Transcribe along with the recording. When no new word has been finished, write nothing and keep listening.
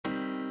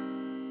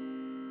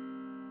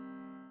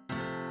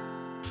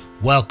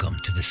Welcome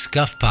to the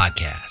Scuff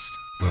Podcast,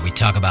 where we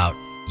talk about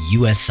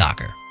U.S.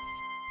 soccer.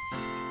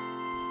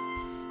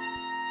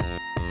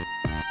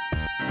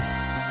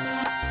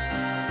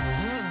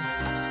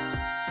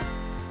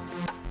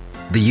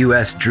 The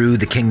U.S. drew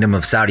the Kingdom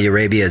of Saudi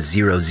Arabia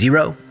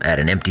 0-0 at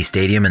an empty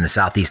stadium in the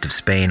southeast of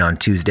Spain on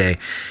Tuesday.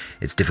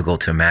 It's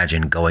difficult to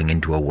imagine going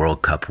into a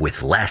World Cup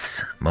with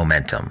less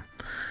momentum.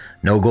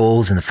 No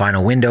goals in the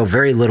final window,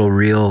 very little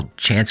real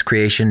chance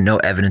creation, no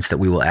evidence that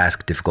we will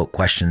ask difficult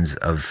questions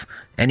of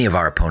any of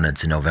our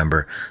opponents in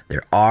November.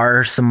 There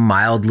are some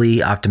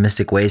mildly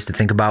optimistic ways to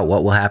think about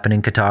what will happen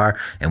in Qatar,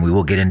 and we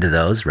will get into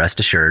those, rest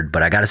assured.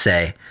 But I gotta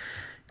say,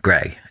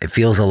 Greg, it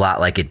feels a lot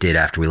like it did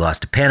after we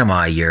lost to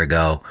Panama a year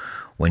ago,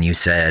 when you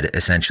said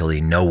essentially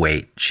no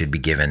weight should be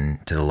given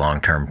to the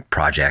long-term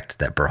project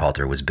that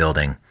Berhalter was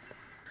building.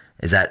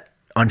 Is that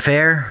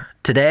unfair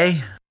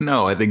today?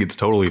 No, I think it's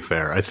totally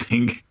fair. I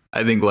think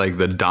like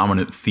the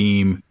dominant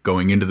theme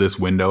going into this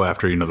window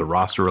after, the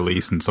roster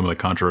release and some of the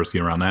controversy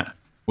around that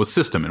was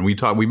system. And we've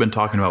been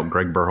talking about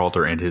Greg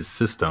Berhalter and his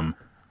system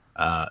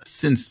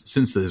since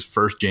his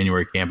first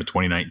January camp in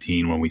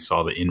 2019, when we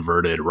saw the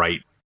inverted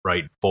right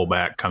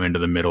fullback come into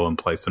the middle and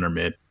play center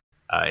mid.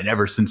 And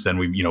ever since then,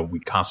 we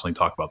constantly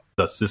talk about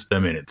the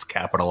system, and it's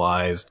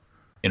capitalized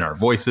in our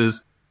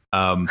voices.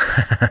 But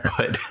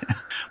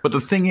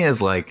the thing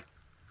is, like,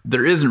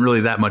 there isn't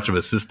really that much of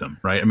a system,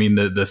 right? I mean,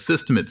 the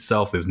system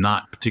itself is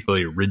not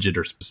particularly rigid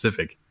or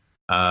specific.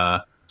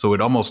 So it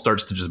almost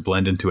starts to just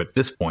blend into, at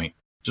this point,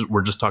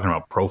 we're just talking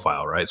about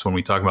profile, right? So when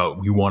we talk about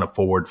we want a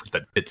forward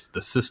that fits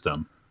the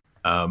system,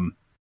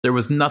 there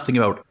was nothing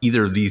about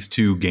either of these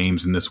two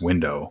games in this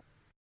window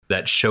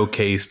that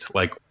showcased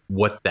like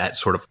what that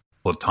sort of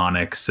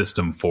platonic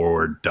system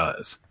forward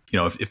does.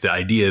 If the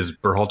idea is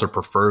Berhalter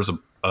prefers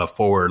a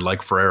forward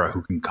like Ferreira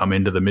who can come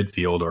into the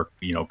midfield or,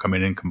 come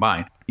in and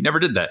combine. He never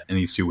did that in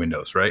these two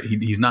windows, right?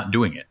 He's not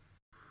doing it.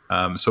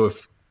 So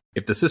if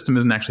the system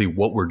isn't actually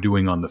what we're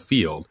doing on the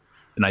field,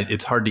 then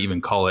it's hard to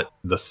even call it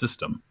the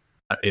system.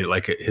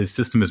 His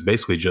system is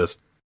basically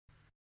just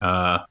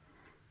our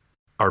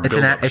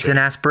It's an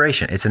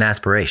aspiration. It's an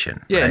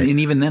aspiration. Yeah, right? and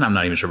even then, I'm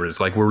not even sure what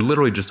it's like. We're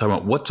literally just talking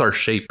about what's our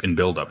shape and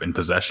build up in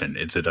possession.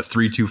 Is it a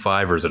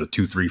 3-2-5 or is it a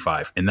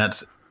 2-3-5? And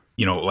that's,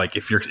 like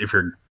if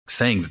you're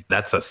saying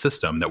that's a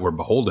system that we're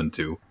beholden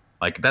to,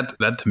 like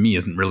that to me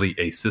isn't really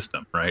a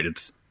system, right?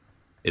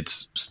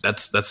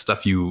 That's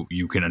stuff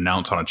you can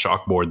announce on a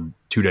chalkboard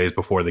 2 days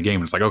before the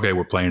game. It's like, okay,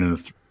 we're going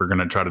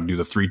to try to do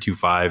the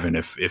 3-2-5, and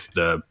if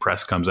the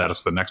press comes at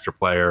us with an extra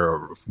player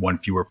or one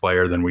fewer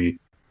player, then we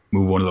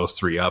move one of those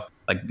three up.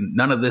 Like,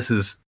 none of this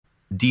is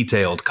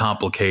detailed,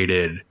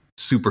 complicated,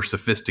 super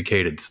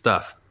sophisticated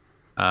stuff.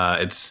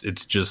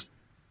 It's just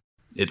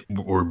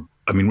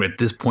at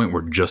this point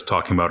we're just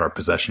talking about our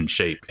possession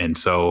shape, and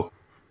so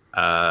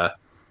I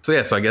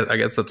guess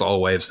that's all a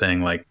way of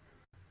saying, like,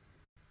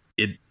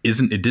 it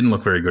didn't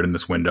look very good in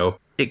this window.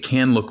 It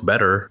can look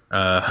better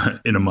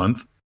in a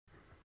month.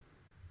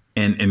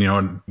 And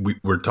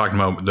we're talking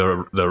about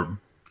the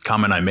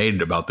comment I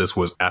made about this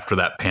was after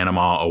that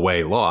Panama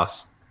away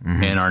loss.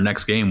 Mm-hmm. And our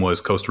next game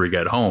was Costa Rica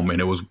at home, and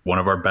it was one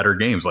of our better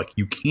games. Like,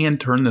 you can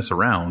turn this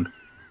around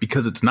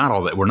because it's not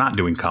all that. We're not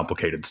doing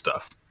complicated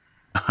stuff,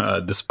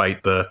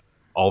 despite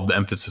all of the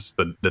emphasis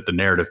that the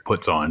narrative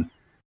puts on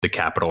the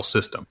capital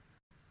system.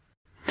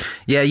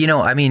 Yeah,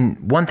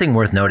 one thing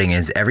worth noting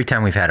is every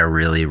time we've had a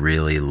really,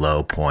 really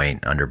low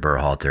point under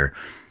Berhalter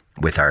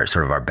with our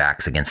sort of our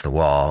backs against the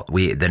wall,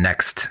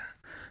 the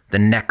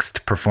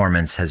next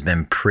performance has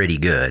been pretty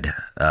good.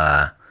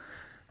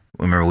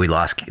 Remember, we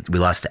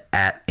lost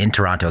in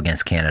Toronto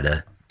against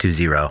Canada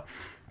 2-0,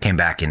 came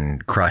back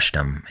and crushed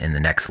them in the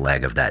next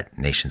leg of that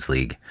Nations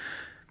League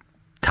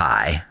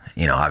tie.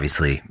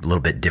 Obviously a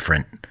little bit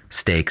different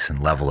stakes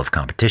and level of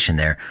competition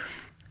there.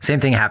 Same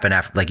thing happened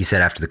after, like you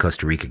said, after the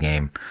Costa Rica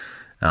game.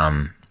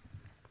 So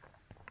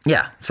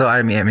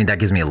I mean that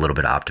gives me a little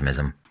bit of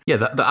optimism. Yeah,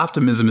 the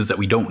optimism is that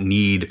we don't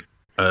need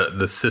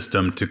the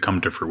system to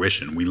come to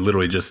fruition. We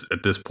literally just,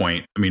 at this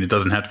point, I mean, it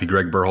doesn't have to be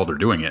Greg Berhalter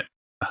doing it,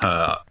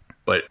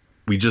 but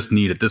we just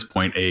need, at this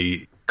point,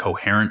 a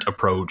coherent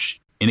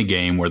approach in a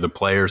game where the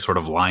players sort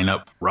of line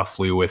up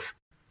roughly with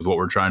what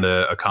we're trying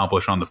to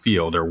accomplish on the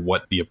field, or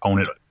what the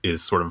opponent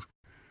is sort of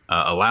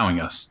allowing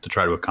us to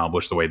try to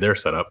accomplish the way they're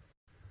set up.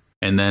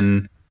 And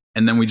then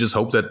we just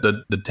hope that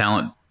the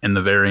talent and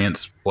the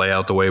variants play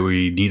out the way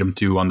we need them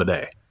to on the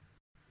day.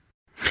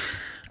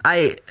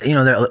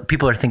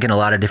 People are thinking a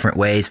lot of different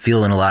ways,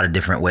 feeling a lot of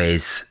different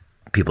ways,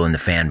 people in the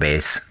fan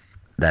base,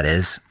 that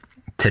is,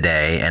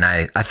 today. And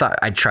I thought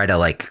I'd try to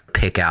like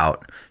pick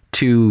out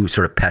two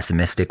sort of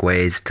pessimistic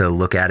ways to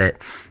look at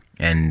it.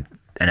 And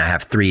I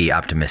have three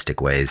optimistic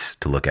ways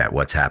to look at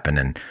what's happened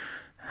and,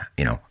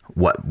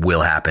 what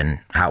will happen.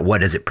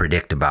 What does it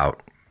predict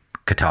about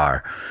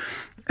Qatar?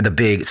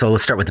 So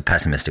let's start with the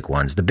pessimistic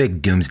ones. The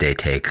big doomsday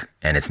take,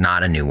 and it's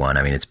not a new one.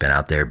 I mean, it's been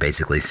out there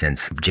basically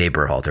since Jay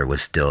Berhalter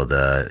was still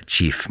the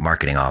chief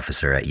marketing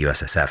officer at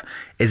USSF,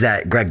 is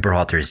that Greg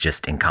Berhalter is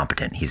just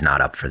incompetent. He's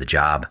not up for the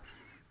job.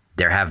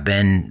 There have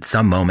been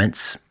some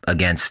moments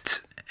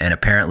against and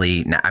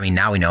apparently,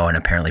 now we know an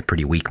apparently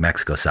pretty weak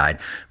Mexico side,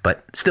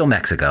 but still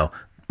Mexico.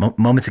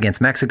 Moments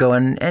against Mexico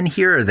and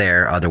here or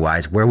there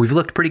otherwise where we've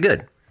looked pretty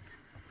good.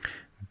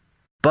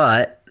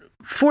 But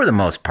for the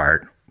most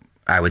part,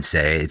 I would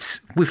say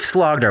we've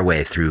slogged our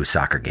way through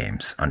soccer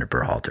games under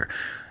Berhalter.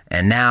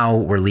 And now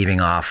we're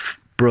leaving off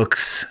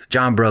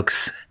John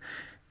Brooks,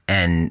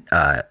 and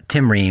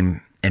Tim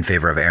Ream in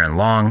favor of Aaron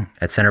Long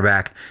at center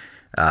back.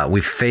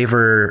 We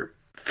favor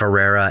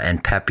Ferreira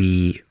and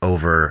Pepe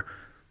over,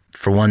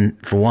 for one,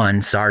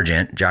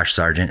 Josh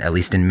Sargent, at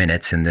least in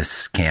minutes in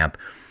this camp.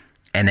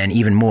 And then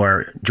even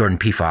more, Jordan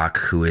Pefok,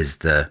 who is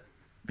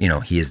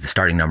he is the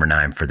starting number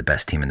 9 for the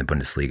best team in the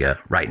Bundesliga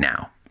right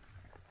now.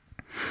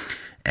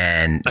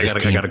 And I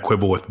got to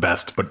quibble with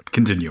best, but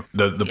continue.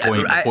 The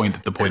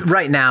point.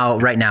 Right now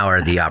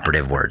are the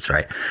operative words,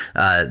 right?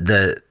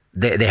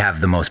 They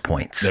have the most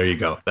points. There you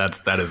go.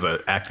 That is an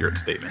accurate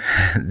statement.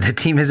 The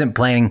team isn't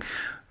playing,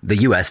 the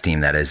U.S.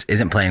 team that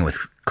isn't playing with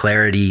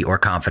clarity or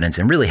confidence,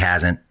 and really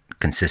hasn't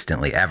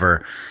consistently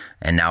ever.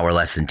 And now we're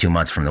less than 2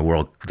 months from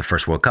the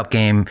first World Cup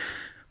game.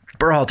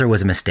 Berhalter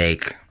was a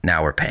mistake.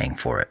 Now we're paying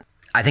for it.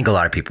 I think a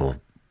lot of people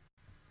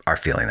are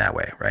feeling that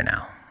way right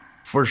now.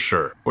 For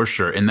sure.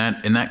 And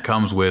that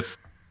comes with,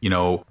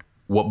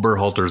 what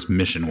Berhalter's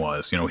mission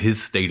was,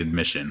 his stated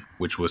mission,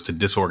 which was to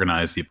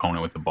disorganize the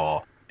opponent with the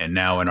ball. And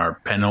now in our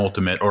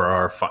penultimate, or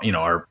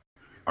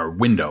our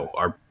window,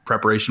 our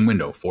preparation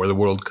window for the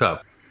World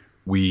Cup,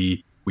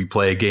 we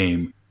play a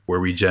game where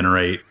we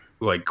generate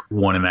like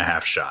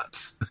 1.5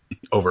 shots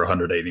over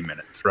 180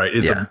 minutes, right?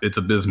 It's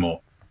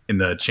abysmal in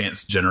the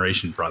chance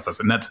generation process.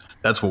 And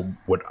that's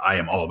what I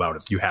am all about,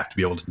 is you have to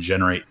be able to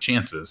generate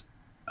chances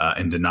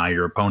and deny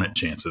your opponent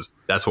chances.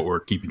 That's what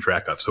we're keeping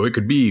track of. So it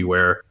could be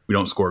where we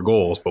don't score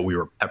goals, but we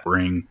were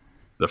peppering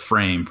the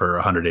frame for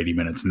 180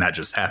 minutes, and that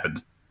just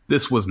happened.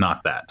 This was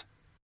not that.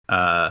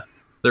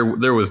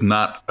 There was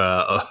not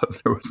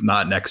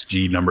an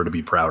XG number to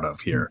be proud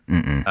of here.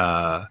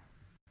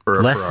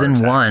 Less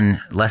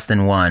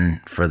than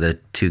one for the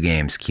 2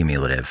 games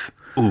cumulative.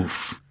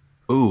 Oof.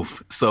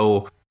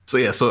 So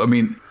I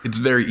mean, it's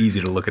very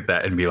easy to look at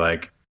that and be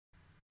like,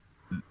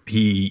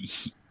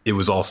 it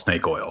was all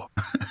snake oil.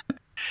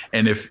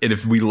 And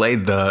if we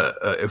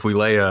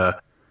lay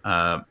a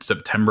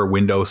September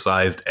window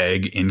sized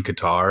egg in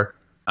Qatar,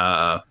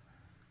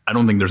 I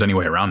don't think there's any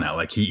way around that.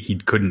 Like he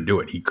couldn't do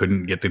it. He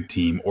couldn't get the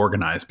team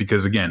organized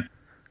because, again,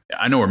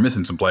 I know we're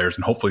missing some players,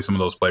 and hopefully some of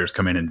those players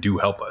come in and do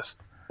help us.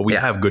 But we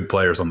have good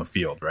players on the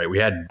field, right? We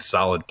had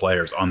solid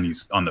players on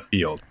the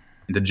field,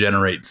 and to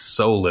generate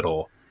so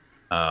little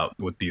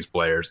with these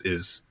players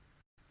is,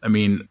 I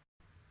mean,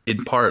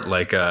 in part,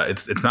 like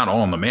it's not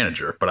all on the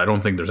manager, but I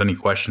don't think there's any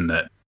question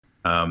that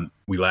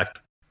we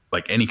lacked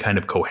like any kind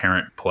of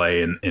coherent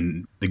play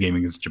in the game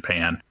against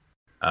Japan.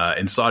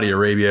 In Saudi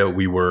Arabia,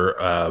 we were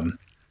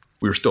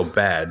still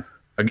bad.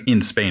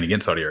 In Spain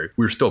against Saudi Arabia,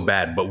 we were still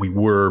bad, but we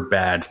were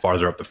bad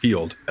farther up the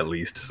field, at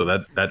least. So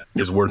that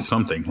is worth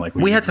something. Like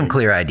we had some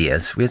clear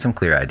ideas. We had some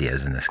clear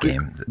ideas in this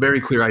game.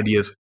 Very clear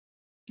ideas.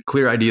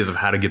 Clear ideas of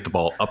how to get the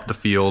ball up the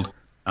field,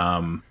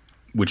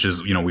 which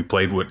is, we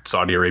played what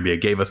Saudi Arabia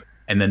gave us,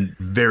 and then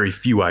very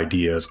few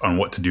ideas on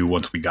what to do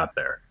once we got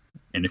there.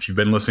 And if you've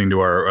been listening to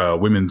our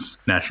women's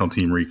national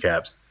team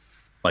recaps,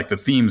 like the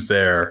themes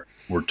there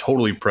were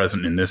totally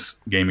present in this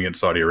game against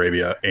Saudi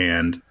Arabia,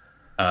 and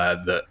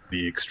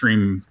the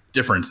extreme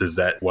difference is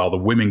that while the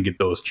women get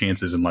those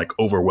chances in like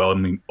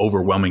overwhelming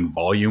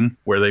volume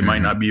where they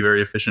might not be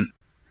very efficient,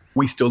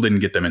 we still didn't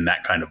get them in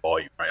that kind of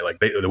volume, right? Like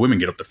the women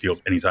get up the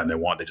field anytime they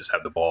want. They just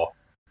have the ball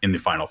in the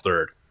final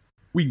third.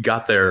 We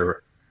got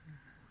there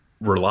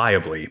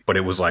reliably, but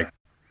it was like,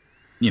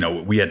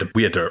 we had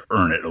to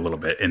earn it a little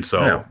bit. And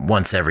so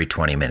once every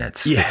 20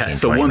 minutes. Yeah.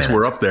 So once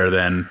we're up there,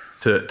 then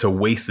to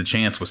waste the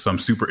chance with some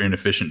super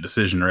inefficient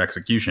decision or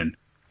execution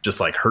just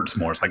like hurts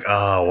more. It's like,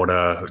 oh,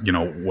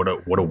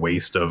 what a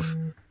waste of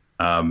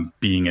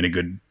being in a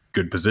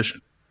good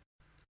position.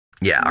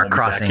 Yeah, our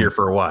crossing back here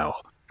for a while.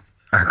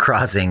 Our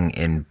crossing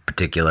in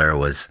particular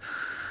was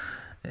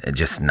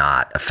just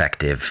not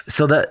effective.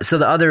 So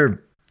the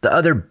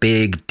other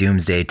big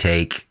doomsday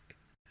take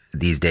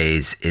these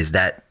days is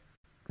that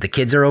the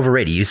kids are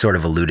overrated. You sort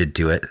of alluded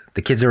to it.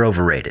 The kids are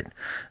overrated.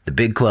 The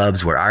big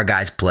clubs where our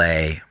guys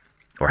play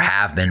or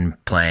have been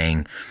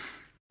playing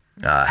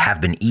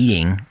have been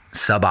eating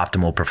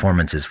suboptimal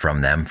performances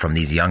from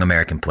these young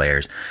American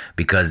players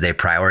because they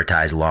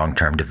prioritize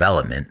long-term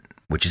development,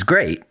 which is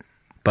great,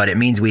 but it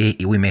means we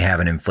may have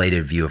an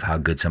inflated view of how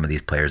good some of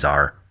these players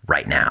are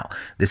right now.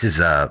 This is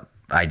a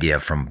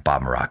idea from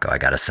Bob Morocco. I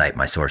got to cite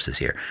my sources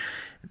here.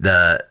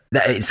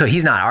 So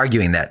he's not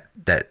arguing that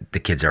the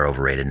kids are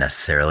overrated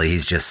necessarily.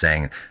 He's just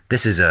saying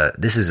this is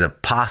a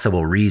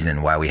possible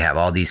reason why we have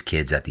all these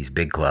kids at these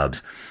big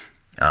clubs.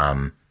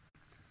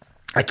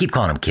 I keep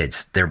calling them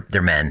kids.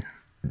 They're men.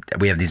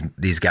 We have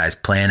these guys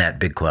playing at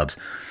big clubs.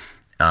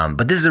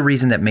 But this is a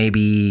reason that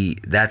maybe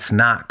that's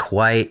not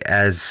quite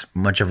as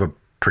much of a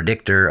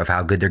predictor of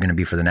how good they're going to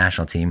be for the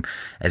national team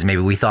as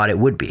maybe we thought it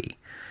would be.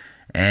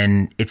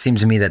 And it seems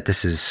to me that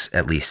this is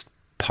at least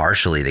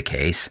partially the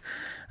case.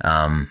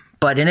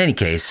 But in any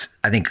case,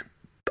 I think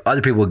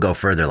other people would go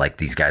further, like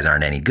these guys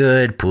aren't any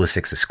good.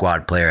 Pulisic's a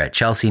squad player at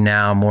Chelsea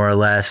now, more or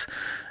less.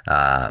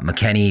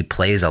 McKennie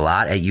plays a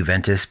lot at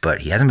Juventus,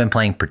 but he hasn't been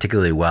playing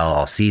particularly well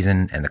all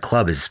season, and the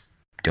club is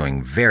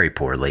doing very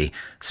poorly,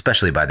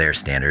 especially by their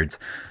standards.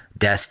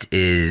 Dest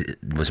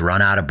was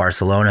run out of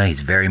Barcelona. He's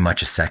very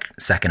much a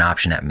second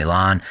option at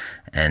Milan,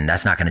 and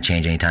that's not going to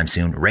change anytime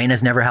soon.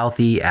 Reyna's never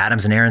healthy.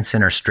 Adams and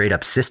Aronson are straight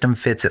up system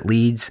fits at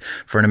Leeds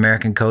for an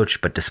American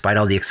coach, but despite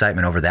all the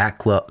excitement over that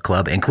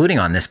club, including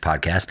on this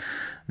podcast,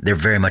 they're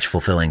very much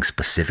fulfilling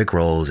specific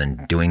roles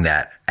and doing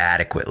that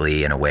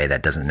adequately in a way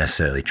that doesn't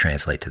necessarily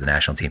translate to the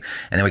national team.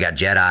 And then we got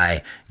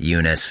Jedi,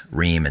 Younes,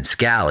 Ream, and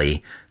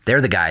Scally. They're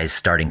the guys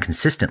starting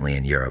consistently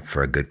in Europe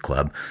for a good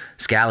club.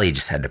 Scally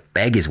just had to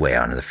beg his way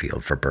onto the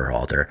field for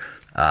Berhalter.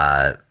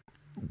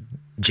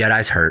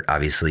 Jedi's hurt,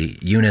 obviously.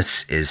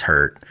 Younes is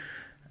hurt.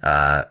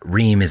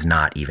 Ream is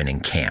not even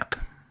in camp.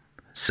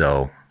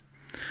 So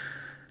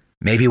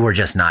maybe we're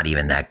just not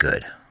even that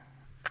good.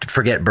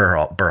 Forget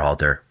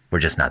Berhalter. We're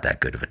just not that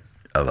good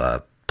of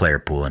a player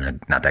pool and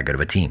not that good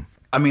of a team.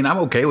 I mean, I'm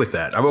okay with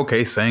that. I'm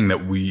okay saying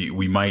that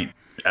we might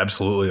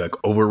absolutely like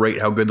overrate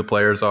how good the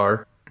players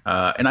are.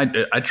 And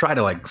I try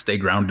to like stay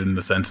grounded in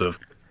the sense of,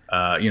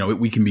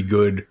 we can be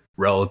good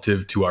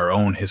relative to our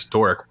own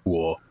historic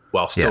pool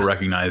while still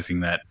recognizing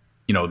that,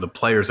 the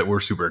players that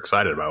we're super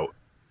excited about,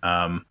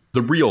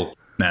 the real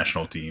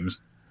national teams,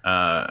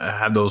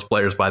 have those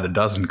players by the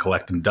dozen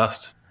collecting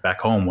dust back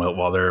home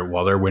while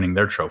they're winning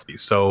their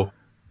trophies. So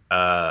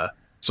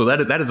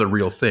that is a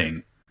real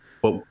thing.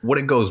 But what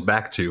it goes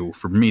back to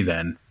for me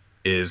then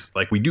is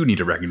like we do need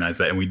to recognize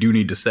that, and we do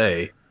need to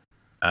say,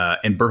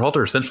 and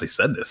Berhalter essentially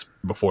said this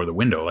before the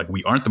window, like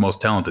we aren't the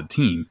most talented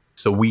team,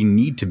 so we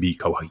need to be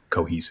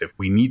cohesive.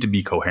 We need to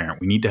be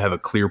coherent. We need to have a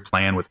clear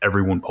plan with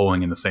everyone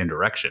pulling in the same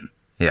direction.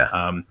 Yeah.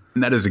 And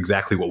that is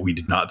exactly what we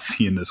did not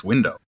see in this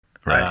window.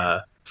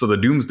 Right. So the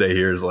doomsday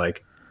here is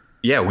like,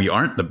 yeah, we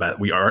aren't the best.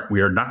 We are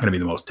not going to be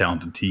the most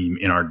talented team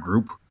in our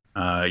group.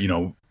 I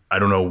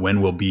don't know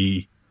when we'll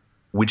be,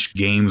 which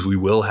games we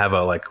will have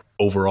a like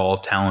overall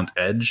talent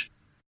edge.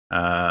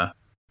 But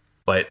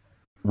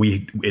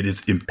it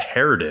is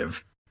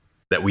imperative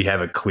that we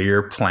have a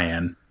clear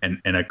plan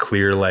and a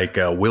clear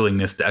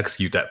willingness to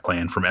execute that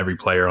plan from every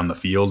player on the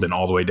field and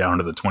all the way down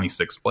to the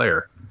 26th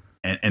player.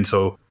 And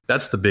so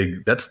that's the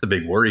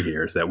big worry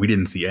here, is that we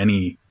didn't see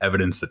any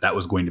evidence that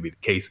was going to be the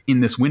case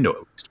in this window. At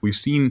least we've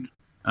seen,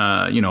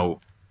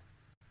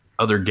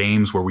 other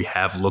games where we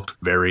have looked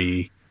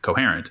very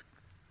coherent.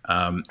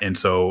 And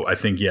so I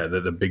think,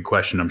 the big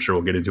question, I'm sure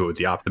we'll get into it with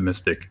the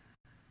optimistic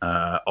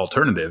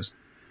alternatives,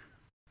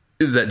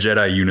 is that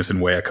Jedi, Younes, and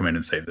Weah come in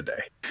and save the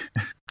day.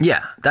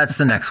 Yeah, that's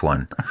the next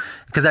one.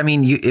 Because, I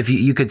mean, if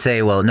you could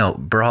say, well, no,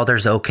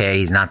 Berhalter's okay.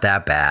 He's not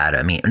that bad.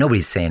 I mean,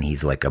 nobody's saying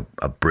he's like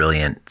a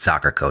brilliant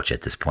soccer coach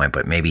at this point,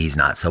 but maybe he's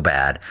not so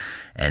bad.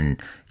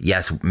 And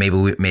yes,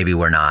 maybe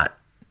we're not.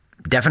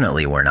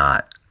 Definitely we're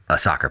not a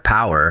soccer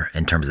power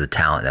in terms of the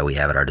talent that we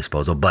have at our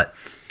disposal, but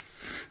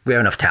we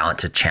have enough talent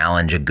to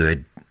challenge a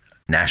good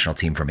national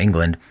team from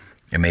England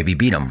and maybe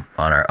beat them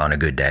on a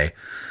good day.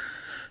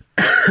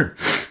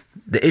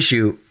 The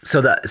issue,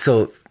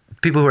 so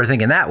people who are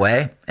thinking that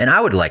way, and I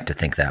would like to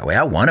think that way,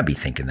 I want to be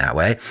thinking that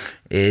way,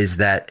 is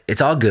that it's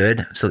all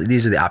good. So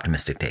these are the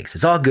optimistic takes.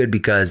 It's all good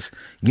because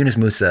Yunus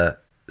Musa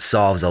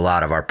solves a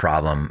lot of our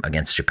problem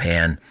against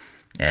Japan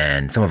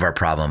and some of our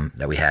problem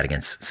that we had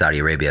against Saudi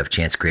Arabia of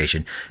chance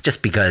creation,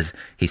 just because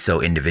he's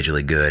so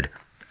individually good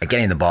at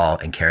getting the ball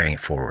and carrying it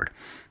forward.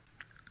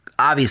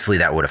 Obviously,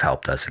 that would have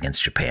helped us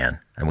against Japan,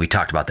 and we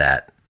talked about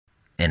that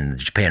in the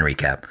Japan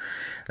recap.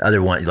 The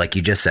other one, like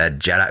you just said,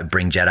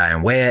 bring Jedi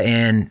and Weah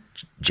in.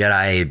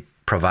 Jedi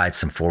provides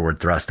some forward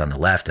thrust on the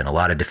left and a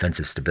lot of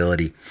defensive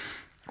stability.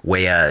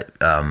 Weah,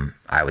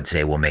 I would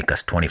say, will make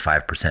us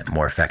 25%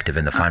 more effective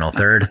in the final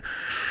third.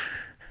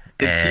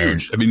 It's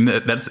huge. I mean,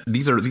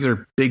 these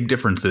are big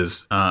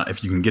differences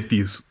if you can get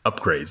these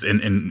upgrades.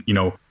 And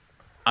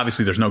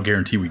obviously, there's no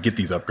guarantee we get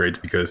these upgrades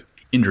because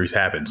injuries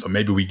happen. So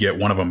maybe we get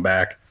one of them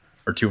back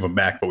or two of them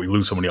back, but we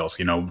lose somebody else.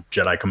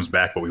 Jedi comes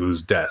back, but we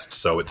lose Dest.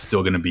 So it's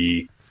still going to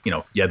be,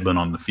 Yedlin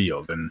on the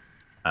field. And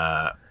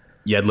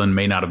Yedlin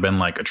may not have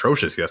been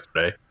atrocious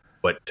yesterday,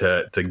 but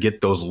to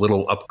get those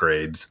little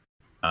upgrades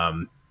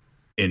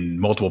in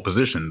multiple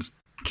positions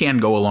can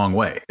go a long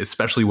way,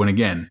 especially when,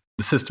 again,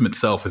 the system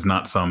itself is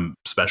not some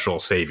special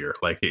savior.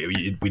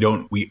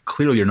 We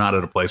clearly are not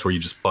at a place where you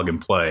just plug and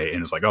play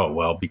and it's like, oh,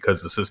 well,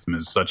 because the system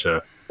is such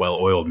a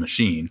well-oiled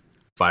machine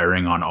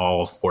firing on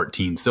all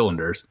 14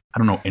 cylinders. I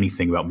don't know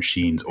anything about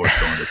machines or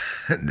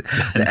cylinders.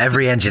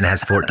 Every engine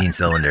has 14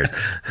 cylinders.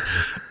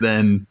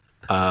 Then,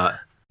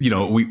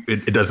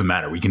 it doesn't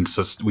matter. We can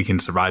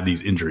survive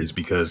these injuries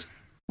because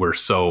we're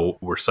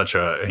such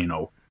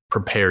a,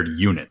 prepared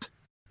unit.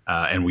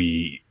 And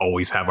we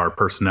always have our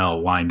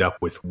personnel lined up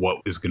with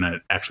what is going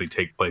to actually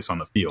take place on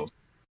the field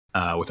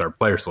with our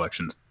player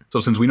selections. So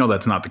since we know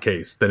that's not the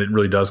case, then it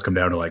really does come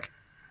down to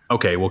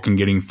okay, well, can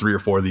getting 3 or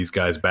 4 of these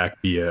guys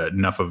back be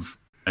enough of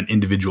an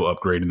individual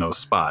upgrade in those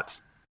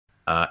spots?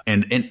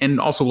 and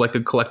also like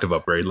a collective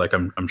upgrade. Like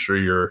I'm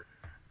sure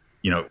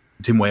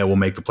Tim Weah will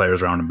make the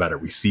players around him better.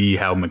 We see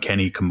how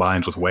McKennie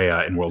combines with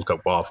Weah in World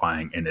Cup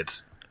qualifying, and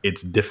it's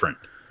different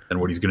than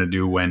what he's going to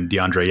do when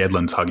DeAndre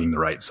Yedlin's hugging the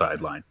right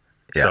sideline.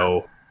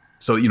 Yeah.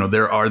 So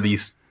there are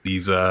these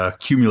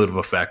cumulative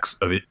effects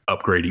of it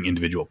upgrading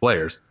individual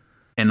players,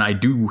 and I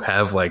do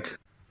have like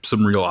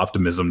some real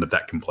optimism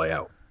that can play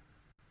out.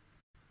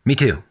 Me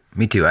too.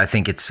 I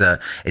think it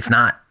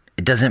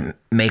doesn't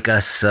make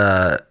us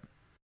a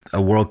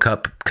World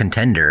Cup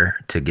contender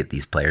to get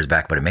these players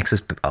back, but it makes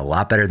us a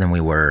lot better than we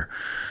were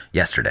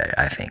yesterday,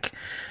 I think.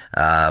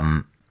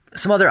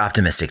 Some other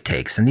optimistic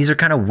takes, and these are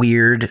kind of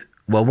weird.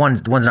 Well,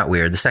 one's not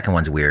weird. The second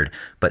one's weird,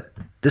 but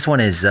this one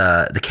is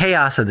the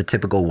chaos of the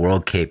typical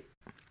World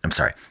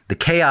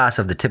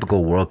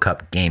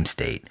Cup game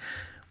state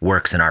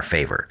works in our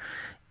favor.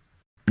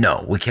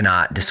 No, we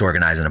cannot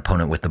disorganize an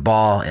opponent with the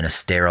ball in a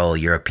sterile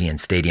European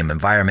stadium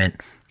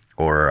environment,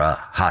 or a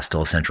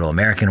hostile Central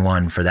American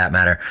one for that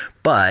matter.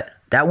 But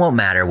that won't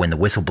matter when the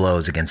whistle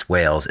blows against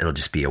Wales. It'll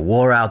just be a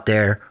war out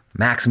there,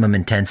 maximum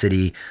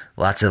intensity,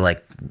 lots of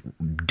like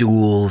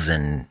duels,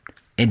 and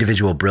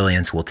individual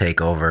brilliance will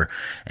take over.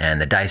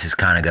 And the dice is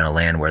kind of going to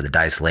land where the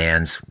dice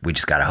lands. We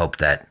just got to hope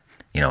that,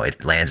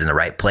 it lands in the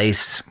right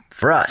place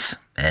for us.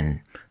 And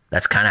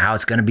that's kind of how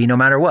it's going to be no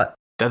matter what.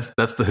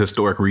 That's the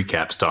historic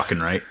recaps talking,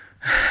 right?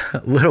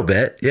 A little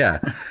bit, yeah.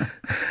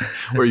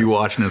 Where you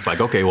watch and it's like,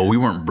 okay, well, we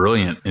weren't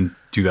brilliant in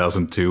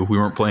 2002. We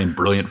weren't playing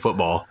brilliant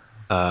football,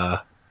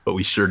 but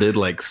we sure did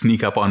like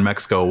sneak up on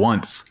Mexico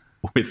once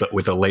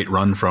with a late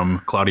run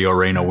from Claudio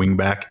Reyna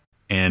wingback,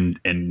 and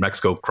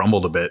Mexico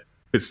crumbled a bit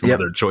with some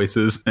other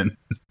choices, and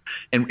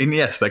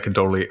yes, that can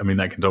totally.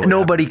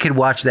 Nobody could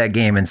watch that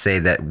game and say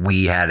that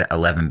we had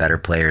 11 better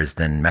players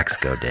than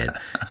Mexico did,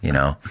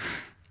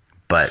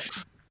 but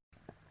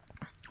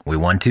we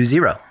won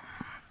 2-0.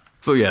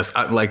 So yes,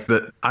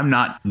 I'm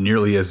not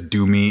nearly as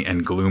doomy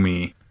and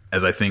gloomy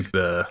as I think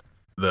the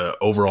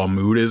overall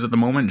mood is at the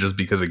moment, just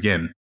because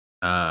again,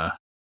 I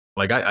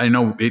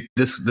know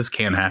this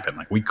can happen.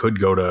 Like we could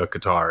go to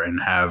Qatar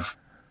and have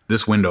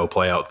this window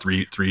play out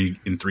three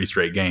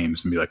straight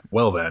games and be like,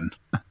 well then,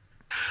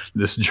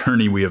 this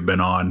journey we have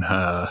been on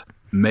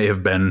may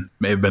have been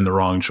the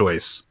wrong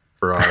choice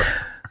for our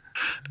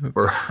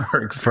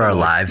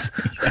lives.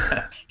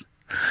 Yes.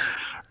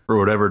 For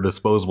whatever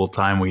disposable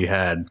time we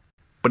had.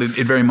 But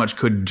it very much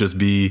could just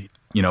be,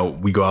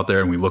 we go out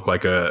there and we look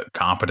like a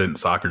competent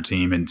soccer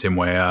team, and Tim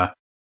Weah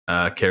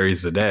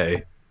carries the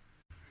day,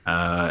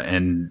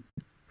 and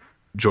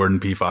Jordan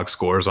Pefok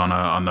scores on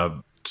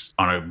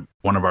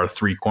one of our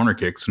 3 corner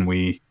kicks, and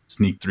we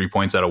sneak 3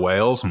 points out of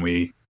Wales, and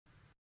we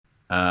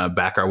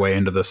back our way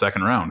into the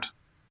second round.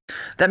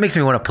 That makes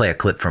me want to play a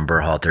clip from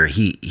Berhalter.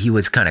 He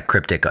was kind of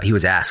cryptic. He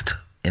was asked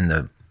in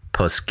the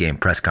post-game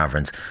press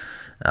conference,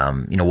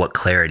 what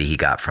clarity he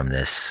got from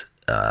this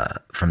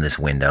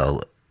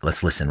window.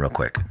 Let's listen real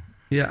quick.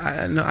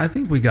 Yeah, I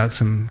think we got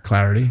some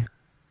clarity.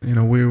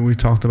 We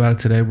talked about it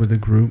today with the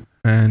group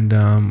and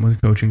with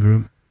the coaching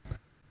group,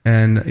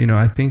 and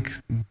I think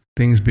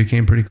things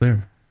became pretty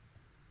clear.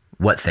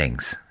 What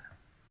things?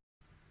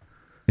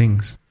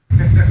 Things.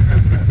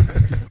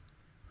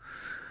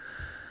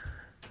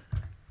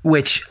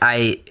 Which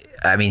I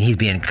mean, he's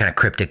being kind of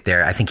cryptic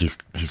there. I think he's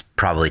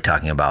probably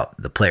talking about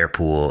the player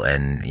pool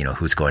and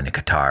who's going to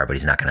Qatar, but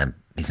he's not going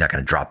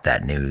to drop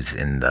that news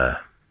in the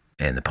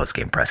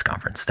post-game press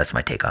conference. That's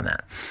my take on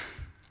that.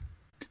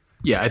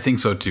 Yeah, I think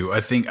so too.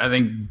 I think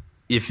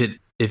if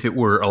it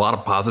were a lot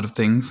of positive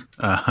things,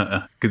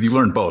 because you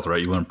learn both,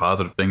 right? You learn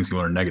positive things, you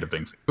learn negative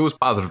things. If it was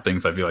positive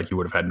things, I feel like you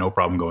would have had no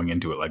problem going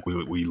into it. Like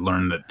we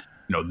learned that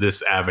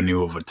this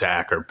avenue of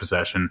attack or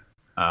possession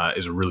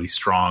is a really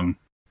strong.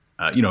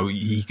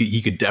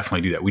 He could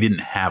definitely do that. We didn't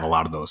have a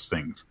lot of those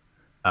things.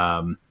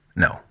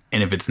 No.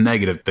 And if it's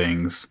negative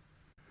things,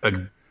 a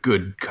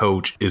good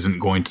coach isn't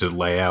going to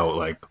lay out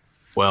like,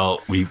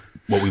 well,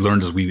 what we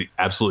learned is we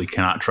absolutely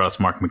cannot trust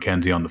Mark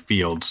McKenzie on the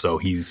field, so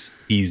he's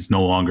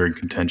no longer in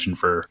contention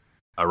for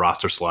a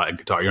roster slot in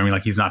Qatar.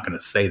 Like he's not going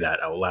to say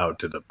that out loud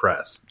to the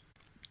press.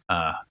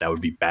 That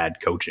would be bad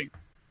coaching.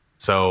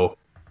 So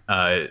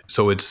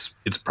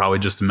it's probably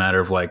just a matter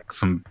of like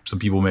some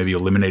people maybe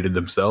eliminated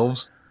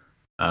themselves.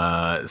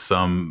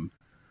 Some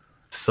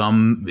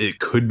it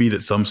could be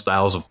that some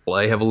styles of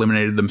play have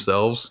eliminated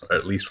themselves, or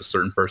at least with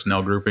certain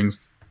personnel groupings.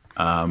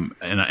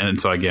 And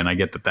so again, I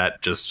get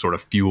that just sort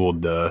of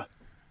fueled the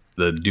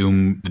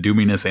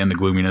doominess and the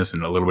gloominess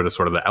and a little bit of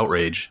sort of the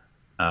outrage,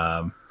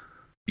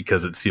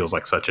 because it feels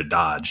like such a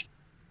dodge.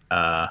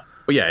 But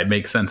yeah, it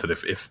makes sense that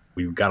if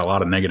we've got a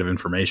lot of negative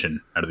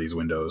information out of these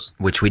windows,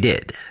 which we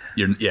did,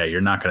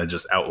 you're not going to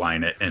just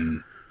outline it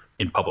in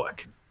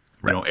public.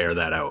 We don't air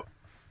that out.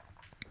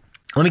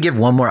 Let me give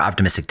one more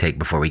optimistic take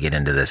before we get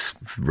into this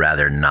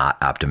rather not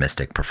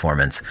optimistic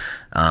performance.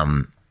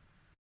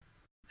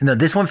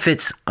 This one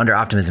fits under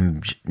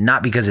optimism,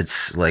 not because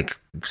it's like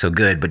so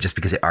good, but just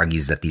because it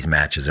argues that these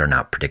matches are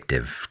not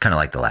predictive, kind of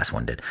like the last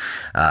one did.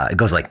 It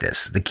goes like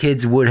this. The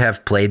kids would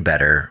have played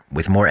better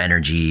with more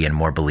energy and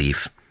more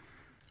belief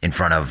in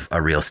front of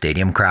a real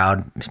stadium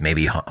crowd,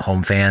 maybe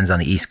home fans on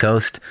the East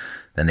Coast,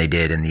 than they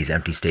did in these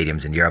empty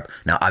stadiums in Europe.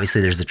 Now,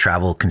 obviously, there's the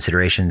travel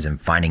considerations and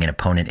finding an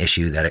opponent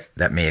issue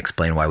that may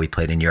explain why we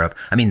played in Europe.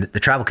 I mean, the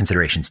travel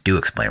considerations do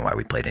explain why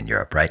we played in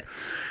Europe, right?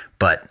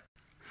 But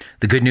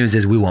the good news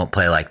is we won't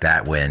play like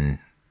that when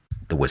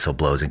the whistle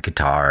blows in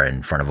Qatar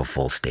in front of a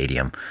full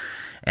stadium.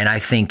 And I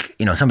think,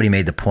 somebody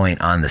made the point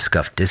on the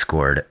Scuff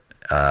Discord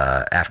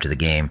after the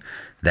game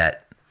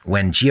that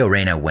when Gio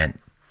Reyna went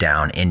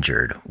down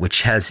injured,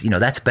 which has,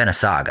 that's been a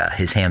saga.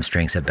 His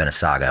hamstrings have been a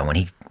saga.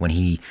 When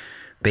he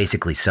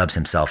basically subs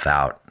himself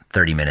out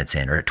 30 minutes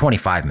in, or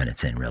 25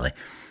 minutes in, really,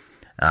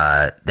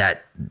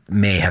 that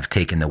may have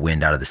taken the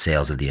wind out of the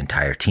sails of the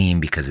entire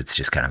team because it's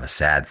just kind of a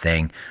sad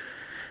thing.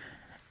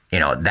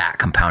 That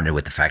compounded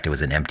with the fact it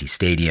was an empty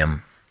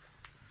stadium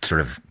sort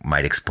of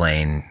might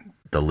explain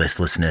the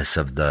listlessness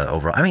of the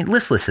overall. I mean,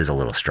 listless is a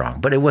little strong,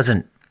 but it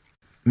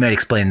might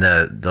explain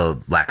the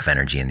lack of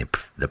energy in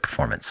the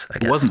performance, I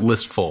guess. It wasn't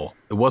listful.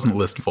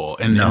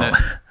 And no. And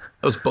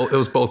it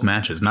was both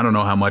matches. And I don't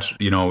know how much,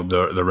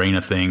 the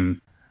Reyna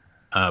thing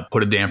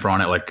put a damper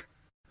on it. Like,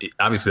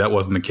 obviously that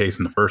wasn't the case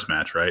in the first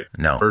match, right?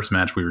 No. First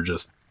match, we were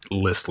just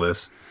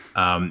listless.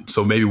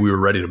 So maybe we were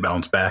ready to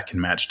bounce back in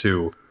match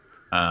 2.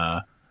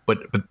 But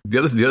the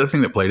other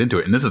thing that played into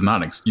it, and this is not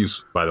an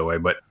excuse, by the way,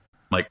 but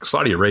like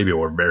Saudi Arabia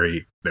were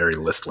very, very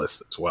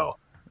listless as well.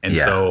 And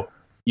so,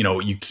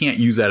 you can't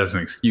use that as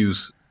an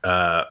excuse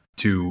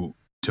to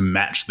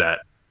match that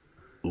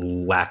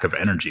lack of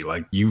energy.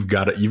 Like you've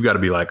got to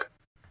be like,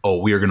 oh,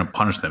 we are going to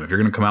punish them. If you're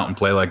going to come out and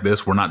play like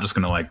this, we're not just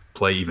going to like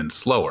play even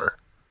slower.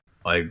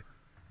 Like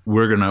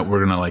we're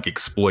gonna like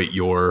exploit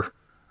your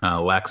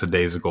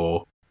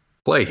lackadaisical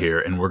play here,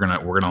 and we're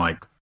gonna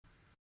like.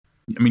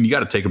 I mean, you got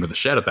to take them to the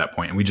shed at that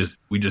point, and we just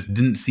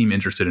didn't seem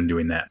interested in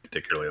doing that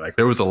particularly. Like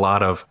there was a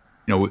lot of,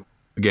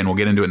 again, we'll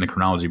get into it in the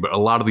chronology, but a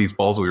lot of these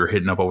balls that we were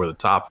hitting up over the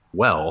top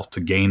to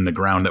gain the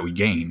ground that we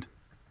gained.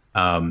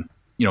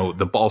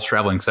 The ball's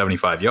traveling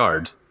 75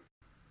 yards.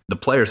 The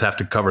players have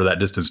to cover that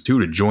distance too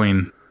to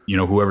join,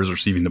 whoever's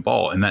receiving the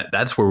ball, and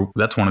that's one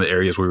of the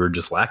areas where we were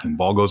just lacking.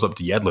 Ball goes up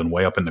to Yedlin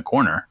way up in the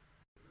corner,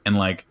 and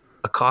like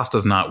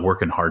Acosta's not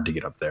working hard to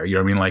get up there. You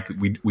know what I mean? Like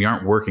we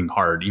aren't working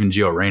hard. Even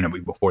Gio Reyna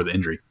before the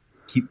injury.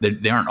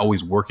 They aren't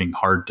always working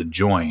hard to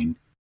join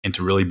and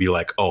to really be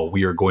like, oh,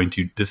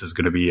 this is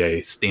going to be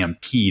a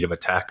stampede of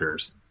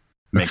attackers.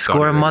 Let's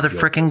score a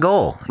motherfucking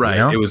goal. Right.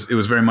 It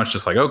was very much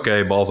just like,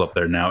 okay, ball's up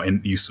there now.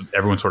 And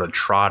everyone sort of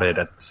trotted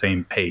at the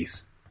same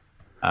pace.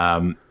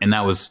 And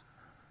that was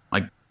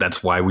like,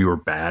 that's why we were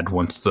bad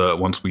once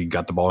we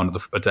got the ball into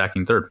the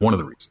attacking third. One of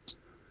the reasons.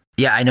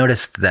 Yeah, I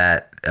noticed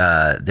that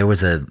there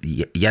was a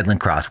Yedlin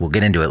cross. We'll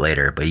get into it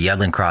later, but a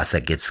Yedlin cross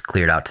that gets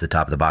cleared out to the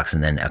top of the box,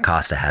 and then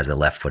Acosta has a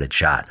left-footed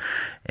shot.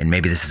 And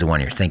maybe this is the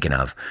one you're thinking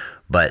of.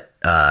 But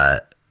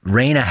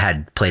Reyna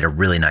had played a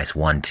really nice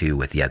 1-2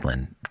 with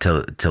Yedlin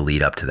to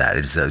lead up to that.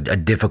 It was a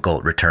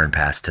difficult return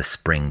pass to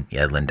spring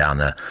Yedlin down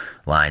the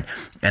line.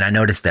 And I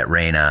noticed that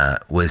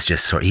Reyna was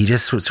just sort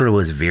of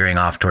was veering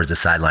off towards the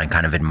sideline,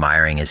 kind of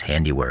admiring his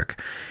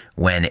handiwork.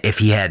 When if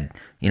he had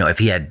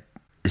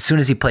as soon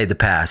as he played the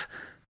pass,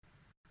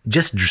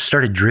 just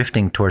started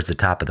drifting towards the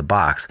top of the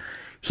box.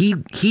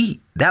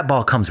 That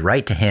ball comes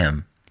right to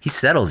him. He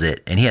settles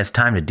it, and he has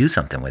time to do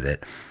something with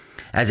it.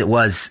 As it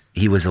was,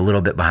 he was a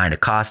little bit behind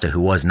Acosta,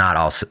 who was not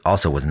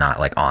also was not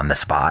like on the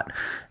spot,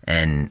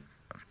 and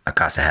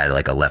Acosta had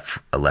like a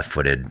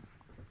left-footed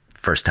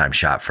first-time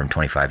shot from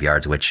 25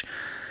 yards, which,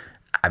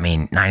 I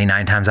mean,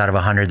 99 times out of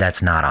 100,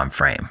 that's not on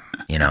frame.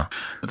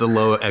 It's a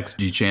low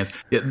XG chance.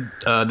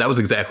 That was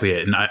exactly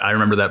it. And I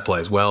remember that play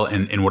as well.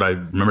 And what I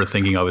remember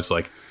thinking of is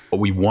like, what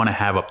we want to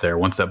have up there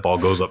once that ball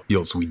goes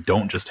upfield, so we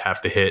don't just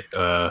have to hit,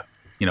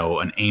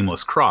 an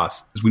aimless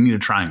cross, is we need a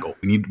triangle.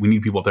 We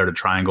need people up there to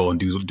triangle and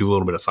do a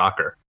little bit of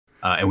soccer.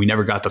 And we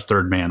never got the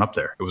third man up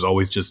there. It was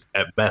always just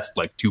at best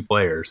like 2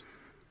 players.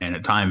 And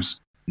at times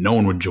no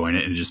one would join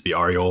it and just be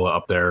Ariola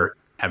up there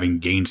having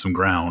gained some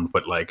ground.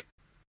 But like,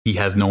 he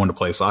has no one to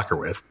play soccer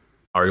with.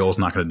 Ariola's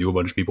not going to do a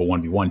bunch of people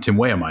 1v1. Tim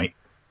Weah might.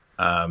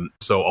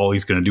 So all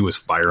he's going to do is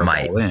fire a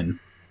ball in.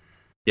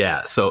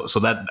 Yeah. So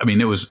that, I mean,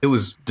 it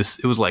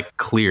was like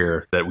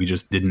clear that we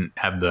just didn't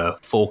have the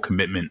full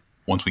commitment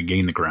once we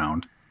gained the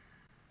ground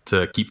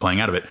to keep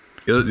playing out of it.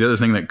 The other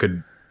thing that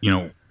could,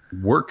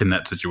 work in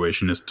that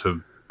situation is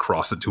to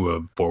cross it to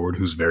a forward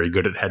who's very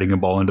good at heading a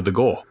ball into the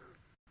goal.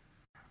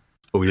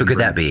 But who could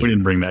that be? We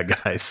didn't bring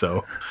that guy,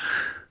 so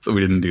we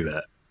didn't do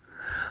that.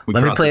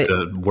 Let me play it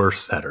to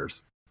worse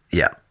headers.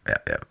 Yeah.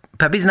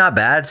 Pepe's not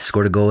bad.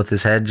 Scored a goal with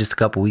his head just a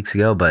couple weeks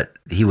ago, but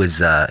he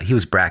was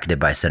bracketed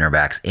by center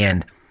backs,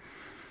 and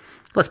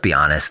let's be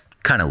honest,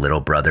 kind of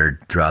little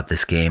brothered throughout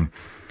this game.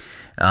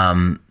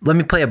 Let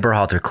me play a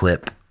Berhalter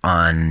clip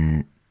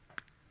on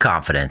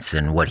confidence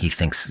and what he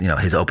thinks.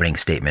 His opening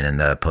statement in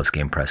the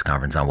post-game press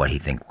conference on what he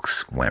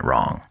thinks went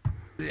wrong.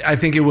 I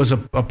think it was a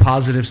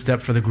positive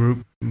step for the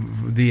group.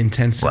 The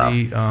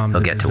intensity.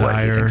 He'll get to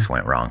what he thinks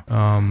went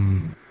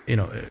wrong.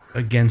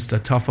 Against a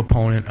tough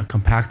opponent, a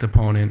compact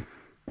opponent,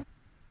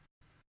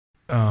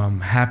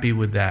 happy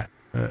with that.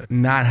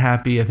 not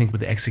happy, I think,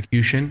 with the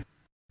execution.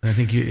 And I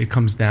think it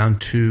comes down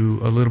to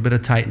a little bit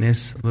of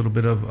tightness, a little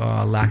bit of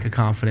lack of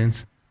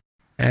confidence,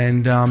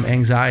 and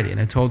anxiety. And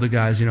I told the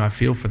guys, I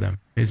feel for them.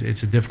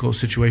 It's a difficult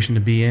situation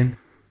to be in.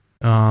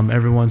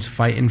 Everyone's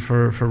fighting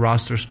for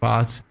roster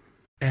spots.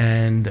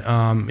 And,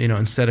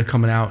 instead of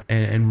coming out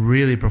and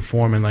really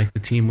performing like the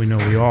team we know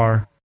we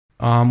are,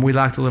 we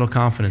lacked a little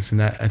confidence, and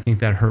that I think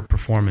that hurt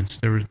performance.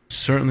 There were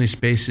certainly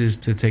spaces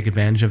to take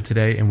advantage of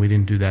today, and we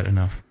didn't do that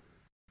enough.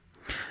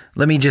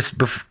 Let me just,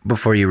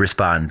 before you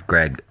respond,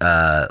 Greg,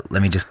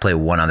 let me just play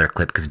one other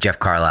clip, because Jeff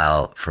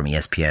Carlisle from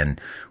ESPN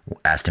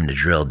asked him to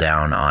drill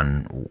down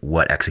on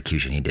what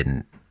execution he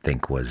didn't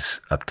think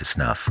was up to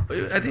snuff.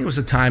 I think it was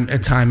a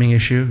timing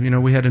issue.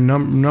 We had a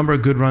number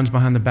of good runs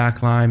behind the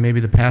back line. Maybe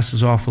the pass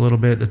was off a little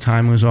bit, the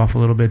timing was off a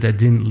little bit. That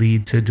didn't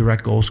lead to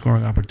direct goal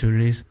scoring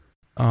opportunities.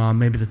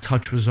 Maybe the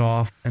touch was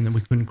off, and then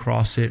we couldn't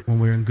cross it when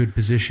we were in good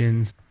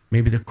positions.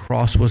 Maybe the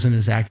cross wasn't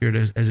as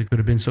accurate as it could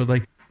have been. So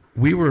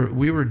we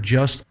were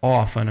just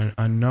off on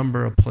a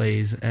number of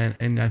plays,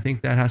 and I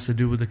think that has to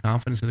do with the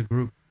confidence of the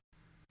group.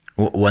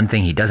 One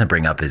thing he doesn't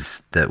bring up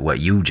is that what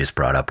you just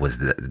brought up was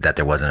that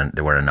there weren't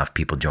enough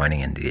people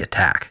joining into the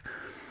attack.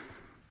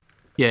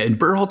 Yeah, and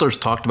Berhalter's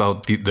talked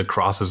about the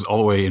crosses all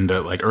the way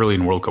into early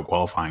in World Cup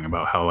qualifying,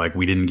 about how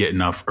we didn't get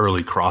enough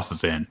early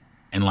crosses in,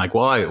 and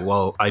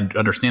while I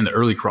understand that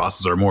early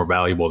crosses are more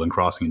valuable than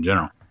crossing in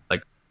general,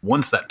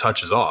 once that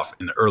touch is off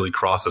and the early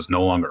cross is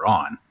no longer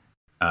on,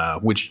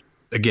 which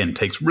again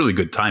takes really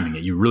good timing.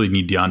 You really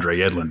need DeAndre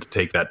Yedlin to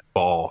take that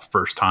ball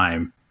first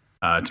time.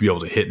 To be able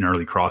to hit an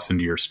early cross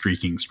into your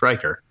streaking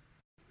striker.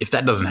 If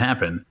that doesn't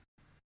happen,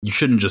 you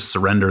shouldn't just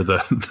surrender the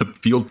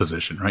field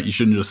position, right? You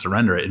shouldn't just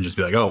surrender it and just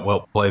be like, oh,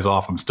 well, play's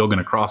off, I'm still going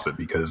to cross it,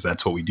 because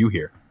that's what we do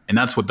here. And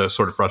that's what the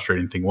sort of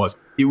frustrating thing was.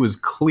 It was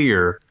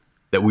clear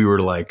that we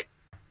were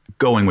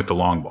going with the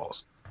long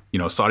balls.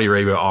 Saudi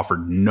Arabia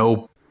offered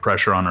no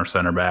pressure on our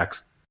center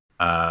backs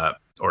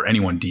or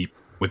anyone deep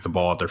with the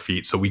ball at their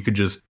feet. So we could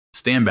just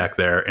stand back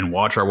there and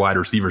watch our wide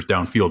receivers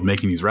downfield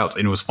making these routes.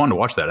 And it was fun to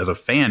watch that. As a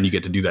fan, you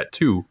get to do that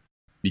too,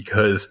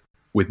 because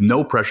with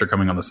no pressure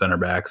coming on the center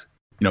backs,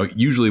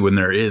 usually when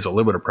there is a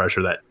little bit of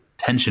pressure, that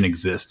tension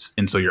exists.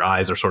 And so your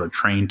eyes are sort of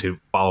trained to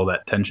follow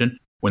that tension.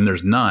 When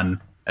there's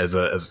none, as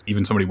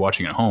even somebody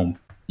watching at home,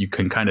 you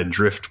can kind of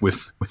drift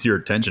with your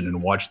attention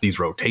and watch these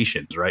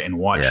rotations, right? And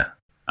watch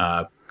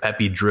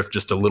Pepe drift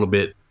just a little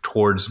bit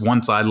towards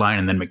one sideline,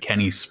 and then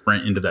McKennie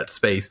sprint into that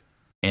space.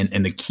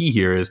 And the key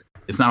here is,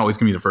 it's not always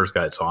going to be the first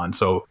guy that's on.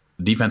 So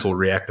the defense will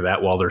react to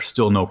that while there's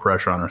still no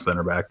pressure on our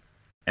center back.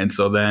 And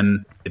so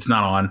then it's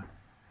not on.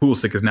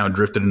 Pulisic has now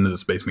drifted into the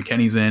space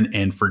McKennie's in.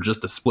 And for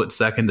just a split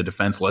second, the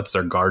defense lets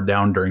their guard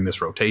down during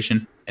this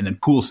rotation. And then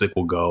Pulisic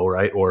will go,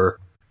 right? Or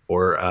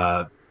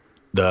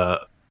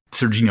the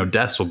Serginho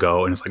Dest will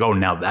go. And it's oh,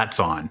 now that's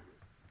on.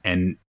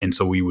 And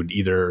so we would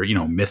either,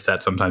 miss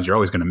that. Sometimes you're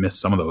always going to miss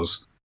some of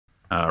those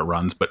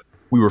runs. But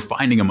we were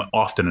finding them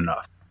often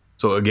enough.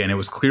 So again, it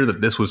was clear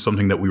that this was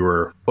something that we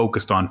were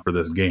focused on for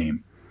this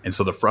game. And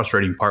so the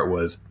frustrating part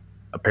was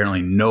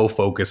apparently no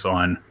focus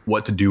on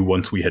what to do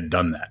once we had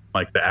done that.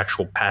 The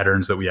actual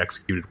patterns that we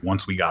executed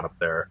once we got up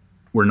there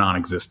were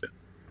non-existent.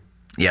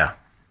 Yeah.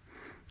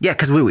 Yeah,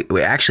 because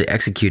we actually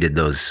executed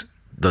those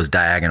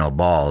diagonal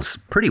balls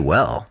pretty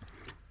well.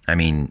 I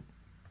mean,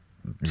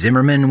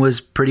 Zimmerman was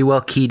pretty well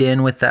keyed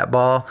in with that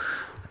ball.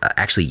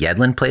 Actually,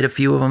 Yedlin played a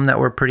few of them that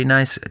were pretty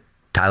nice.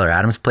 Tyler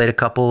Adams played a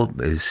couple.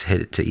 It was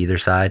hit it to either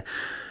side.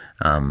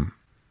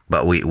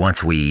 But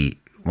once we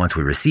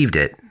received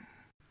it,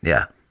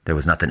 yeah, there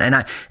was nothing. And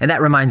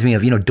that reminds me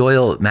of,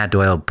 Matt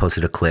Doyle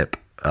posted a clip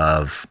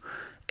of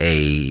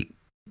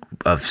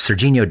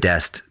Serginho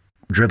Dest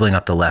dribbling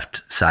up the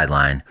left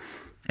sideline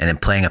and then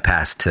playing a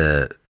pass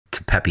to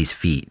Pepe's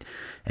feet.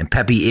 And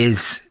Pepe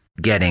is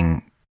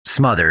getting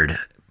smothered,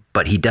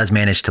 but he does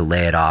manage to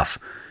lay it off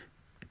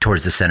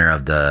towards the center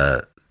of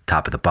the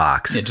top of the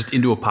box. Yeah, just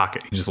into a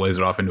pocket. He just lays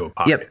it off into a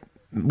pocket. Yep.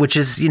 Which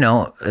is,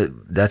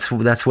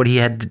 that's what he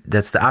had.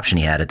 That's the option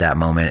he had at that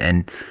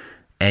moment.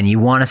 And you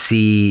want to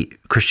see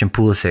Christian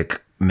Pulisic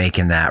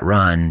making that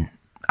run.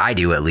 I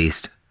do, at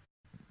least,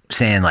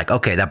 saying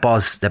okay, that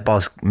ball's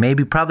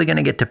probably going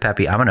to get to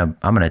Pepe. I'm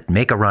gonna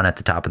make a run at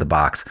the top of the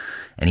box,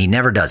 and he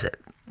never does it.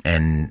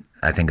 And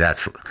I think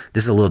this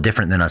is a little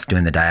different than us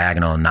doing the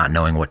diagonal and not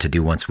knowing what to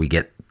do once we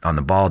get on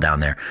the ball down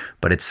there.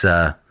 But it's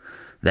I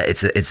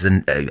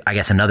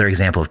guess another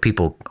example of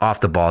people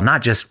off the ball,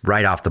 not just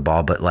right off the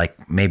ball, but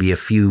maybe a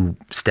few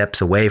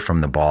steps away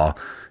from the ball,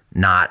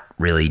 not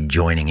really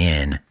joining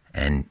in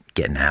and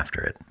getting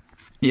after it.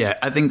 Yeah,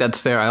 I think that's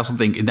fair. I also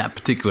think in that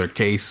particular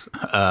case,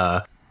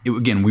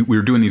 we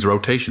were doing these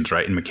rotations,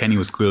 right? And McKennie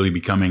was clearly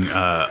becoming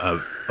a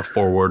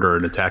forward or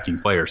an attacking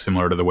player,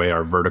 similar to the way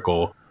our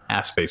vertical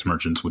half-space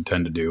merchants would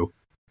tend to do.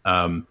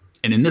 And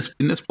in this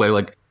play,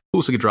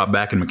 Pulisic had dropped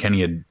back and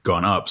McKennie had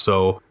gone up,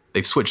 so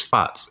they've switched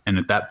spots. And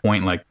at that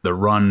point, the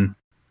run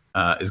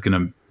is going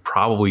to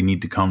probably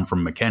need to come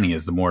from McKennie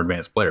as the more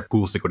advanced player.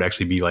 Pulisic would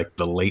actually be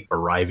the late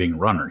arriving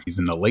runner. He's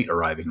in the late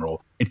arriving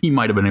role. And he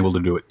might have been able to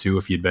do it too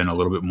if he'd been a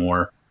little bit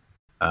more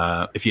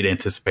if you'd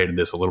anticipated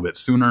this a little bit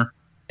sooner.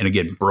 And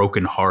again,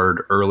 break hard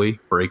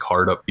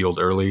upfield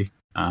early.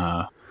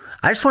 I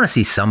just want to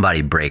see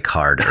somebody break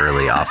hard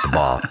early off the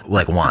ball,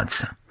 like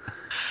once.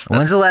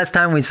 When's the last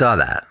time we saw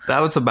that?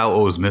 That was about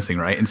what was missing,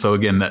 right? And so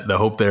again, the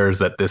hope there is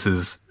that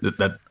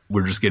that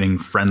we're just getting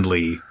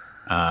friendly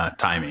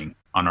timing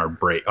on our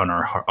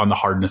on the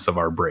hardness of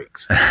our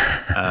breaks.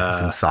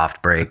 Some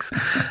soft breaks.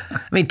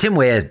 I mean, Tim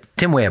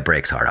Weah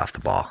breaks hard off the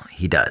ball.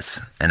 He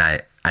does, and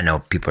I know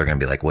people are going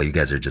to be like, "Well, you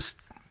guys are just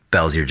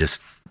Bells. You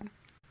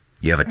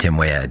have a Tim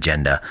Weah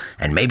agenda,"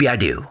 and maybe I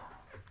do,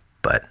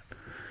 but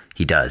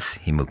he does.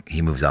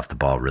 He moves off the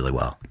ball really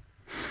well.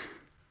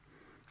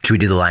 Should we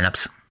do the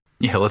lineups?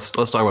 Yeah, let's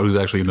talk about who's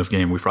actually in this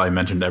game. We've probably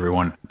mentioned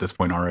everyone at this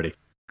point already.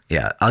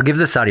 Yeah, I'll give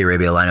the Saudi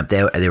Arabia lineup.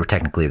 They were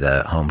technically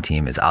the home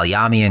team. Is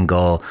Al-Yami in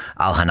goal,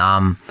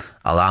 Al-Hanam,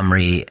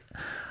 Al-Amri,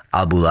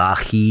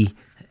 Al-Bulahi,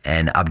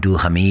 and Abdul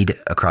Hamid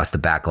across the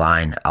back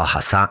line.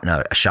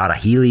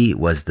 Shadahili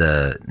was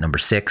the number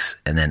 6,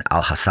 and then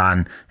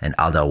Al-Hassan and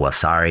Aldal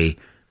Wasari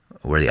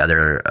were the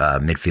other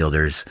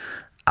midfielders.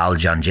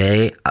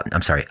 Al-Janjay,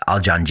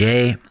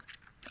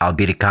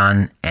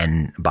 Al-Birikan,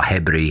 and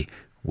Bahebri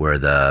were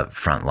the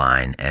front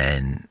line,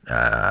 and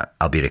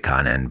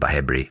Al-Birikan and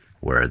Bahebri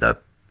were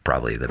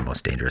probably the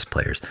most dangerous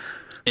players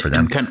for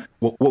them. And kind of,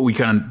 what we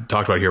kind of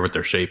talked about here with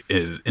their shape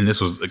is, and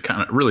this was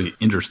kind of really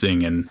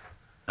interesting, and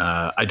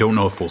I don't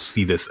know if we'll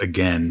see this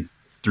again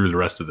through the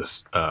rest of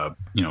this, 2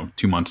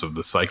 months of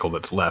the cycle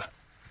that's left.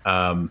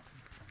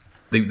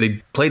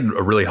 They played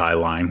a really high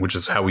line, which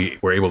is how we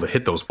were able to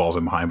hit those balls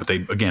in behind, but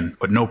they, again,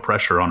 put no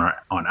pressure on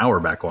our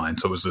back line.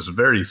 So it was this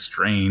very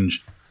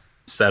strange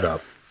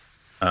setup.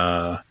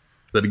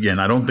 But again,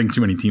 I don't think too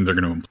many teams are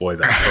going to employ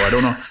that. So I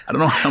don't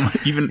know how much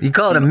even. You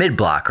call it a mid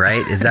block,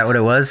 right? Is that what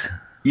it was?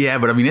 Yeah,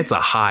 but I mean, it's a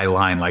high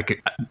line.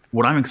 Like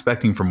what I'm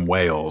expecting from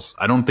Wales,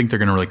 I don't think they're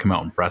going to really come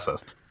out and press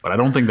us, but I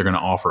don't think they're going to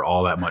offer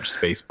all that much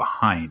space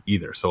behind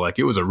either. So like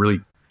it was a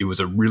really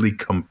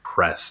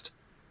compressed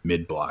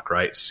mid block,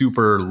 right?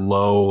 Super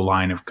low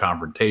line of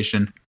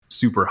confrontation,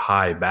 super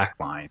high back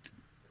line,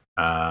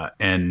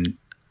 and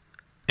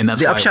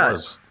that's why it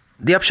was.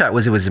 The upshot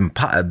was it was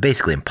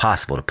basically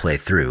impossible to play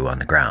through on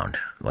the ground.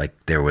 Like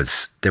there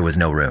was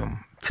no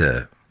room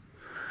to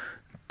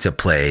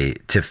play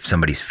to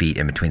somebody's feet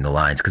in between the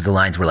lines, because the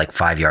lines were like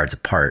 5 yards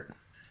apart,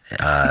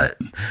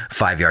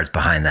 5 yards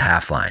behind the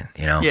half line.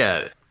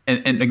 Yeah,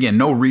 and again,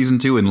 no reason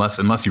to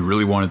unless you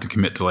really wanted to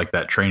commit to like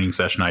that training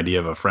session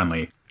idea of a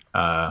friendly.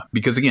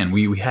 Because again,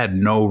 we had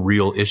no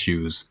real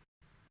issues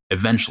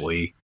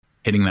eventually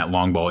hitting that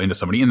long ball into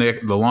somebody, and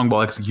the long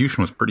ball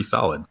execution was pretty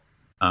solid.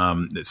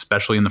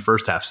 Especially in the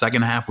first half.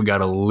 Second half, we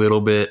got a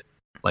little bit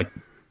like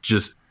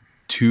just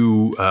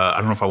too, I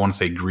don't know if I want to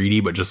say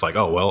greedy, but just like,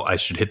 oh, well, I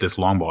should hit this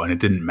long ball. And it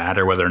didn't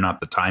matter whether or not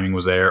the timing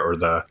was there or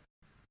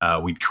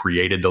we'd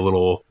created the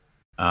little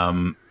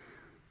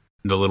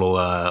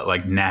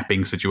like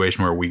napping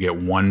situation where we get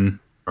one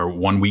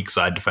weak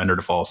side defender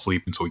to fall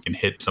asleep. And so we can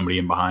hit somebody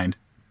in behind.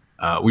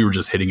 We were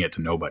just hitting it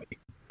to nobody,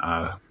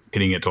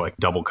 hitting it to like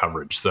double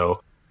coverage.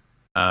 So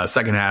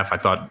second half, I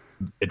thought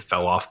it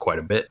fell off quite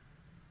a bit.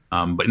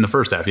 But in the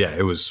first half, yeah,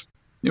 it was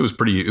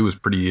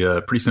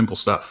pretty simple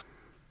stuff.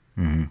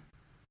 Mm-hmm.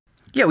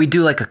 Yeah, we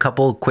do like a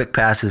couple quick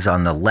passes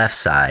on the left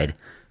side,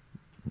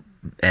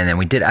 and then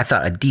we did, I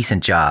thought, a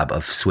decent job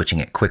of switching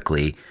it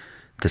quickly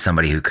to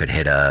somebody who could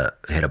hit a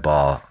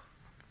ball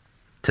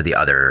to the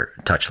other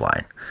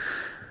touchline.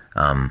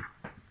 All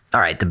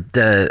right,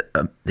 the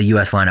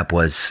U.S. lineup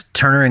was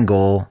Turner in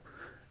goal,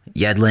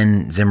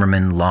 Yedlin,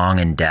 Zimmerman, Long,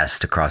 and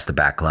Dest across the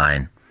back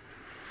line.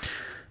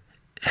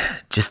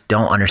 Just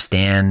don't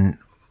understand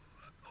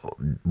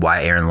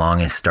why Aaron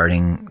Long is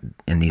starting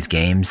in these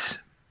games,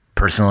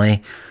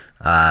 personally.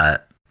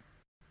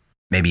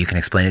 Maybe you can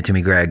explain it to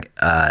me, Greg.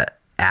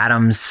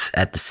 Adams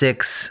at the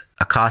 6,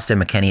 Acosta,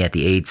 McKennie at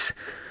the 8s.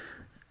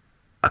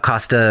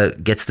 Acosta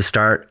gets the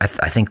start. I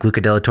think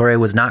Luca de la Torre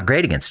was not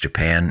great against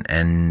Japan,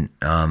 and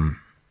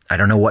I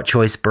don't know what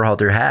choice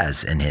Berhalter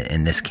has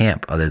in this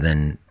camp other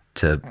than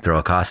to throw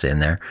Acosta in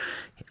there.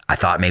 I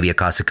thought maybe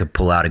Acosta could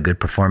pull out a good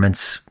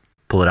performance,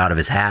 pull it out of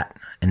his hat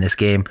in this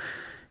game.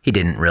 He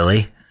didn't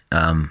really.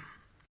 And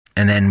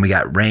then we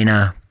got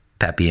Reyna,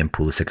 Pepe, and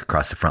Pulisic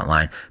across the front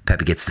line.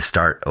 Pepe gets the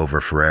start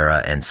over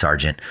Ferreira and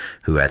Sargent,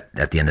 who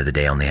at the end of the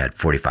day only had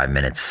 45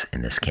 minutes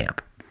in this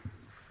camp.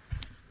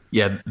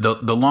 Yeah,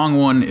 the long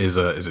one is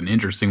an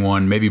interesting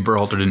one. Maybe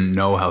Berhalter didn't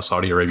know how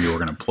Saudi Arabia were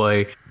going to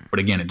play. But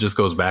again, it just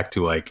goes back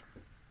to like,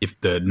 if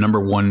the number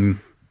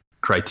one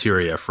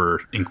criteria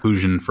for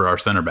inclusion for our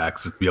center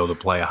backs is to be able to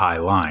play a high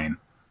line,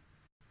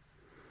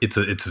 it's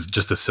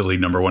just a silly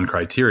number one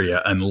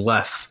criteria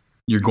unless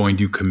you're going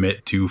to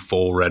commit to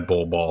full Red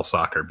Bull ball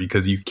soccer,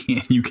 because you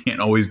can't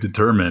always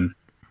determine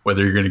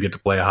whether you're going to get to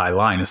play a high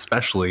line,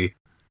 especially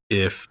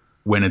if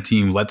when a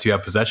team lets you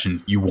have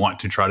possession, you want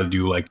to try to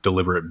do like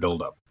deliberate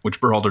buildup, which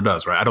Berhalter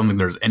does, right? I don't think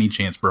there's any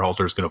chance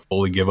Berhalter is going to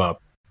fully give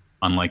up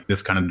on like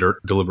this kind of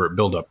deliberate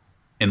buildup.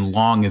 And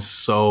Long is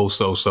so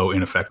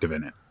ineffective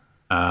in it.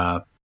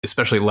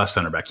 especially left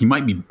center back. He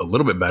might be a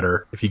little bit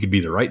better if he could be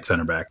the right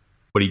center back,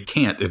 but he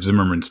can't if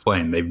Zimmerman's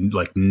playing. They've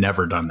like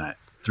never done that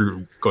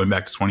through going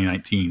back to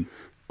 2019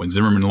 when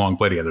Zimmerman and Long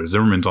play together.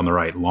 Zimmerman's on the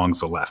right, Long's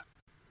the left.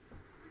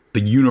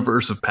 The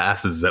universe of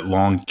passes that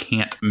Long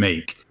can't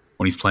make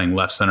when he's playing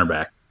left center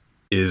back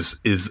is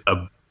it's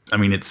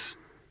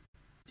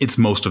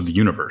most of the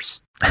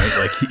universe. Right?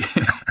 Like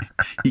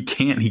he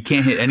can't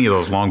hit any of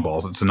those long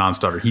balls. It's a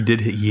non-starter.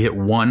 He hit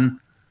one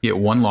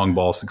long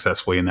ball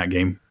successfulully in that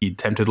game. He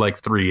attempted like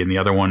 3, and the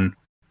other one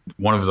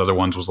of his other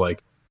ones was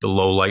like the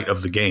low light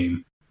of the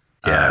game.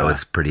 Yeah, it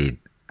was pretty.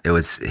 It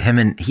was him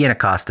and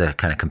Acosta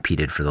kind of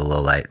competed for the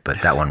low light, but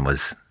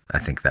I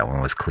think that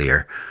one was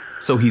clear.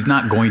 So he's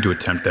not going to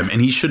attempt them,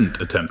 and he shouldn't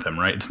attempt them,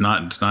 right? It's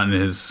not in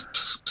his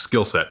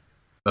skill set.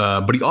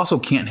 But he also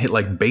can't hit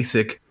like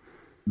basic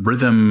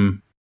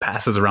rhythm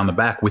passes around the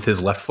back with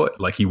his left foot.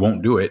 Like he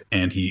won't do it,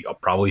 and he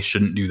probably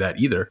shouldn't do that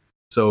either.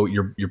 So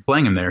you're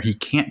playing him there. He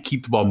can't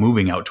keep the ball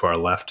moving out to our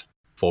left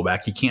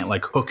fullback. He can't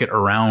like hook it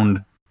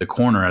around the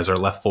corner as our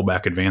left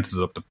fullback advances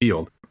up the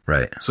field.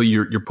 Right. So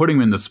you're putting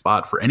him in the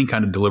spot for any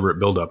kind of deliberate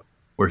buildup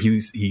where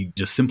he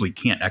just simply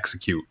can't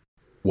execute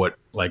what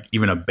like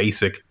even a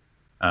basic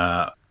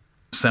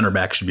center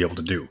back should be able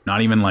to do.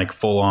 Not even like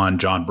full on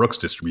John Brooks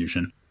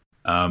distribution,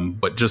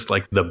 but just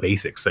like the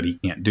basics that he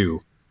can't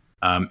do.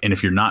 And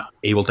if you're not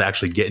able to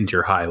actually get into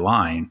your high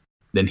line,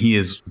 then he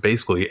is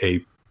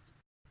basically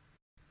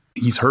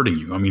he's hurting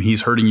you. I mean,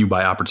 he's hurting you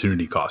by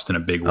opportunity cost in a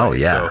big way. Oh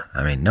yeah, so,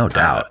 I mean, no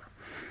doubt.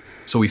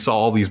 So we saw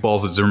all these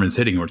balls that Zimmerman's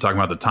hitting. And we're talking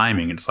about the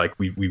timing. It's like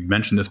we've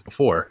mentioned this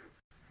before.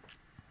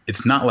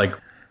 It's not like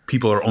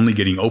people are only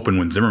getting open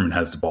when Zimmerman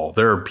has the ball.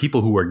 There are people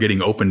who are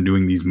getting open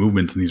doing these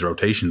movements and these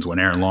rotations when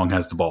Aaron Long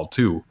has the ball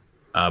too,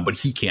 but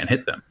he can't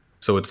hit them.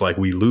 So it's like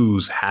we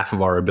lose half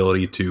of our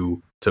ability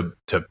to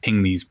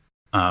ping these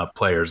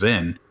players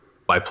in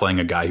by playing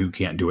a guy who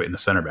can't do it in the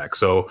center back.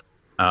 So,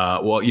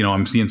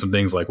 I'm seeing some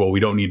things like, we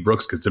don't need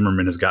Brooks because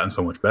Zimmerman has gotten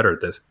so much better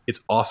at this.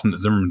 It's awesome that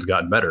Zimmerman's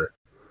gotten better.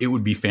 It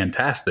would be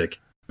fantastic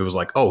if it was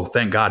like, oh,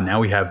 thank God,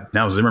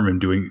 now Zimmerman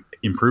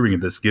improving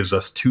at this gives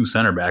us 2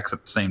 center backs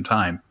at the same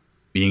time,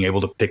 being able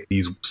to pick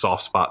these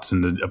soft spots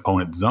in the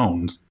opponent's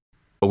zones.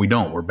 But we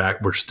don't.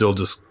 We're still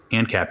just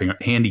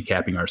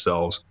handicapping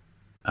ourselves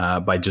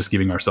by just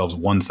giving ourselves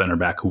one center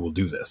back who will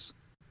do this.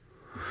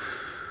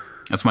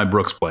 That's my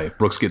Brooks play. If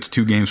Brooks gets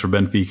 2 games for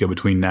Benfica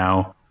between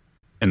now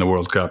and the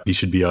World Cup, he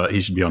should be on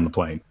the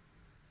plane.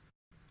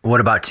 What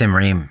about Tim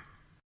Ream?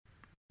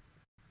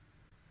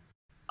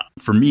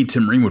 For me,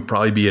 Tim Ream would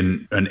probably be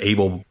an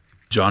able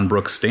John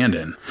Brooks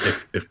stand-in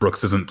if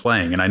Brooks isn't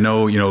playing. And I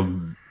know,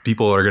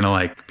 people are going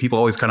to people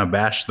always kind of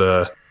bash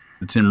the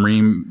Tim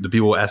Ream, the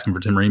people asking for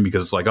Tim Ream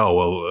because it's like,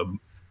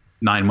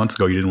 9 months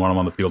ago you didn't want him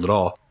on the field at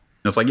all.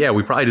 And it's like, yeah,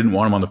 we probably didn't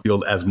want him on the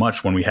field as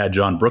much when we had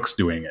John Brooks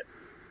doing it.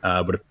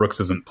 But if Brooks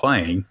isn't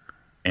playing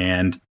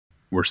and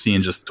we're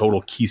seeing just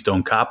total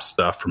Keystone Cop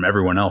stuff from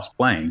everyone else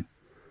playing,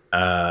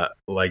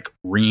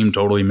 Ream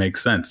totally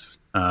makes sense.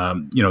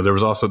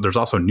 There's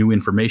also new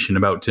information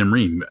about Tim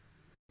Ream.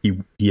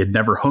 He had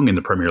never hung in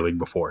the Premier League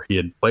before. He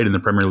had played in the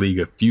Premier League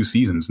a few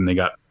seasons, and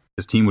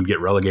his team would get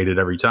relegated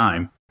every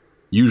time,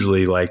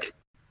 usually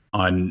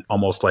on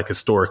almost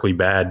historically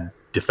bad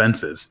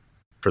defenses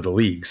for the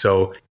league.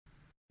 So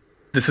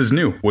this is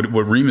new. What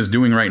Ream is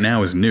doing right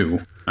now is new.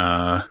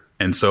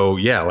 And so,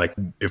 yeah,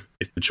 if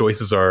the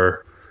choices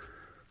are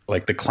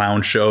like the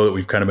clown show that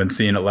we've kind of been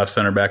seeing at left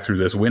center back through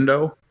this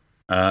window,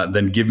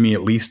 then give me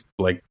at least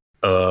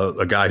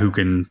a guy who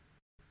can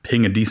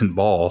ping a decent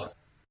ball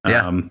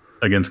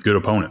against good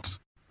opponents.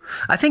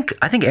 I think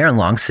Aaron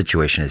Long's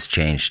situation has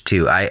changed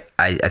too. I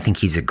think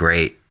he's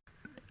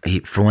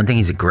for one thing,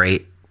 he's a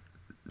great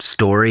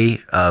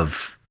story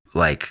of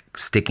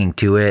sticking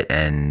to it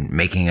and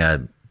making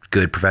a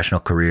good professional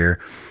career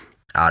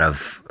out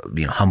of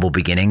humble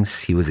beginnings.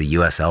 He was a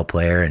USL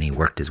player and he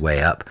worked his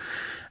way up.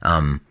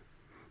 And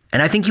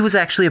I think he was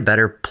actually a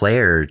better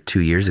player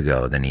 2 years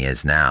ago than he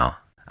is now.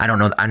 I don't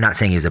know. I'm not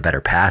saying he was a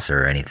better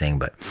passer or anything,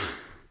 but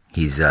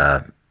he's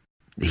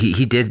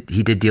he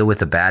did deal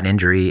with a bad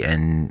injury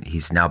and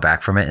he's now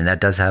back from it, and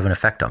that does have an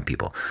effect on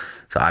people.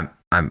 So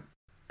I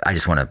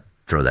just want to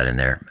throw that in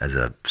there as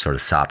a sort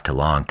of sop to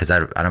Long because I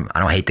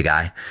don't hate the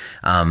guy.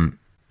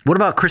 What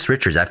about Chris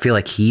Richards? I feel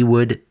like he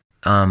would.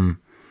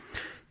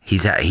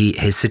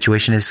 His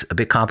situation is a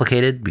bit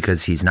complicated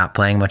because he's not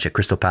playing much at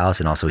Crystal Palace,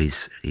 and also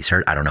he's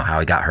hurt. I don't know how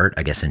he got hurt.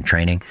 I guess in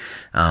training,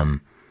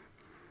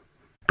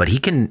 but he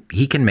can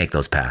make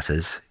those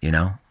passes.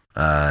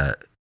 I'm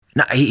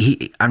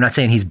not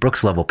saying he's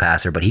Brooks level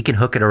passer, but he can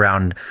hook it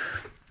around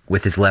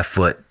with his left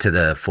foot to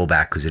the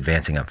fullback who's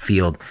advancing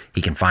upfield.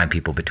 He can find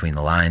people between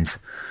the lines.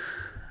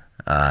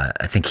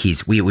 I think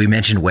we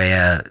mentioned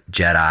Weah,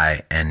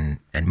 Jedi, and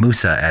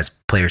Musa as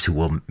players who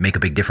will make a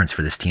big difference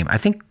for this team. I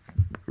think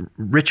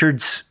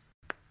Richards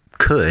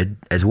could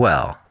as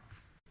well.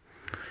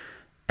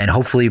 And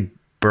hopefully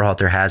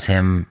Berhalter has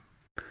him.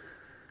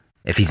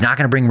 If he's not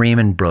going to bring Ream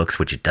and Brooks,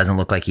 which it doesn't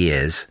look like he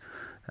is,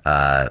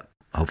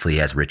 hopefully he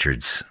has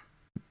Richards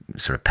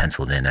sort of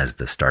penciled in as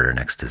the starter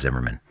next to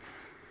Zimmerman.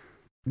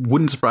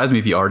 wouldn't surprise me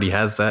if he already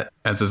has that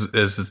as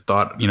his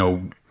thought.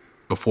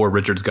 Before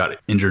Richards got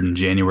injured in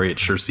January, it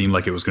sure seemed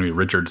like it was going to be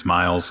Richards,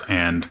 Miles,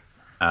 and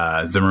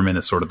Zimmerman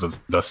as sort of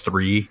the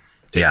three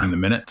taking the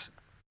minutes.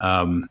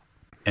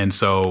 And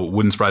so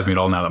wouldn't surprise me at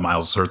all now that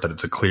Miles is hurt that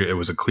it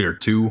was a clear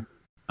 2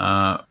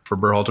 for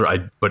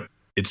Berhalter. But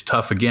it's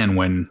tough again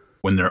when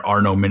there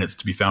are no minutes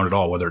to be found at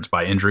all, whether it's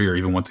by injury or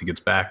even once he gets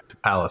back to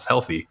Palace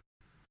healthy,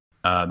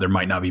 there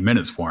might not be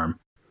minutes for him.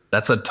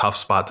 That's a tough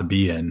spot to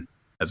be in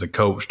as a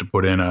coach, to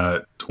put in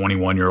a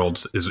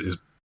 21-year-old is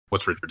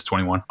what's Richards,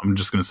 21? I'm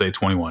just going to say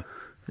 21.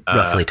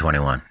 Roughly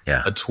 21,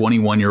 yeah. A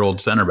 21-year-old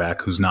center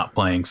back who's not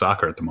playing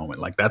soccer at the moment.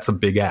 Like, that's a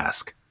big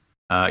ask.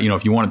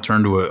 If you want to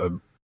turn to a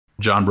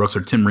John Brooks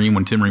or Tim Ream,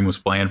 when Tim Ream was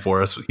playing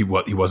for us, he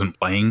wasn't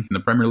playing in the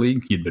Premier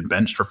League. He'd been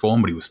benched for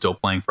Fulham, but he was still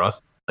playing for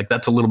us. Like,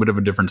 that's a little bit of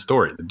a different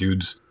story. The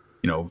dude's,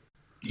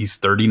 he's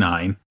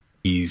 39.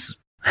 He's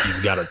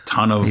got a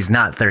ton of... He's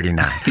not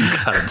 39.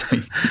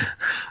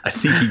 I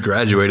think he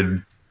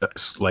graduated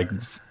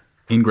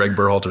in Greg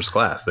Berhalter's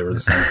class. They were the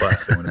same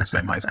class. They went to the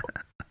same high school.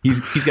 He's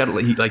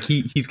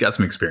got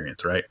some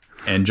experience, right?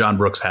 And John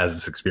Brooks has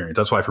this experience.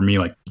 That's why for me,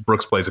 like,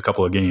 Brooks plays a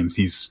couple of games.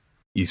 He's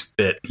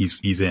fit.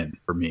 He's in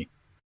for me.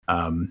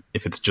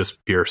 If it's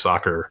just pure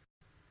soccer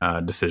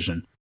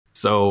decision.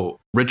 So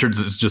Richards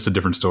is just a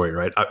different story,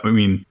 right? I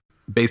mean,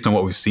 based on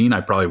what we've seen,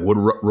 I probably would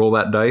roll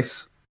that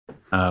dice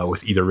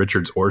with either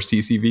Richards or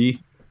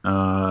CCV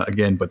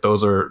again. But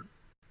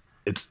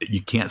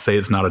you can't say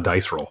it's not a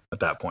dice roll at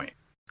that point.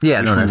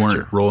 Yeah, no, that's we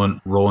weren't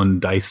true. rolling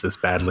dice this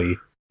badly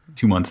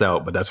 2 months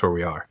out, but that's where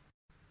we are.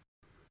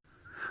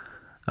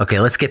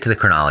 Okay, let's get to the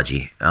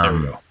chronology. There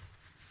we go.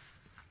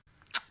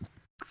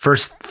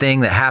 First thing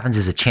that happens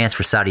is a chance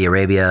for Saudi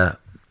Arabia.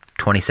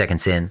 20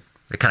 seconds in,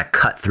 they kind of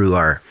cut through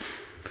our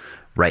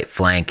right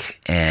flank,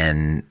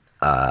 and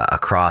a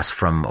cross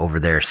from over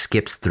there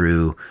skips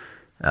through,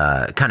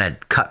 kind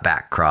of cut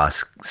back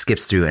cross,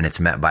 skips through, and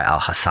it's met by Al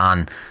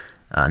Hassan,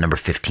 number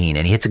 15,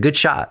 and he hits a good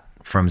shot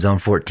from zone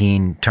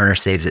 14. Turner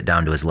saves it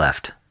down to his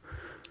left.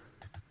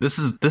 This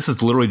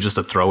is literally just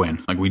a throw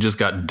in. Like, we just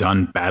got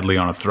done badly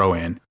on a throw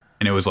in,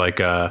 and it was like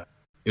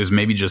it was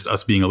maybe just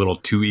us being a little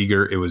too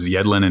eager. It was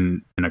Yedlin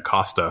and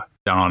Acosta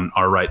down on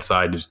our right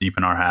side, just deep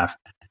in our half,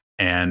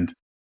 and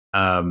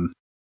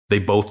they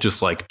both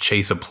just like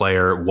chase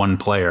one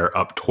player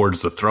up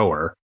towards the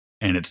thrower,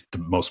 and it's the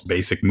most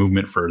basic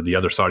movement for the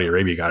other Saudi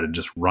Arabia guy to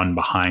just run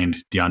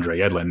behind DeAndre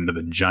Yedlin into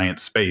the giant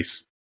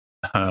space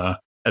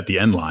at the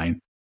end line.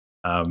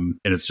 And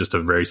it's just a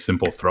very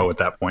simple throw at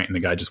that point, and the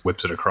guy just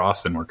whips it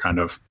across, and we're kind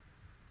of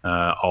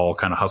all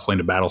kind of hustling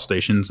to battle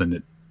stations, and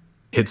it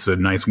hits a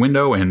nice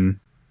window and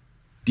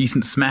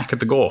decent smack at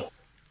the goal.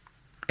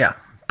 Yeah,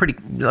 pretty,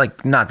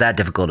 like, not that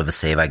difficult of a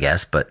save, I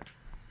guess, but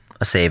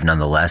a save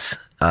nonetheless.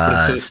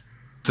 It's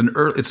an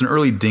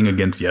early ding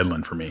against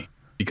Yedlin for me,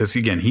 because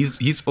again, he's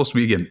supposed to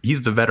be,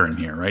 he's the veteran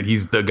here, right?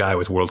 He's the guy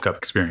with World Cup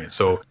experience.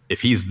 So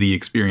if he's the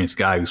experienced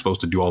guy who's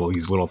supposed to do all of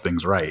these little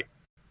things right,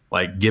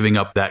 like giving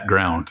up that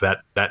ground,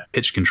 that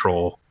pitch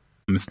control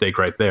mistake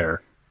right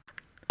there,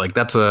 like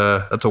that's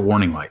a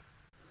warning light.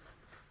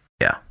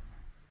 Yeah,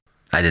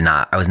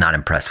 I was not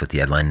impressed with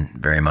Yedlin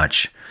very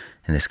much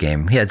in this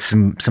game. He had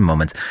some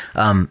moments.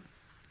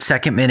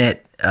 Second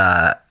minute,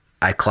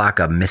 I clock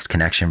a missed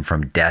connection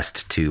from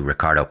Dest to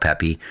Ricardo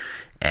Pepi,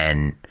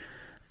 and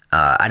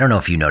I don't know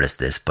if you noticed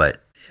this,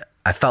 but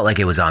I felt like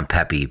it was on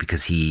Pepi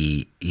because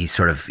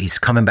he's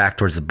coming back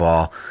towards the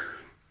ball,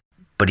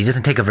 but he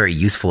doesn't take a very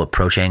useful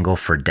approach angle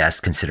for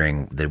Dest,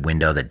 considering the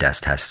window that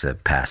Dest has to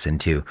pass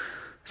into.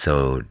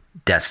 So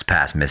Dest's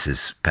pass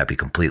misses Pepi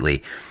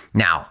completely.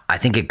 Now, I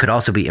think it could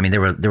also be, I mean,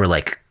 there were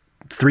like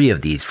 3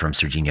 of these from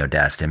Sergiño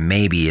Dest, and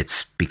maybe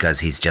it's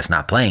because he's just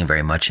not playing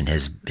very much and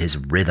his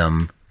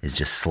rhythm is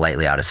just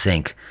slightly out of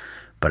sync.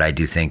 But I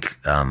do think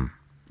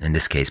in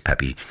this case,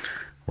 Pepi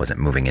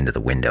wasn't moving into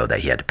the window that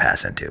he had to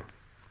pass into.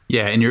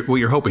 Yeah, and what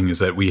you're hoping is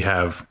that we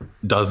have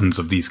dozens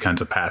of these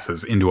kinds of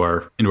passes into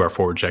our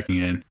forward checking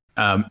in,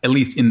 at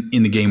least in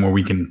the game where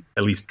we can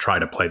at least try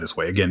to play this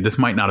way. Again, this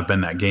might not have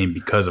been that game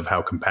because of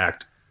how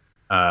compact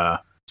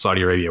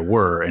Saudi Arabia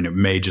were, and it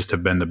may just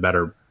have been the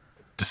better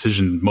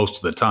decision most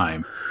of the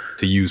time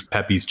to use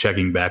Pepi's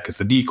checking back as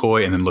a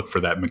decoy and then look for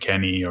that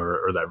McKennie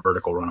or that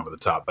vertical run over the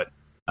top. But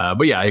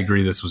yeah, I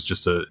agree. This was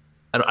just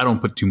I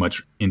don't put too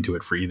much into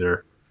it for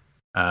either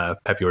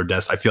Pepi or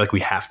Dest. I feel like we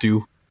have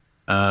to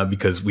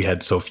because we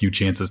had so few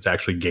chances to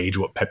actually gauge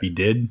what Pepi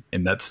did,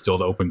 and that's still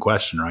the open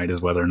question, right?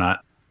 Is whether or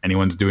not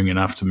anyone's doing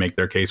enough to make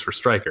their case for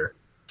striker.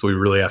 So we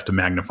really have to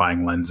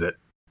magnifying lens it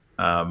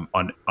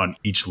on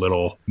each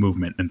little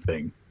movement and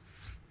thing.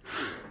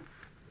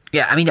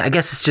 Yeah, I mean, I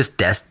guess it's just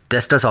Dest.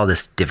 Dest does all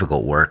this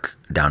difficult work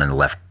down in the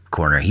left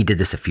corner. He did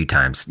this a few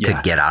times to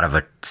get out of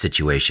a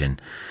situation.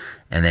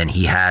 And then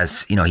he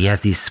has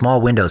these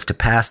small windows to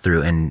pass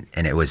through. And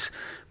it was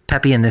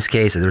Pepi in this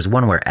case. There was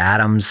one where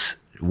Adams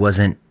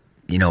wasn't,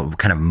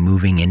 kind of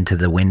moving into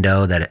the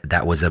window.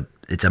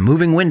 It's a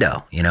moving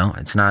window,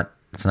 it's not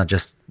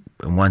just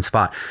in one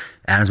spot.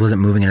 Adams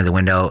wasn't moving into the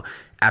window.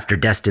 after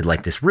Dest did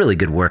like this really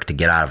good work to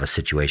get out of a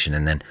situation,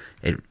 and then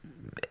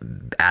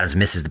Adams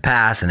misses the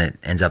pass, and it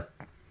ends up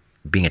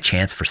being a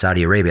chance for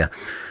Saudi Arabia.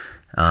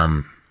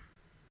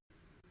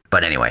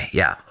 But anyway,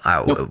 yeah,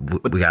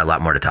 we got a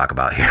lot more to talk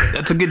about here.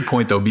 That's a good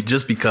point, though,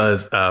 just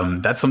because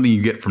that's something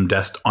you get from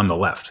Dest on the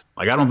left.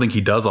 Like, I don't think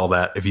he does all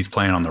that if he's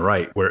playing on the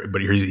right,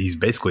 but he's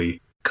basically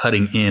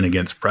cutting in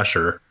against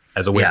pressure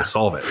as a way to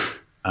solve it.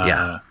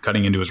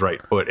 Cutting into his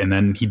right foot. And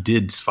then he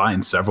did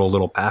find several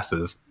little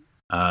passes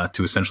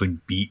to essentially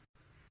beat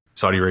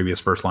Saudi Arabia's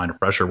first line of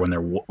pressure when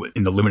they're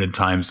in the limited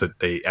times that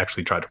they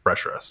actually tried to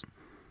pressure us.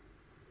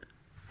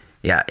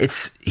 Yeah, I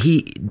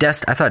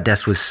thought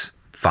Dest was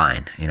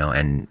fine,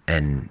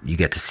 and you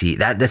get to see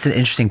that. That's an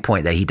interesting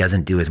point that he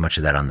doesn't do as much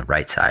of that on the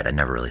right side. I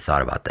never really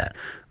thought about that,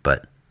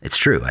 but it's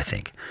true, I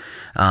think.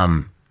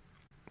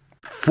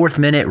 4th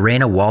minute,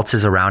 Reyna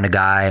waltzes around a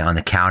guy on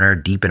the counter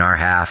deep in our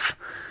half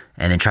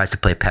and then tries to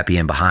play Pepe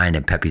in behind,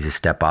 and Pepe's a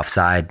step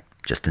offside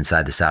just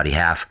inside the Saudi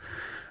half.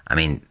 I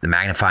mean, the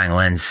magnifying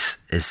lens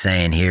is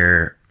saying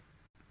here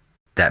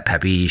that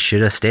Pepe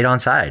should have stayed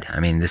onside. I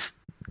mean, this,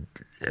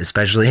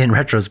 especially in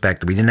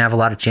retrospect, we didn't have a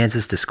lot of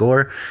chances to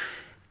score.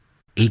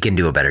 He can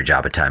do a better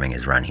job of timing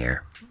his run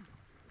here.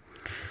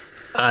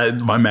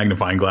 My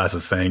magnifying glass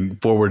is saying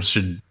forwards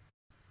should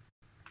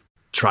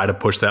try to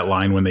push that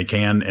line when they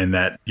can, and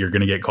that you're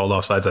going to get called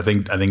offsides. I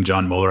think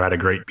John Mueller had a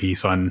great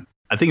piece on.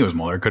 I think it was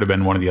Mueller. It could have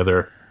been one of the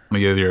other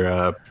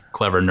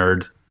clever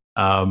nerds.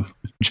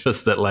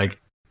 Just that,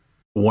 like,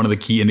 one of the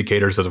key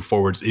indicators of the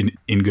forwards in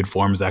good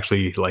form is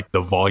actually like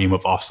the volume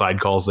of offside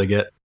calls they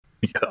get.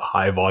 A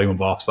high volume of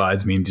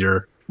offsides means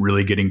you're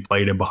really getting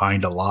played in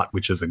behind a lot,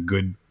 which is a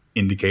good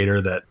indicator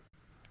that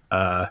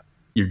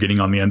you're getting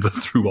on the ends of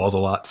through balls a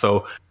lot.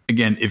 So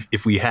again,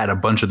 if we had a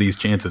bunch of these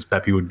chances,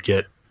 Pepe would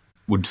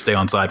stay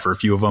onside for a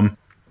few of them,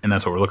 and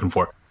that's what we're looking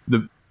for.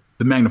 The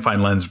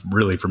magnifying lens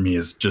really for me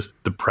is just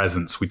the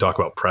presence. We talk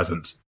about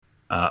presence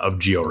of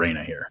Gio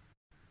Reyna here.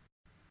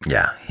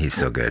 Yeah, he's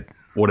so good.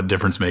 What a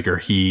difference maker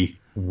he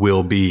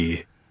will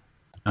be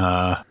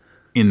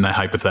in the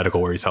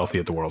hypothetical where he's healthy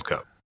at the World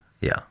Cup.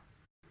 Yeah.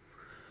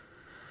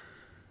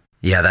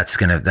 Yeah, that's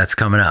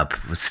coming up.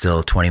 We're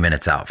still 20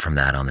 minutes out from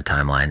that on the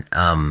timeline.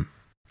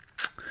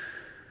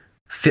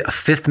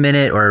 5th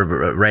minute, or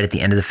right at the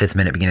end of the 5th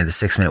minute, beginning of the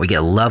 6th minute, we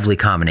get a lovely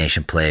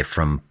combination play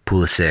from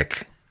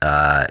Pulisic.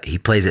 He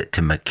plays it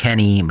to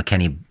McKennie.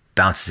 McKennie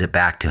bounces it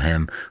back to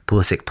him.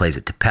 Pulisic plays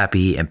it to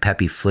Pepe, and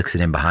Pepe flicks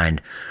it in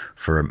behind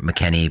for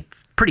McKennie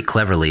pretty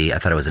cleverly. I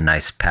thought it was a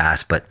nice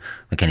pass, but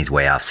McKennie's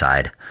way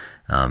offside.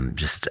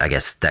 I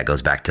guess that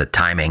goes back to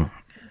timing,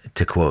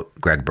 to quote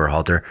Greg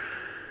Berhalter.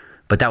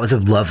 But that was a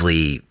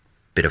lovely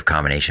bit of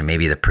combination.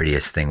 Maybe the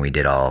prettiest thing we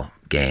did all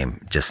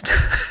game. Just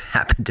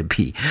happened to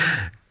be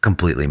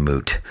completely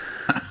moot.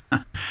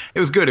 It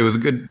was good. It was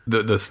good.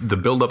 The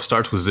build-up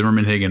starts with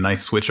Zimmerman hitting a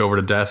nice switch over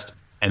to Dest,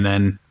 and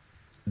then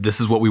this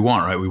is what we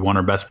want, right? We want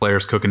our best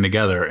players cooking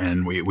together,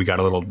 and we got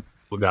a little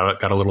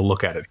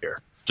look at it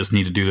here. Just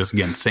need to do this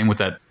again. Same with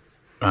that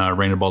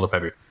Reyna ball to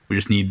Pepe. We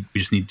just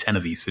need 10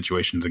 of these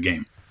situations a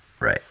game,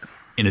 right?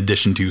 In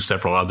addition to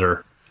several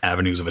other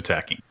avenues of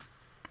attacking.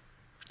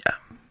 Yeah.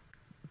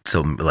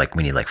 So like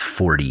we need like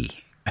 40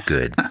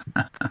 good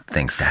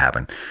things to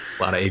happen.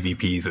 A lot of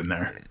AVPs in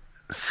there.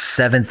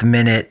 7th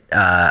minute,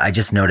 I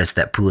just noticed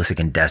that Pulisic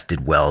and Dest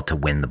did well to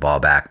win the ball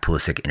back.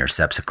 Pulisic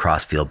intercepts a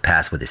cross-field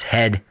pass with his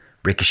head,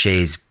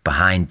 ricochets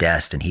behind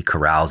Dest, and he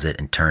corrals it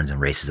and turns and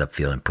races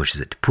upfield and pushes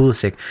it to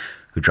Pulisic,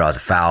 who draws a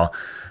foul.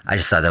 I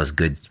just thought that was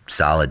good,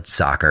 solid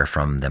soccer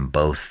from them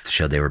both.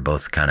 Showed they were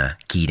both kind of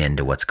keyed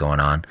into what's going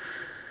on.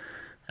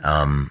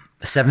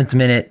 7th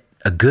minute,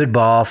 a good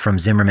ball from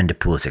Zimmerman to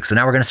Pulisic. So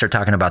now we're going to start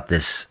talking about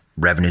this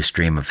revenue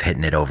stream of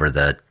hitting it over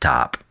the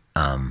top.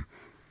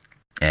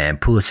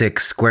 And Pulisic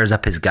squares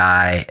up his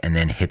guy and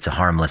then hits a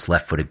harmless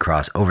left-footed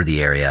cross over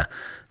the area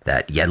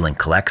that Yedlin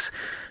collects.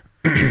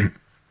 And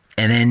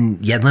then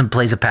Yedlin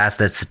plays a pass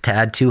that's a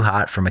tad too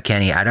hot for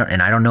McKennie.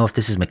 I don't know if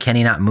this is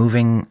McKennie not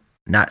moving,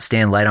 not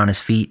staying light on his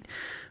feet,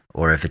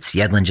 or if it's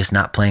Yedlin just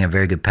not playing a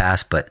very good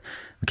pass, but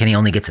McKennie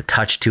only gets a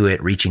touch to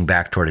it, reaching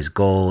back toward his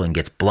goal, and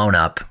gets blown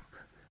up.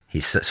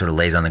 He sort of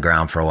lays on the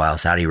ground for a while.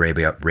 Saudi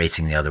Arabia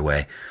racing the other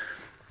way.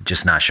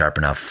 Just not sharp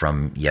enough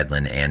from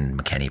Yedlin and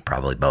McKennie,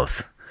 probably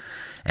both.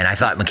 And I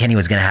thought McKennie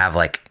was going to have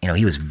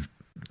he was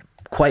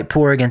quite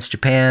poor against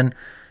Japan.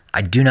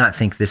 I do not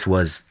think this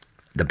was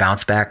the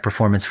bounce back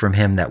performance from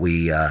him that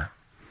we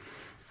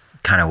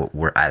kind of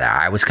were.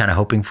 I was kind of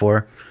hoping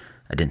for.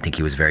 I didn't think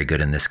he was very good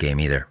in this game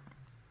either.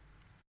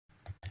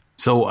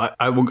 So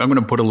I'm going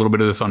to put a little bit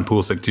of this on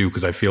Pulisic too,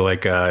 because I feel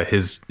like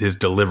his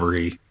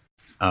delivery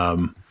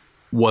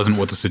wasn't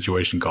what the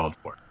situation called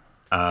for.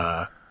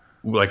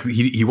 Like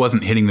he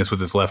wasn't hitting this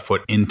with his left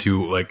foot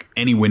into like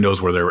any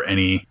windows where there were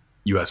any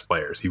U.S.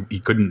 players. He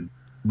couldn't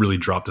really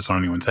drop this on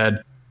anyone's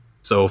head.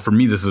 So for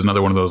me, this is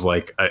another one of those,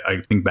 like,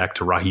 I think back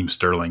to Raheem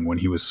Sterling when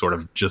he was sort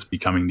of just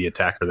becoming the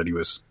attacker that he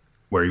was,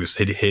 where he was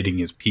hitting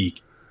his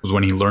peak, was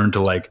when he learned to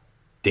like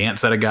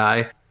dance at a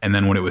guy. And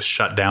then when it was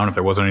shut down, if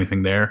there wasn't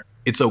anything there,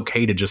 it's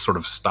okay to just sort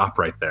of stop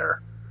right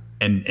there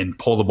and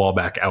pull the ball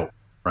back out,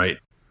 right?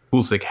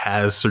 Pulisic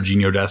has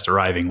Sergiño Dest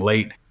arriving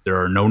late.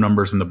 There are no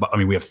numbers in the box. I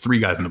mean, we have 3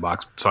 guys in the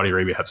box. Saudi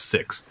Arabia have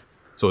 6.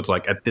 So it's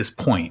like at this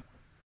point,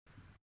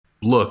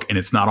 look, and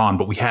it's not on,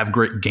 but we have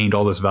gained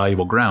all this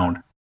valuable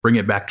ground. Bring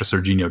it back to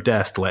Sergiño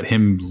Dest. Let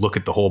him look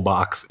at the whole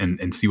box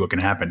and see what can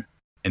happen.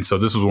 And so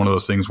this was one of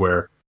those things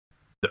where,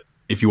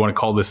 if you want to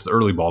call this the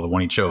early ball, the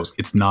one he chose,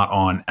 it's not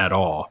on at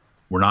all.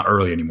 We're not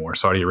early anymore.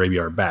 Saudi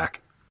Arabia are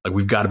back. Like,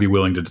 we've got to be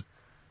willing to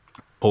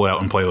pull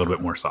out and play a little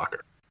bit more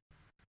soccer.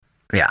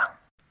 Yeah,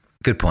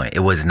 good point.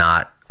 It was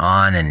not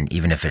on, and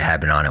even if it had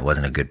been on, it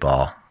wasn't a good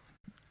ball.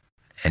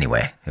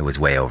 Anyway, it was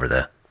went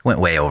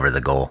way over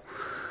the goal.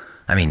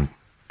 I mean,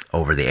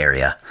 over the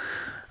area.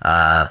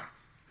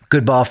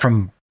 Good ball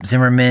from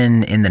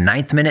Zimmerman in the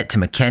 9th minute to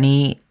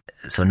McKennie.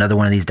 So another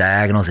one of these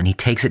diagonals, and he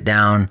takes it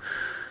down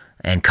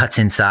and cuts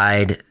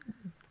inside.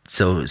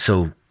 So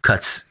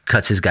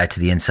cuts his guy to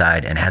the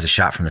inside and has a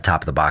shot from the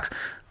top of the box,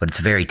 but it's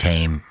very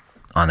tame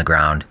on the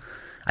ground.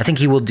 I think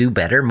he will do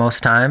better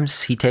most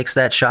times he takes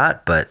that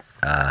shot, but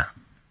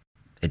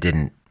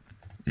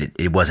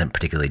it wasn't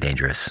particularly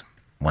dangerous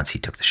once he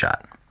took the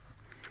shot.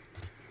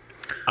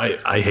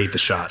 I hate the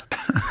shot.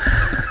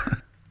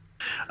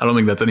 I don't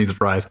think that's any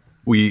surprise.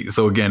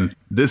 So again,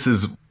 this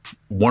is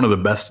one of the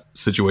best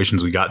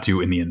situations we got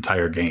to in the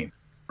entire game,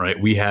 right?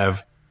 We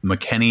have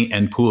McKennie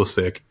and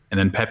Pulisic and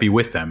then Pepe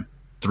with them,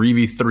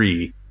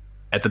 3v3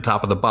 at the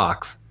top of the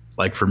box.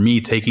 Like, for me,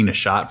 taking a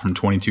shot from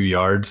 22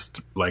 yards,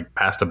 like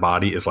past a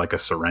body, is like a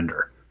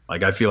surrender.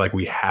 Like, I feel like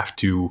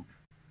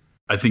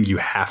I think you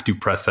have to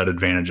press that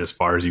advantage as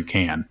far as you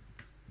can,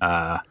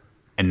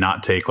 and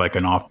not take like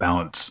an off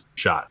balance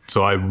shot.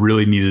 So I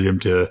really needed him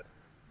to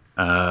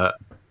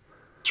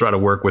try to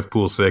work with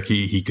Pulisic.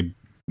 He could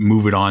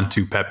move it on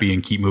to Pepe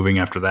and keep moving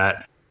after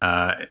that.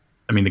 I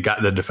mean,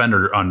 the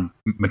defender on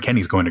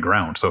McKennie's going to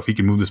ground. So if he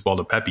can move this ball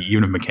to Pepe,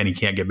 even if McKennie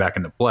can't get back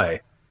into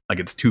play, like,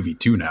 it's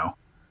 2v2 now.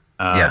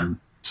 Yeah.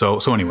 So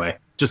anyway,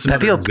 just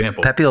another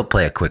example. Pepe will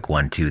play a quick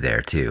 1-2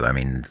 there too. I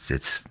mean,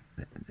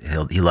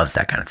 he loves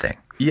that kind of thing.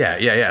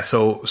 Yeah.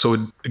 So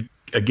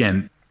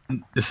again,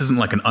 this isn't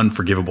like an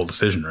unforgivable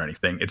decision or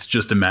anything. It's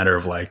just a matter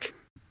of, like,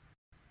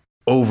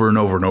 over and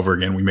over and over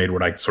again, we made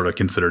what I sort of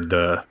considered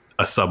a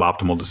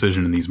suboptimal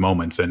decision in these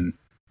moments, and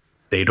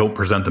they don't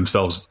present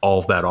themselves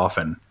all that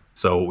often.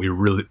 So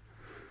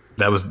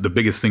that was the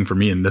biggest thing for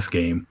me in this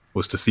game,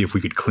 was to see if we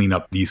could clean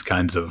up these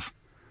kinds of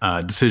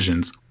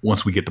decisions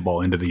once we get the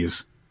ball into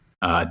these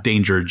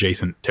danger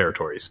adjacent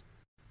territories.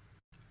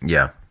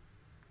 Yeah.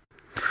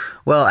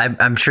 Well,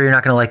 I'm sure you're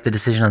not going to like the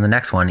decision on the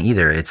next one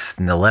either. It's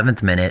in the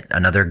 11th minute,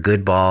 another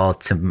good ball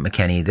to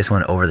McKennie. This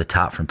one over the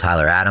top from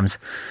Tyler Adams.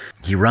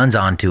 He runs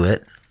onto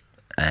it,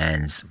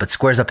 but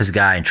squares up his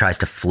guy and tries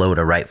to float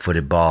a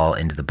right-footed ball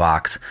into the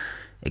box.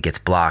 It gets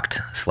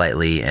blocked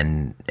slightly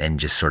and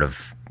just sort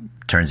of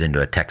turns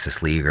into a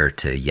Texas Leaguer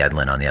to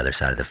Yedlin on the other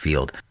side of the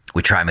field.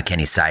 We try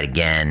McKennie's side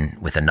again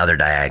with another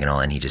diagonal,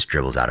 and he just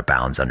dribbles out of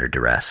bounds under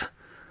duress.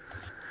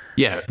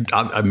 Yeah,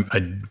 I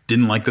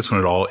didn't like this one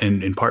at all,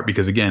 in part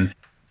because, again,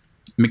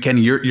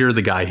 McKennie, you're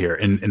the guy here,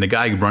 and the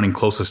guy running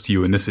closest to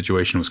you in this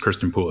situation was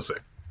Christian Pulisic.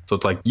 So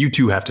it's like, you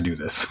two have to do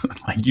this.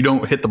 Like, you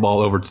don't hit the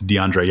ball over to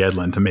DeAndre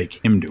Yedlin to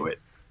make him do it.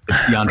 It's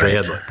DeAndre Right.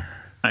 Yedlin.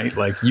 Right?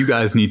 Like, you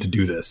guys need to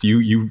do this.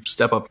 You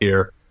step up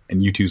here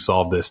and you two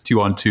solve this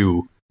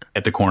 2-on-2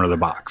 at the corner of the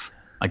box.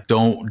 Like,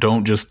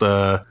 don't just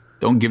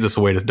don't give this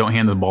away. Don't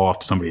hand the ball off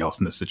to somebody else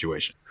in this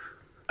situation.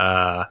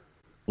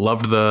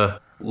 Loved the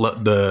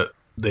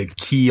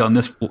key on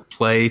this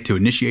play to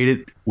initiate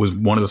it was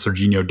one of the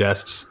Sergiño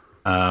Dest's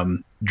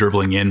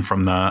dribbling in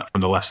from the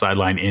left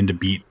sideline in to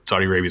beat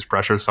Saudi Arabia's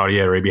pressure. Saudi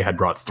Arabia had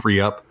brought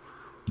 3 up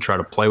to try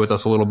to play with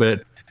us a little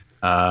bit.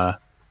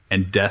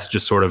 And Dest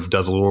just sort of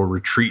does a little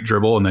retreat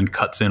dribble and then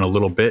cuts in a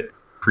little bit,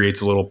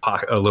 creates a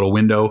little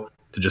window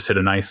to just hit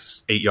a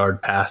nice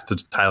 8-yard pass to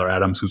Tyler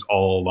Adams, who's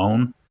all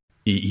alone.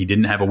 He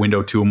didn't have a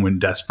window to him when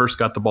Dest first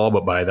got the ball,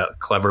 but by that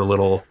clever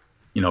little,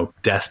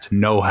 Dest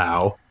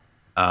know-how,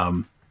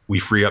 we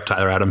free up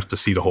Tyler Adams to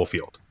see the whole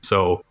field.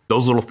 So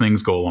those little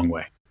things go a long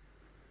way.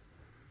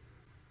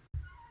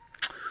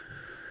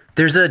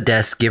 There's a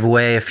Dest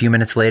giveaway a few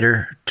minutes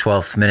later,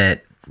 12th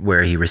minute,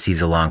 where he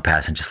receives a long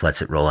pass and just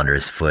lets it roll under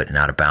his foot and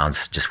out of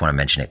bounds. Just want to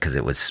mention it because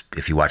it was,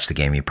 if you watch the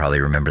game, you probably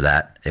remember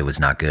that. It was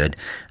not good.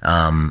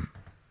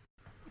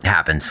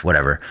 Happens,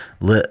 whatever.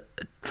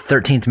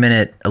 13th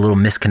minute, a little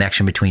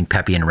misconnection between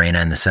Pepe and Reina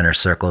in the center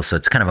circle. So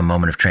it's kind of a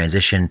moment of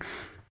transition.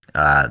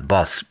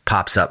 Ball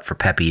pops up for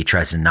Pepe. He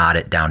tries to nod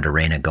it down to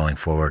Reina going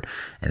forward,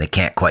 and they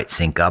can't quite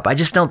sync up. I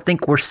just don't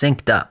think we're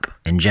synced up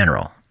in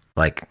general.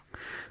 Like,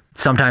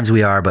 sometimes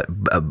we are, but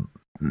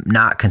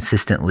not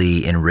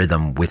consistently in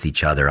rhythm with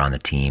each other on the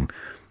team.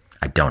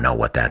 I don't know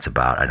what that's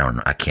about.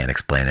 I can't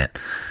explain it.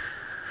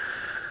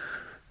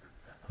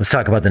 Let's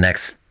talk about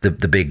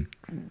the big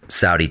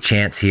Saudi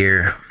chance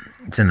here.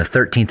 It's in the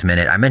 13th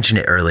minute. I mentioned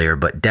it earlier,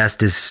 but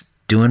Dest is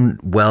doing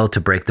well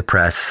to break the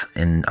press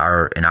in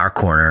our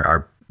corner,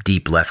 our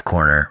deep left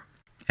corner,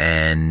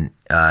 and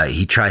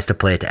he tries to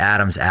play it to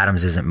Adams.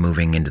 Adams isn't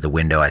moving into the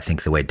window, I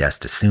think, the way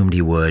Dest assumed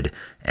he would,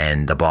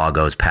 and the ball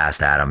goes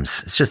past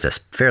Adams. It's just a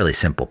fairly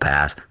simple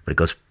pass, but it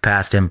goes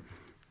past him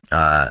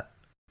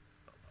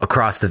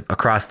across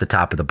the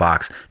top of the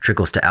box,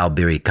 trickles to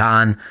Albiri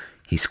Khan.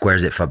 He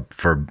squares it for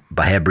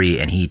Bahebri,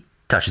 and he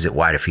touches it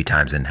wide a few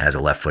times and has a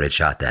left-footed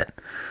shot that,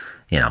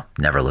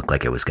 never looked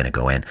like it was going to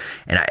go in.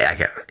 And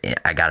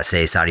I got to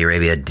say, Saudi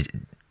Arabia,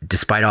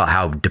 despite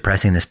how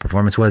depressing this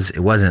performance was, it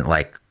wasn't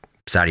like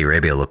Saudi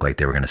Arabia looked like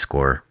they were going to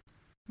score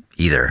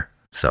either.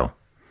 So,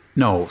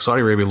 no,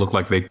 Saudi Arabia looked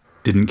like they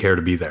didn't care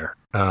to be there,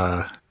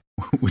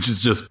 which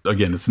is just,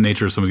 again, it's the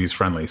nature of some of these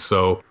friendlies.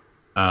 So,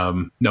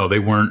 no, they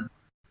weren't.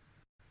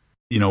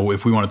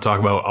 If we want to talk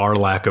about our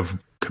lack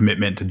of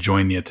commitment to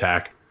join the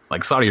attack,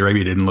 like Saudi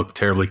Arabia didn't look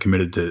terribly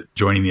committed to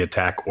joining the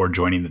attack or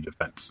joining the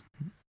defense.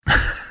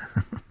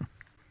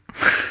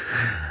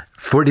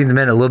 14th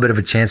minute, a little bit of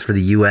a chance for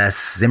the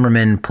U.S.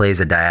 Zimmerman plays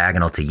a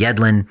diagonal to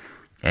Yedlin,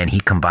 and he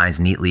combines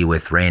neatly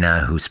with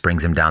Reyna, who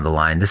springs him down the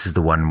line. This is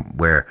the one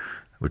where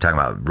we're talking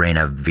about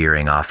Reyna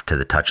veering off to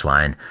the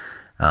touchline.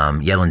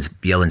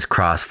 Yedlin's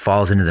cross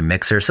falls into the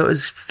mixer, so it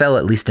fell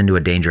at least into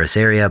a dangerous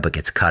area, but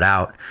gets cut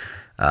out.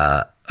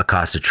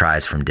 Acosta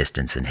tries from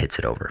distance and hits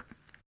it over.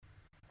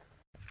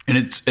 And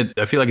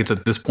I feel like it's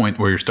at this point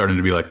where you're starting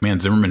to be like, man,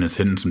 Zimmerman is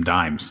hitting some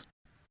dimes.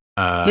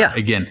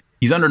 Again,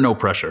 he's under no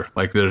pressure.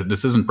 Like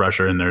this isn't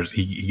pressure, and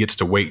he gets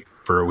to wait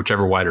for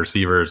whichever wide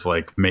receiver is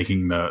like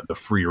making the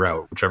free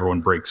route, whichever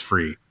one breaks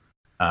free.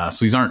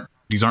 So these aren't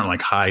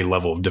like high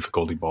level of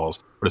difficulty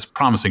balls, but it's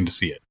promising to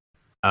see it.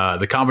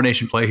 The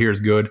combination play here is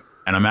good,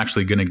 and I'm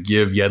actually going to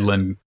give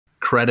Yedlin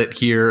credit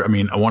here. I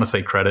mean, I want to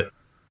say credit.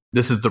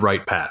 This is the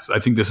right pass. I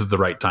think this is the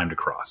right time to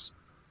cross.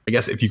 I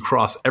guess if you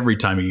cross every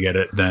time you get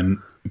it,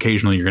 then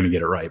occasionally you're going to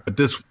get it right. But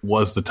this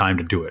was the time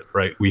to do it,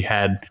 right? We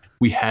had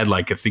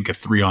like, I think, a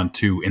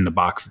 3-on-2 in the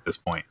box at this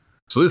point.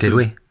 So this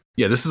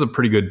this is a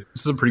pretty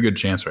good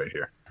chance right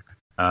here.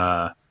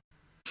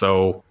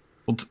 So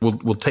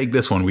we'll take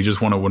this one. We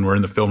just want to, when we're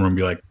in the film room,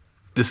 be like,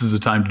 this is the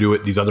time to do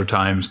it. These other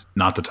times,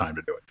 not the time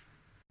to do it.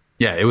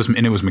 Yeah, it was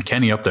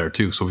McKennie up there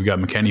too. So we've got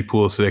McKennie,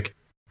 Pulisic,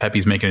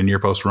 Pepe's making a near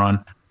post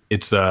run.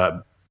 It's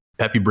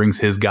Pepe brings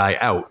his guy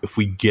out. If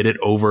we get it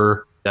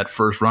over that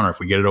first runner,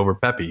 if we get it over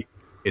Pepe,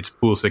 it's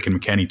Pulisic and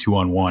McKennie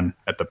 2-on-1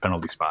 at the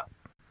penalty spot.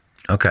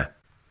 Okay.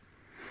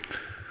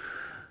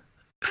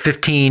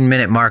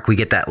 15-minute mark, we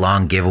get that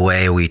long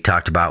giveaway we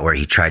talked about where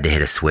he tried to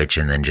hit a switch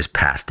and then just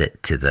passed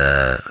it to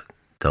the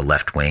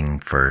left wing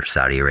for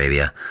Saudi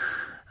Arabia.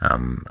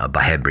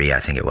 Bahebri, I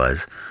think it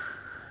was.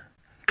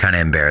 Kind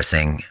of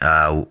embarrassing.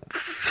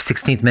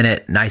 16th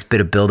minute, nice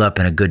bit of build-up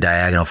and a good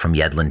diagonal from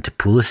Yedlin to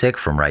Pulisic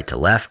from right to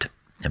left.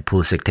 And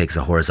Pulisic takes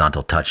a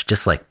horizontal touch,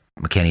 just like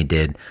McKennie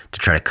did, to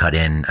try to cut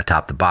in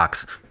atop the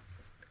box.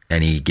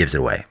 And he gives it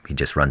away. He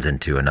just runs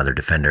into another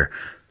defender.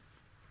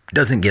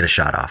 Doesn't get a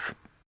shot off.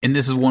 And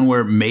this is one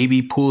where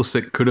maybe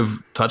Pulisic could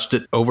have touched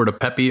it over to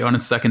Pepe on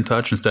his second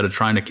touch instead of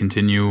trying to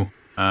continue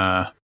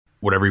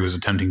whatever he was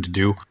attempting to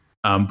do.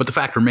 But the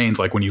fact remains,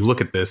 like when you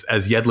look at this,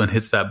 as Yedlin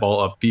hits that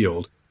ball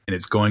upfield and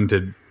it's going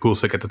to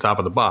Pulisic at the top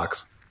of the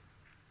box,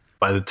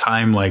 by the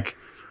time like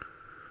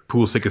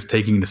Pulisic is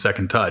taking the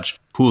second touch,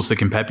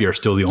 Pulisic and Pepe are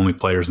still the only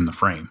players in the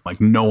frame.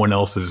 Like no one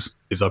else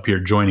is up here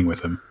joining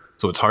with him.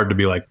 So it's hard to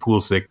be like,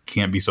 Pulisic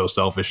can't be so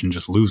selfish and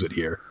just lose it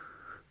here.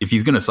 If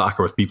he's going to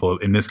soccer with people,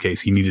 in this case,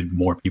 he needed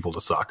more people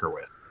to soccer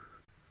with.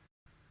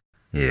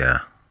 Yeah.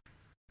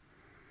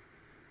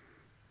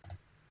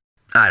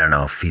 I don't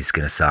know if he's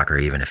going to soccer,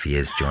 even if he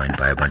is joined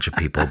by a bunch of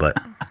people,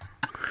 but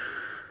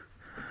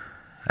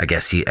I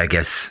guess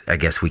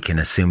we can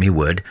assume he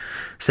would.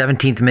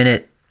 17th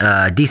minute,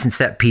 decent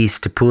set piece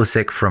to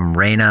Pulisic from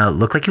Reyna.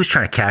 Looked like he was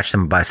trying to catch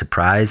them by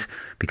surprise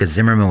because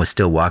Zimmerman was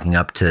still walking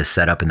up to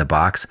set up in the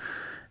box.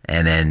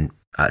 And then,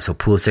 so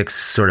Pulisic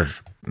sort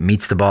of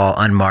meets the ball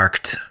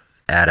unmarked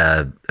at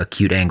a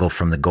acute angle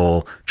from the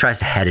goal, tries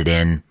to head it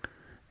in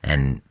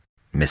and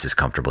misses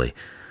comfortably.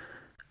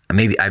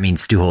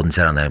 Stu Holden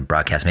said on the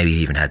broadcast, maybe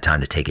he even had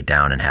time to take it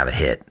down and have a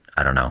hit.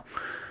 I don't know.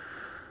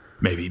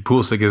 Maybe.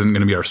 Pulisic isn't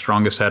going to be our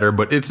strongest header,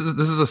 but this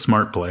is a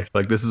smart play.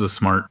 Like this is a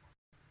smart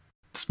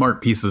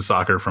piece of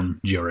soccer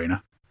from Gio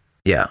Reyna.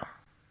 Yeah.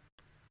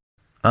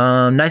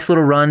 Nice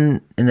little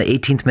run in the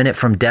 18th minute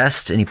from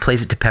Dest, and he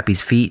plays it to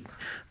Pepe's feet.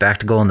 Back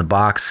to goal in the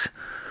box.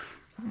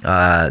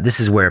 This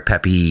is where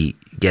Pepe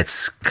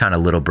gets kind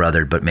of little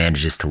brothered, but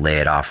manages to lay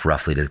it off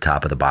roughly to the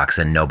top of the box,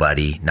 and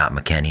nobody, not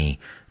McKennie,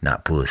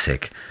 not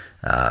Pulisic,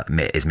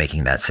 is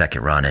making that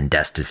second run. And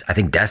Dest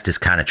is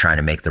kind of trying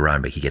to make the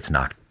run, but he gets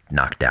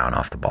knocked down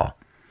off the ball.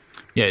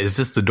 Yeah, is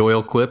this the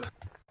Doyle clip?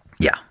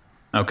 Yeah.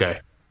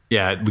 Okay.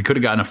 Yeah, we could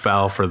have gotten a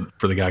foul for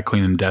the guy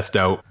cleaning Dest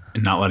out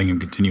and not letting him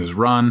continue his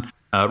run.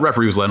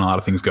 Referee was letting a lot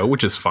of things go,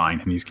 which is fine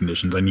in these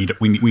conditions. We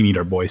need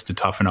our boys to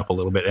toughen up a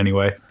little bit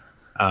anyway.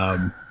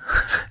 Do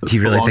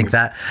you really think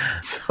that?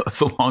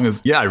 So long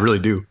as, yeah, I really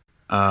do.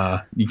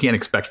 You can't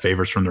expect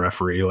favors from the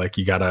referee. Like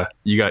you gotta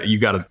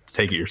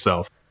take it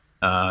yourself.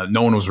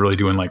 No one was really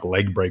doing like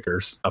leg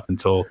breakers up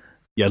until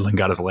Yedlin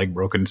got his leg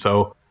broken.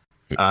 So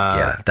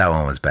Yeah, that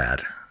one was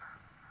bad.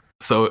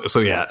 So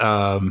yeah,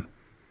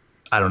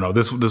 I don't know.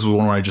 This was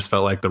one where I just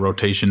felt like the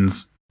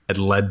rotations had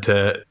led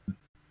to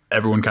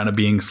everyone kind of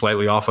being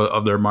slightly off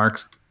of their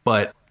marks.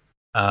 But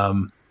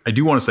I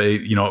do want to say,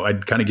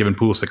 I'd kind of given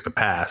Pulisic the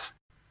pass.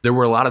 There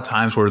were a lot of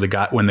times where the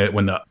guy, when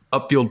the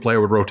upfield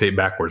player would rotate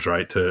backwards,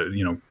 right,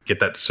 to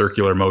get that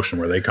circular motion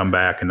where they come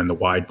back, and then the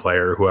wide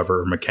player,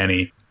 whoever,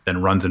 McKennie,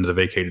 then runs into the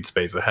vacated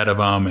space ahead of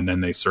them, and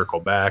then they circle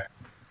back.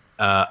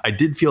 I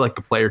did feel like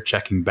the player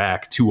checking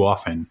back too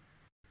often.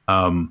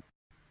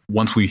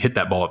 Once we hit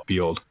that ball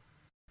upfield,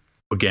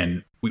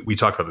 again, we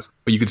talked about this,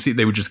 but you could see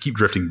they would just keep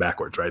drifting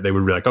backwards, right? They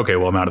would be like, okay,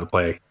 well, I'm out of the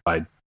play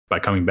by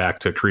coming back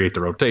to create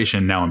the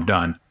rotation. Now I'm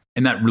done.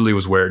 And that really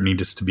was where it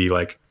needed to be.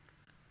 Like,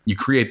 you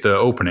create the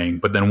opening,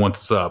 but then once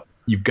it's up,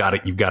 you've got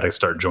to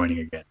start joining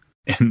again.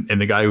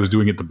 And the guy who was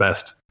doing it the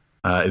best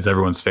is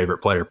everyone's favorite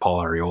player,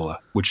 Paul Arriola,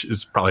 which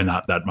is probably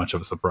not that much of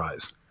a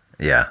surprise.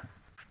 Yeah.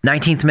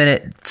 19th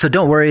minute. So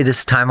don't worry,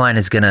 this timeline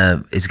is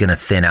gonna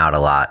thin out a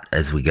lot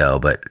as we go,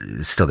 but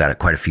still got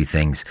quite a few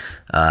things.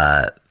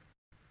 19th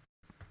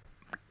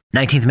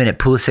minute,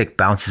 Pulisic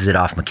bounces it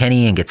off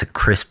McKennie and gets a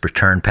crisp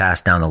return pass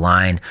down the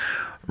line,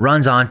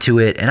 runs onto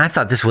it, and I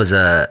thought this was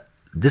the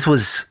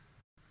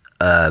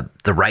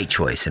right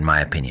choice in my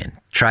opinion.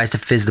 Tries to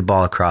fizz the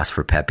ball across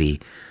for Pepe.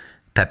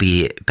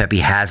 Pepe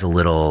has a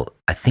little.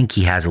 I think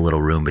he has a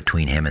little room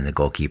between him and the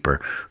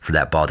goalkeeper for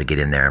that ball to get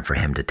in there and for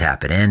him to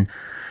tap it in.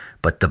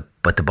 But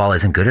the ball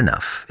isn't good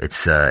enough.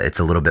 It's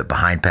a little bit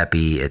behind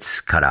Pepe. It's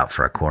cut out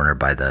for a corner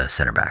by the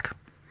center back.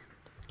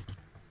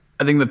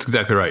 I think that's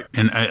exactly right.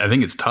 And I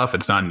think it's tough.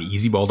 It's not an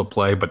easy ball to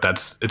play, but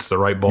it's the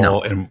right ball.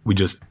 No. And we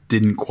just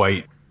didn't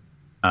quite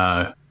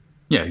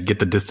get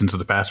the distance of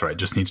the pass right. It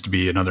just needs to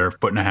be another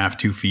 1.5 feet,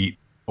 2 feet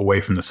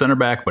away from the center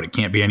back, but it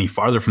can't be any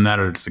farther from that,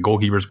 or it's the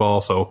goalkeeper's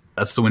ball. So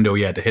that's the window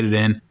he had to hit it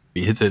in. If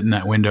he hits it in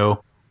that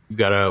window, we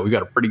got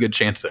a pretty good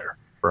chance there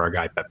for our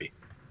guy Pepe.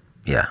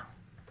 Yeah.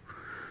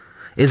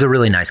 Is a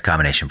really nice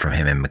combination from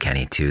him and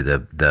McKennie too.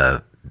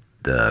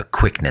 The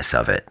quickness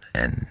of it,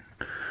 and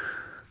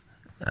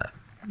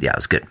it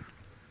was good.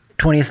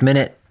 20th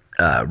minute,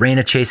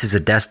 Reyna chases a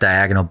Dest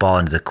diagonal ball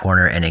into the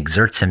corner and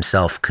exerts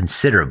himself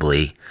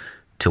considerably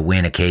to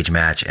win a cage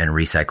match and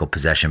recycle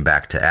possession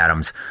back to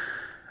Adams.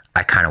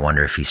 I kind of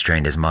wonder if he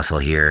strained his muscle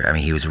here. I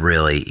mean, he was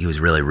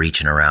really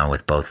reaching around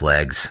with both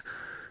legs.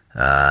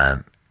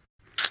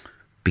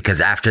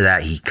 Because after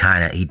that,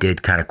 he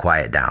did kind of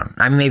quiet down.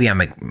 I mean,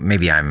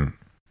 maybe I'm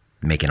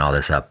making all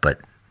this up, but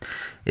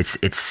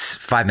it's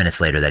 5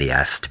 minutes later that he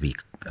asks to be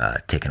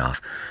taken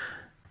off.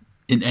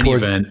 In any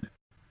event,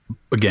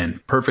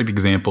 again, perfect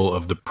example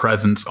of the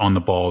presence on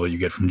the ball that you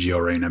get from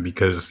Gio Reyna,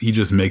 because he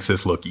just makes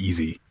this look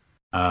easy.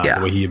 The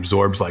way he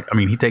absorbs,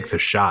 he takes a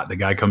shot. The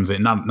guy comes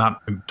in,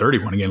 not a dirty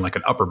one, again, like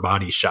an upper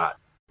body shot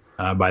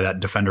by that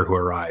defender who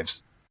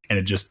arrives, and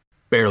it just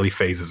barely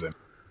phases him.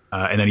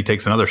 And then he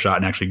takes another shot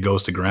and actually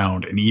goes to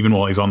ground. And even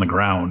while he's on the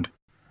ground,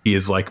 he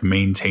is like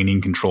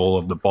maintaining control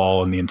of the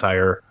ball and the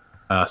entire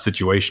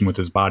situation with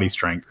his body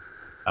strength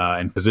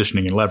and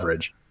positioning and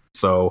leverage.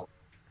 So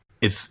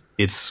it's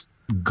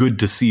good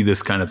to see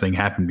this kind of thing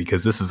happen,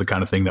 because this is the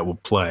kind of thing that will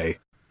play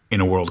in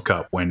a World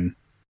Cup when,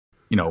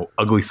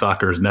 ugly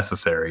soccer is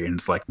necessary. And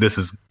it's like, this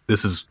is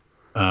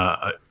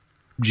Gio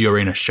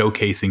Reyna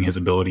showcasing his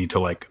ability to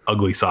like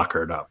ugly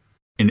soccer it up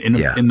in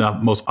the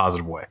most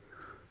positive way.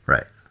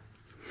 Right.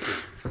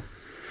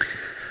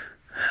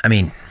 I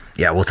mean,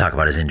 we'll talk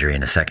about his injury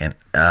in a second.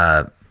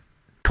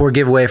 Poor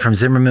giveaway from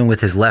Zimmerman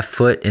with his left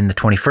foot in the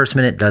 21st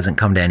minute. Doesn't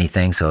come to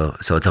anything, so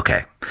it's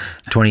okay.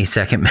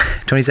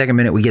 22nd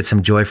minute, we get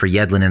some joy for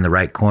Yedlin in the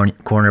right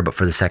corner, but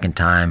for the second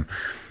time,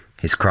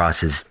 his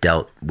cross is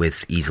dealt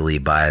with easily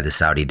by the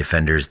Saudi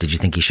defenders. Did you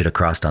think he should have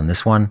crossed on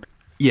this one?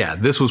 Yeah,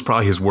 this was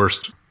probably his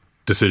worst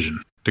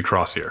decision to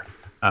cross here.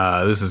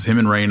 This is him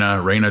and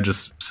Reyna. Reyna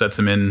just sets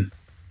him in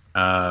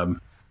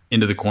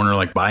into the corner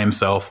like by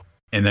himself.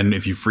 And then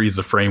if you freeze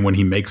the frame when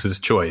he makes his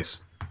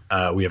choice,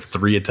 we have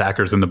 3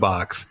 attackers in the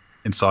box,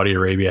 and Saudi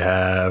Arabia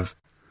have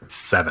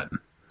 7.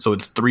 So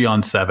it's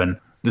 3-on-7.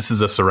 This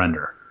is a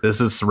surrender. This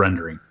is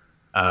surrendering.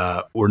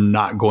 We're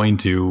not going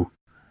to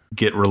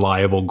get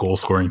reliable goal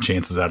scoring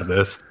chances out of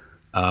this,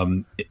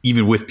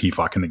 even with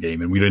PFOC in the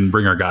game. And we didn't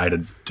bring our guy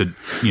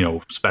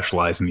to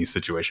specialize in these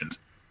situations.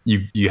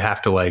 You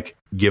have to like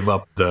give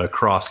up the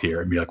cross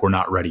here and be like, we're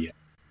not ready yet.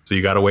 So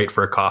you got to wait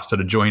for Acosta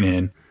to join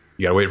in.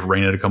 You got to wait for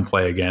Reyna to come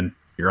play again.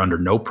 You're under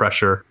no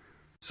pressure.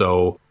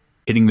 So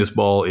hitting this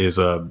ball is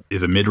a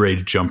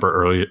mid-range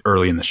jumper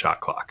early in the shot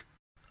clock.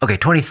 Okay,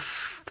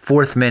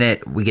 24th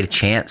minute, we get a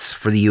chance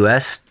for the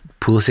U.S.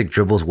 Pulisic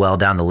dribbles well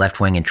down the left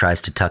wing and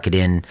tries to tuck it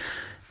in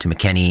to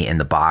McKennie in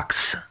the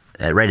box,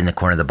 right in the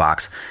corner of the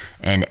box.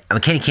 And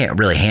McKennie can't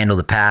really handle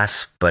the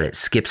pass, but it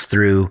skips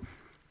through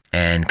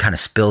and kind of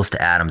spills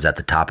to Adams at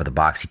the top of the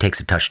box. He takes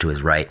a touch to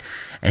his right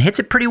and hits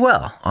it pretty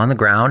well on the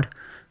ground,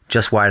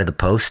 just wide of the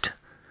post.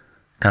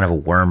 Kind of a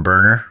worm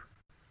burner.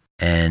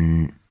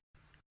 And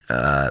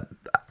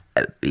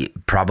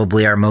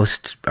probably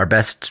our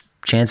best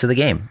chance of the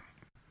game,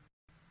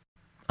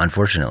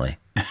 unfortunately.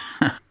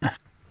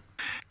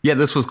 Yeah,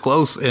 this was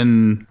close,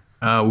 and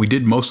we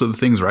did most of the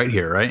things right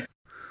here, right?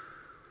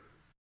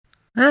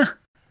 Yeah,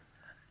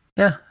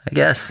 I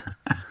guess.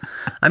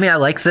 I mean, I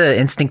like the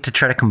instinct to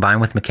try to combine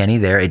with McKennie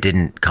there. It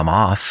didn't come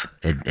off.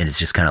 It's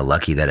just kind of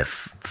lucky that it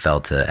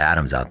fell to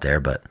Adams out there.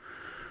 But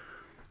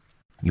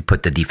you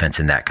put the defense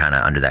in that kind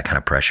of under that kind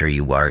of pressure,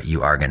 you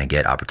are going to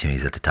get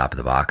opportunities at the top of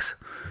the box.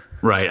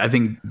 Right. I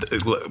think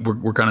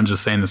we're kind of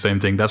just saying the same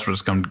thing. That's what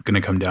it's going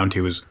to come down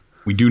to is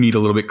we do need a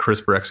little bit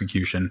crisper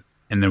execution,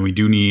 and then we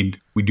do need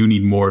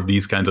more of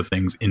these kinds of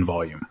things in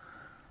volume.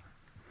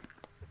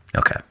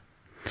 Okay.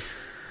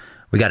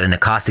 We got an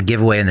Acosta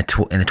giveaway in the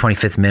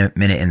 25th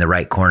minute in the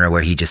right corner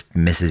where he just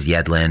misses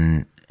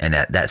Yedlin, and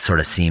that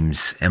sort of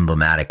seems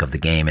emblematic of the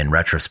game in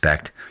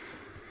retrospect.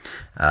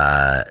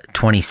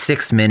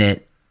 26th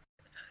minute,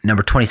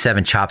 number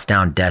 27 chops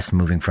down Dest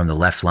moving from the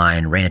left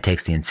line. Reyna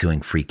takes the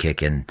ensuing free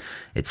kick, and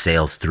it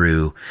sails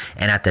through.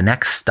 And at the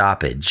next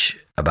stoppage,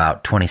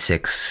 about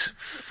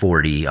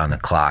 26:40 on the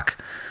clock,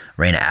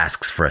 Reyna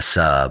asks for a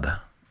sub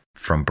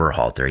from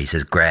Berhalter. He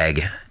says,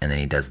 Greg, and then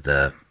he does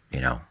the,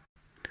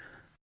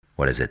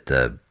 what is it?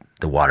 The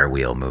water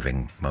wheel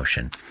moving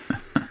motion,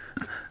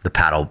 the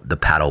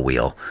paddle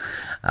wheel,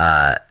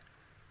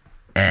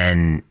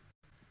 and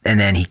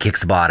then he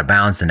kicks the ball out of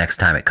bounds the next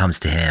time it comes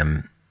to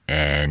him,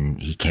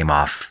 and he came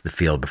off the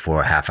field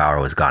before a half hour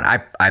was gone.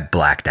 I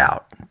blacked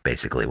out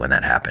basically when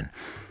that happened,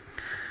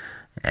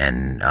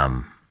 and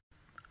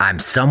I'm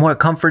somewhat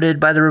comforted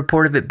by the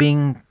report of it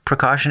being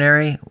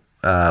precautionary,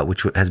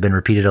 which has been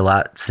repeated a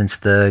lot since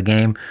the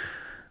game,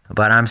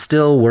 but I'm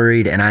still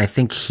worried, and I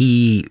think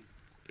he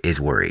is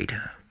worried.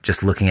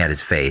 Just looking at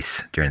his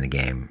face during the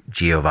game,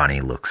 Giovanni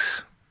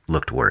looked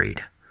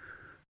worried.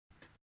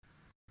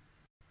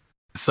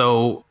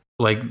 So,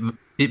 like,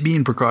 it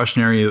being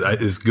precautionary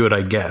is good,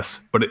 I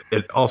guess. But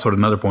it also, at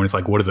another point, it's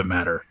like, what does it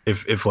matter?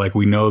 If like,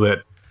 we know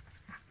that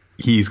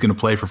he's going to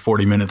play for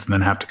 40 minutes and then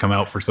have to come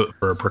out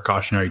for a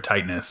precautionary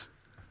tightness,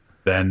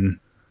 then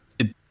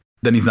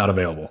he's not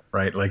available,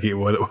 right? Like,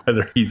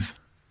 whether he's,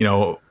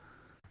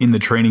 in the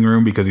training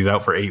room because he's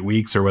out for 8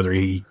 weeks, or whether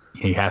he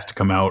has to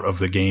come out of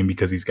the game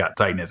because he's got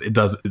tightness.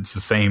 It's the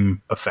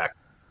same effect.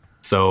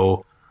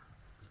 So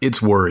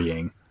it's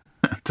worrying,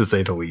 to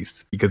say the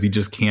least, because he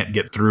just can't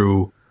get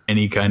through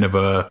any kind of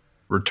a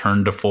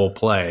return to full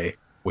play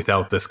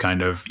without this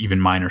kind of even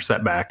minor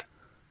setback.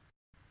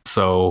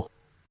 So,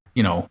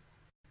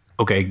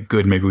 okay,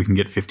 good. Maybe we can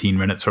get 15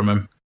 minutes from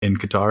him in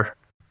Qatar.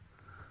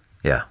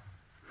 Yeah.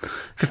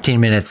 15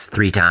 minutes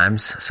 3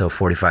 times, so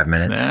 45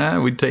 minutes.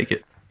 We'd take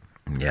it.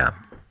 Yeah.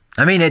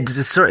 I mean,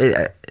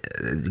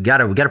 we got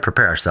to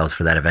prepare ourselves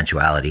for that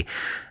eventuality.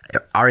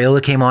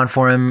 Areola came on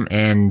for him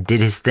and did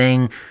his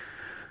thing,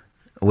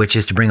 which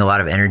is to bring a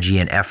lot of energy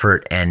and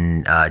effort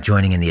and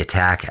joining in the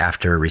attack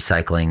after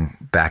recycling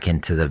back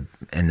in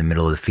the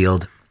middle of the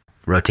field,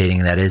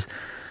 rotating, that is.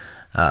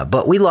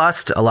 But we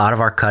lost a lot of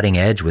our cutting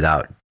edge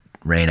without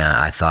Reyna,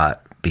 I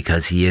thought,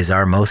 because he is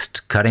our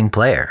most cutting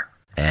player,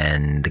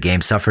 and the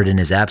game suffered in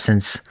his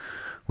absence.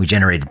 We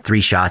generated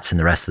 3 shots in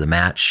the rest of the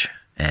match,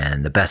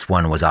 and the best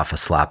one was off a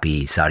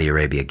sloppy Saudi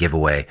Arabia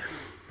giveaway.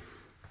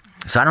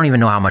 So I don't even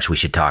know how much we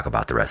should talk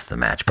about the rest of the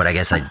match, but I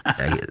guess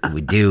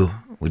we do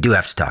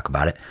have to talk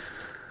about it.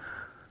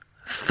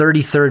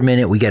 33rd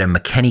minute, we get a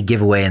McKennie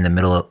giveaway in the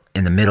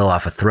middle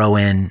off a throw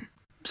in.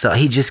 So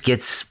he just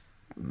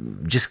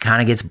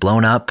kind of gets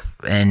blown up,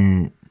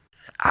 and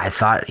I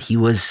thought he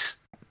was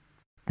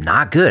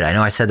not good. I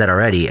know I said that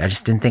already. I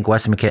just didn't think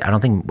I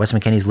don't think Weston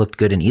McKennie's looked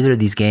good in either of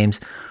these games.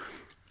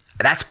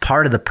 That's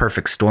part of the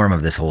perfect storm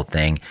of this whole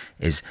thing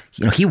is,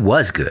 he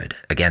was good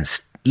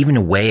against, even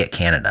away at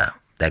Canada,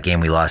 that game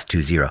we lost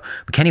 2-0.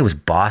 McKennie was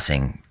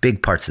bossing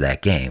big parts of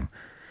that game.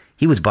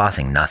 He was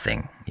bossing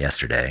nothing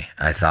yesterday.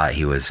 I thought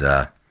he was,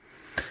 and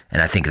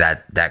I think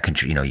that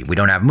we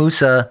don't have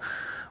Musa.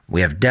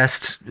 We have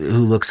Dest,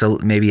 who looks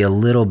maybe a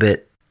little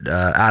bit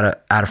out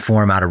of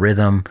form, out of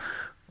rhythm.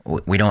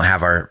 We don't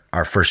have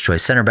our first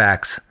choice center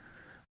backs.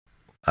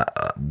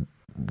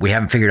 We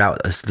haven't figured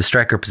out the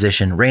striker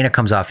position. Reyna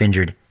comes off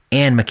injured,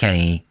 and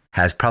McKennie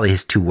has probably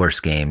his 2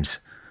 worst games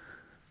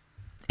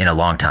in a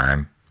long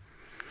time.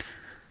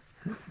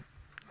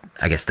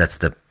 I guess that's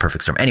the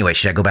perfect storm. Anyway,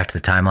 should I go back to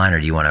the timeline, or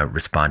do you want to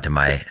respond to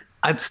my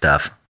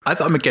stuff? I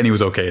thought McKennie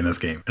was okay in this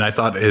game, and I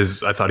thought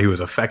he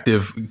was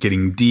effective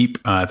getting deep.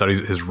 I thought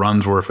his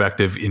runs were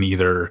effective in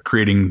either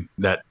creating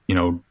that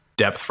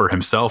depth for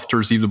himself to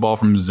receive the ball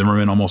from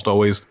Zimmerman almost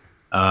always,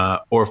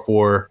 or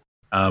for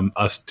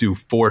us to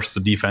force the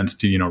defense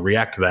to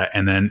react to that,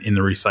 and then in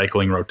the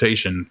recycling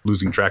rotation,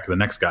 losing track of the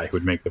next guy who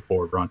would make the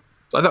forward run.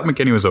 So I thought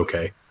McKennie was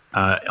okay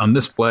on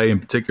this play in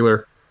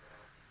particular.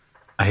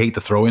 I hate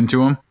to throw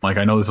into him. Like,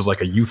 I know this is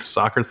like a youth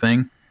soccer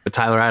thing, but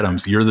Tyler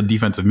Adams, you're the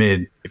defensive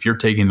mid. If you're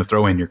taking the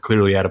throw in, you're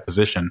clearly out of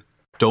position.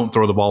 Don't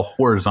throw the ball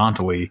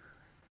horizontally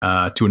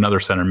to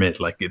another center mid.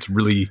 Like, it's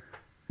really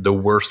the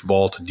worst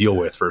ball to deal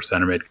with for a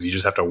center mid, because you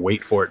just have to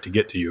wait for it to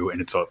get to you, and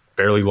it's a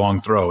fairly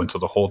long throw, and so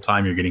the whole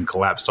time you're getting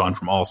collapsed on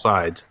from all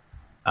sides.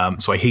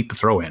 So I hate the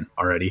throw in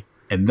already.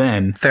 And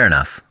then fair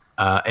enough.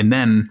 And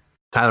then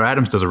Tyler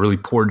Adams does a really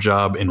poor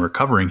job in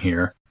recovering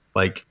here.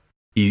 Like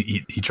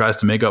he tries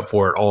to make up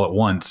for it all at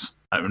once.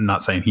 I'm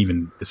not saying he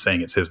even is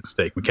saying it's his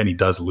mistake. McKennie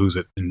does lose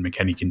it, and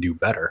McKennie can do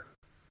better.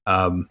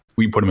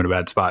 We put him in a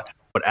bad spot.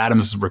 But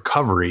Adams'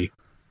 recovery,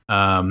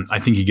 I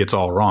think he gets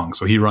all wrong.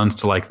 So he runs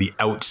to like the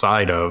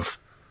outside of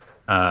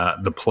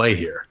the play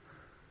here.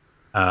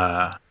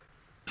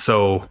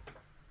 So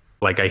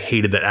like I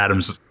hated that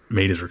Adams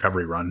made his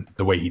recovery run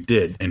the way he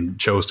did and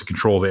chose to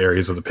control the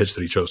areas of the pitch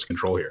that he chose to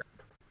control here.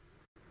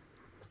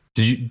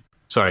 Did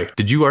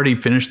you already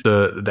finish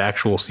the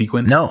actual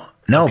sequence? No,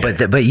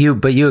 okay. but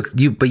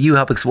you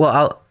help.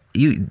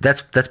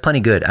 That's plenty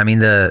good. I mean,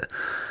 the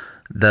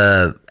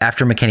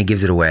after McKennie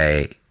gives it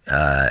away,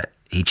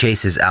 he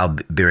chases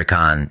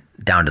Albiricon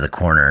down to the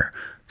corner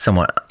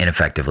somewhat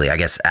ineffectively. I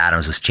guess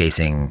Adams was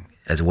chasing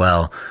as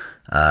well.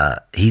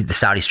 The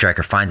Saudi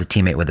striker finds a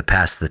teammate with a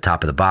pass to the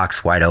top of the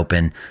box, wide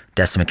open.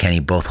 Destin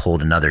McKennie both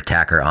hold another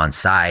attacker on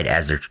side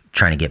as they're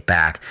trying to get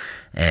back,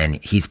 and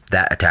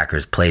that attacker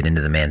is played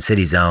into the Man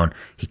City zone.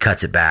 He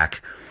cuts it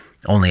back.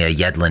 Only a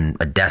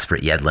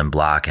desperate Yedlin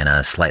block and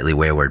a slightly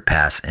wayward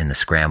pass in the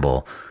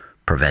scramble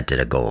prevented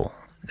a goal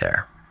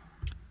there.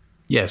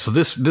 Yeah, so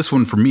this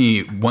one for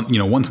me, once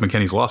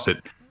McKennie's lost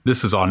it,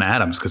 this is on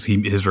Adams because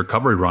his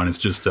recovery run is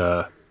just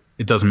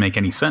it doesn't make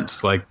any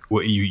sense. Like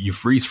you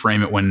freeze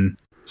frame it when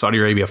Saudi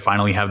Arabia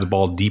finally have the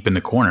ball deep in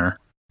the corner,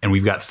 and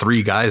we've got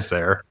three guys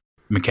there.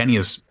 McKennie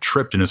is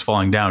tripped and is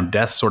falling down.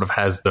 Dest sort of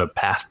has the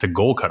path to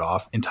goal cut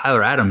off, and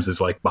Tyler Adams is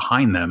like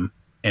behind them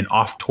and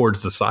off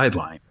towards the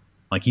sideline.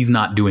 Like he's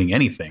not doing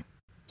anything.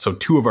 So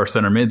two of our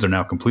center mids are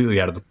now completely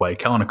out of the play.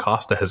 Kellen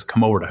Acosta has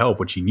come over to help,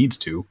 which he needs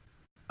to.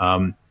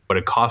 But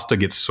Acosta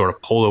gets sort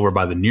of pulled over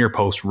by the near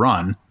post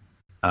run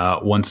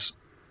once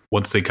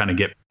they kind of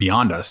get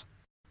beyond us.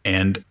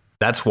 And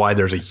that's why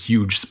there's a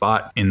huge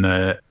spot in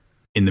the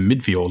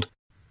midfield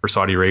for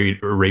Saudi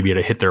Arabia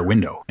to hit their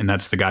window. And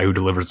that's the guy who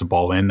delivers the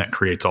ball in that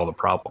creates all the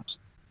problems.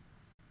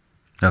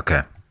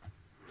 Okay.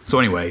 So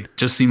anyway,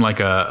 just seemed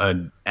like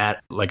an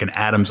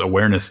Adams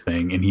awareness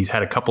thing. And he's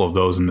had a couple of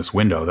those in this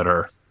window that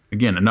are,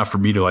 again, enough for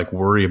me to like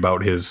worry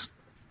about his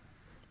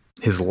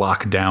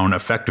lockdown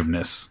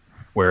effectiveness,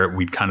 where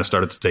we'd kind of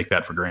started to take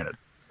that for granted.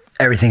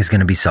 Everything's going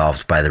to be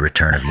solved by the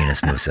return of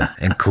Yunus Musa,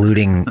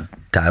 including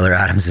Tyler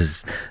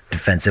Adams'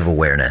 defensive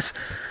awareness.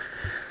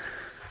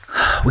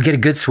 We get a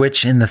good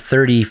switch in the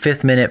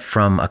 35th minute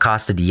from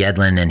Acosta to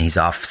Yedlin, and he's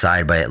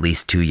offside by at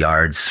least 2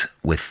 yards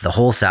with the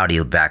whole Saudi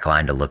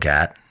backline to look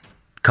at.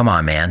 Come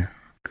on, man.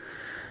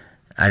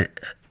 I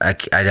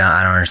don't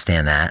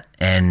understand that.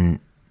 And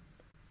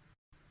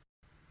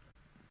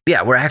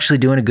yeah, we're actually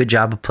doing a good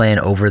job of playing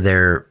over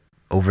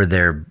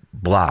their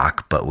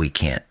block, but we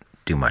can't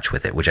do much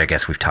with it, which I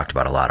guess we've talked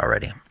about a lot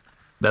already.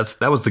 That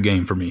was the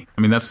game for me.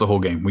 I mean, that's the whole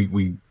game.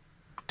 We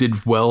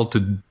did well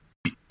to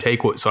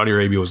take what Saudi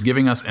Arabia was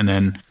giving us, and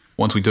then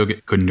once we took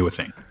it, couldn't do a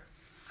thing.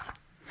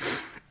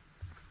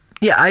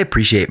 Yeah, I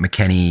appreciate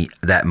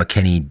that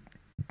McKennie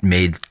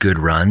made good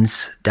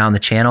runs down the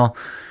channel,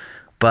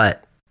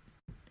 but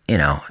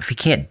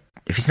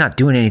if he's not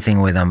doing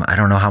anything with them, I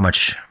don't know how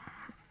much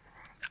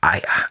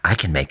I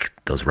can make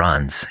those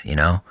runs.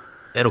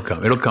 It'll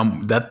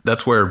come.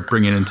 That's where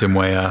bringing in Tim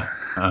Weah,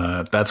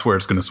 that's where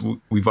it's going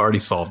to. We've already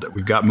solved it.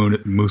 We've got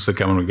Musa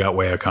coming. We've got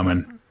Weah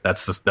coming.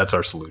 That's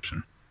our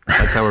solution.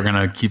 That's how we're going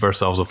to keep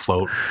ourselves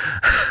afloat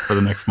for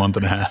the next month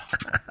and a half.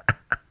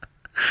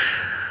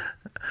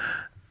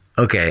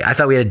 Okay, I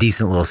thought we had a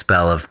decent little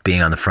spell of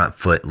being on the front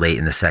foot late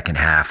in the second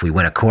half. We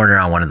win a corner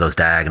on one of those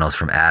diagonals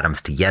from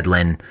Adams to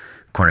Yedlin.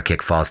 Corner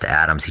kick falls to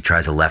Adams. He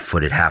tries a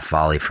left-footed half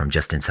volley from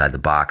just inside the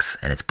box,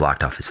 and it's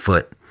blocked off his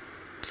foot.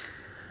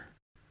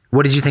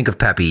 What did you think of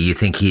Pepe? You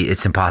think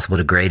it's impossible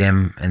to grade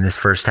him in this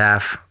first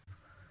half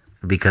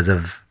because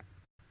of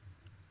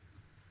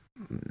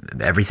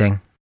everything?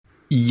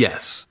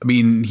 Yes. I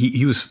mean,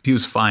 he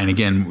was fine.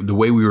 Again, the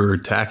way we were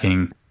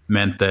attacking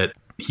meant that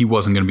he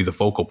wasn't going to be the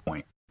focal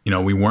point.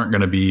 We weren't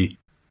going to be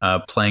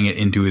playing it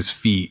into his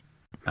feet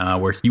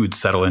where he would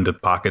settle into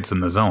pockets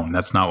in the zone.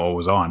 That's not what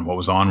was on. What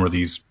was on were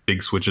these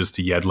big switches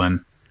to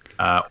Yedlin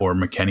or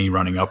McKennie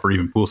running up, or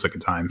even Pulisic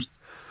at times.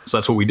 So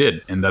that's what we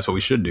did, and that's what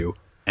we should do.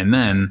 And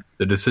then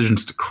the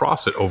decisions to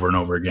cross it over and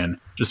over again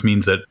just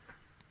means that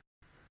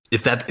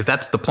if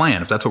that's the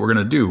plan, if that's what we're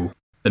going to do,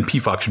 then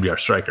PFOC should be our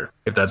striker.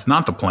 If that's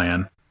not the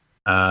plan,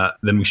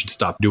 then we should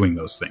stop doing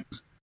those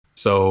things.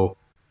 So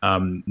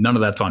none of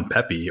that's on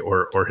Pepe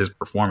or his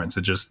performance.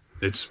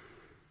 It's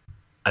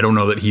I don't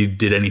know that he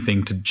did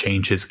anything to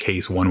change his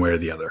case one way or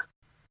the other.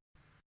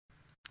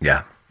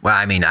 Yeah. Well,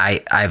 I mean,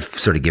 I've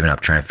sort of given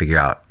up trying to figure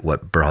out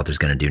what Berhalter's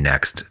going to do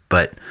next,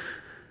 but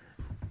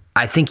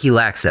I think he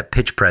lacks that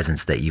pitch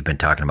presence that you've been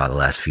talking about the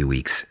last few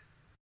weeks,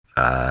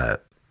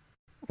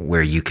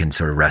 where you can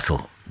sort of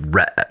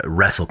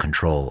wrestle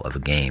control of a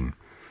game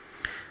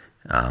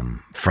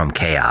from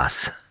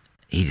chaos.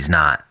 He's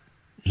not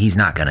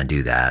going to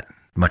do that.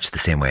 Much the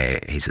same way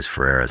Jesus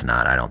Ferreira is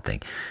not, I don't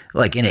think.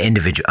 Like in an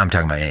individual, I'm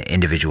talking about an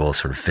individual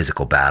sort of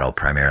physical battle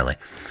primarily.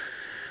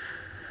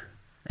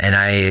 And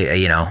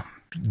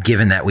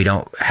given that we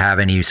don't have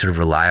any sort of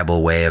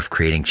reliable way of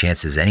creating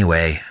chances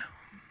anyway,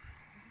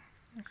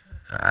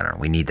 I don't know.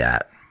 We need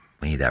that.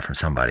 We need that from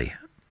somebody.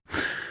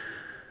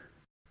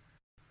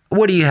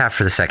 What do you have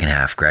for the second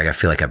half, Greg? I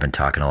feel like I've been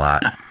talking a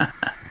lot.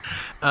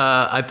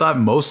 I thought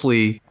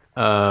mostly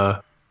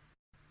no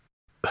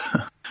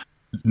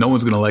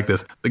one's going to like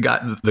this. The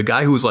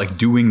guy who was like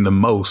doing the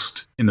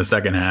most in the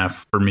second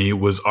half for me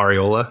was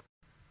Arriola.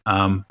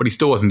 But he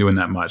still wasn't doing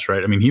that much,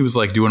 right? I mean, he was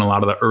like doing a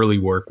lot of the early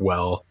work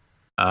well,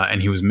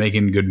 and he was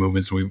making good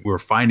movements. We were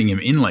finding him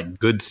in like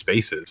good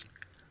spaces.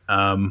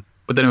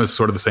 But then it was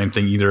sort of the same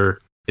thing. Either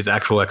his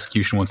actual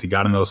execution once he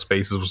got in those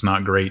spaces was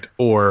not great,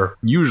 or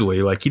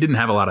usually like he didn't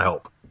have a lot of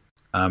help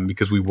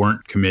because we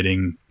weren't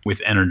committing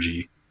with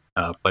energy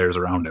players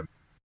around him.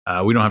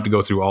 We don't have to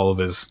go through all of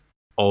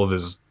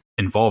his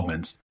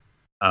involvements,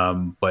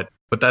 but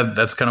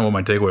that's kind of what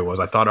my takeaway was.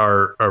 I thought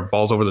our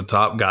balls over the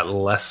top got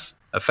less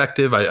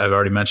effective. I've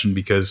already mentioned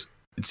because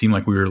it seemed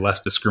like we were less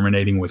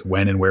discriminating with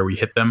when and where we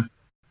hit them.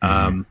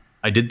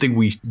 I did think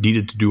we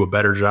needed to do a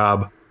better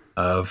job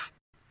of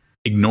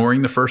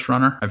ignoring the first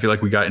runner. I feel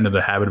like we got into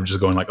the habit of just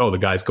going like, oh, the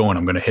guy's going,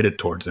 I'm going to hit it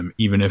towards him.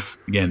 Even if,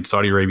 again,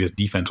 Saudi Arabia's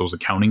defense was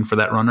accounting for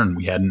that runner and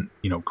we hadn't,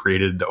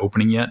 created the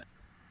opening yet.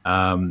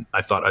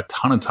 I thought a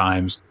ton of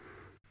times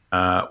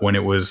when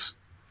it was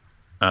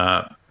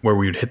where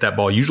we would hit that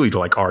ball, usually to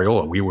like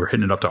Arriola, we were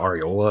hitting it up to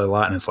Arriola a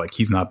lot. And it's like,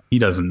 he is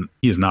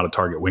not a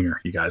target winger.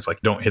 You guys like,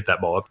 don't hit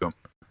that ball up to him.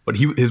 But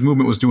his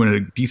movement was doing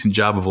a decent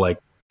job of like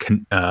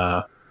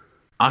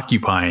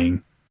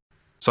occupying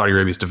Saudi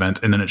Arabia's defense,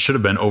 and then it should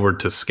have been over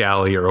to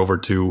Scally or over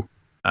to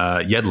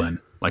Yedlin.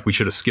 Like we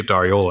should have skipped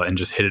Arriola and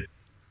just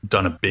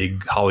done a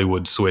big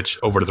Hollywood switch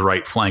over to the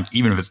right flank,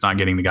 even if it's not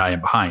getting the guy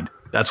in behind.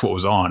 That's what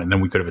was on, and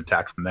then we could have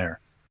attacked from there.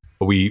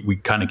 But we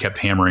kind of kept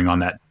hammering on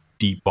that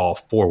deep ball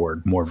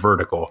forward, more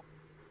vertical,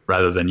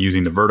 rather than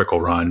using the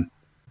vertical run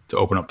to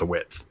open up the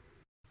width.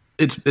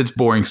 It's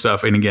boring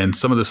stuff, and again,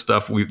 some of the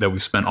stuff that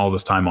we've spent all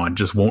this time on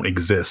just won't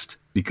exist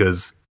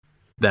because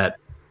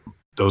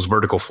those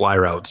vertical fly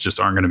routes just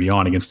aren't going to be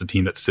on against a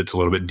team that sits a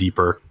little bit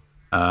deeper,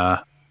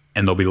 and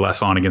they'll be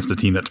less on against a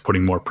team that's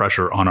putting more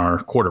pressure on our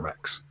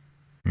quarterbacks.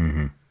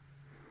 Mm-hmm.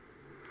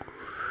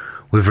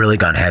 We've really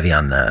gone heavy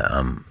on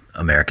the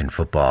American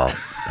football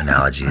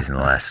analogies in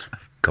the last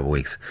couple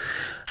weeks.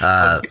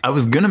 I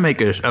was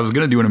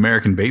gonna do an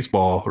American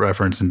baseball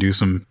reference and do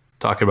some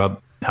talking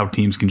about how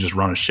teams can just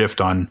run a shift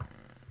on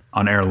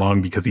Aaron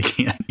Long because he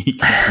can't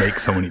make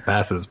so many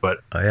passes. But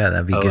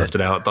that'd be I good. left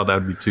it out. Thought that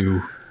would be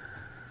too.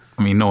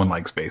 I mean, no one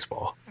likes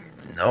baseball.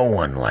 No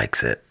one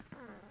likes it.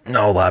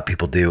 No, a lot of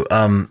people do.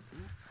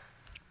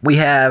 We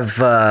have,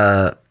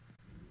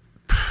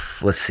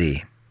 let's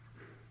see,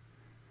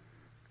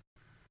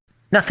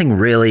 nothing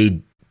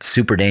really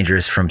super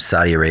dangerous from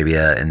Saudi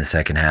Arabia in the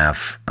second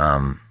half.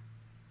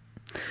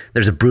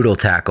 There's a brutal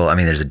tackle. I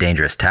mean, there's a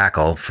dangerous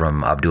tackle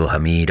from Abdul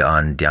Hamid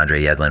on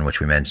DeAndre Yedlin, which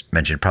we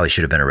mentioned probably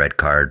should have been a red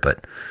card,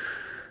 but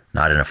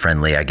not in a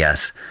friendly, I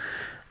guess.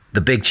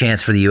 The big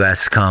chance for the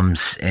U.S.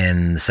 comes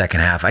in the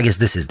second half. I guess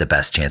this is the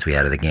best chance we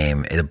had of the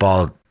game.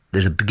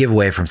 There's a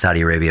giveaway from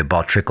Saudi Arabia.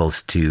 Ball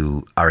trickles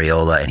to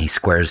Arriola, and he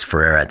squares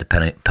Ferreira at the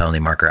penalty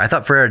marker. I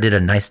thought Ferreira did a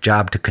nice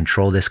job to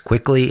control this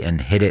quickly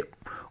and hit it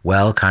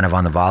well, kind of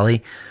on the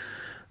volley.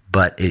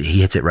 But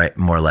he hits it right,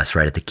 more or less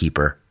right at the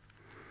keeper.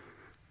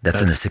 That's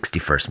in the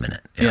 61st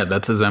minute. Yeah,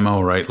 that's his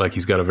MO, right? Like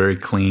he's got a very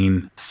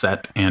clean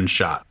set and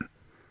shot.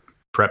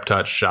 Prep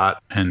touch,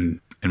 shot,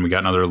 and we got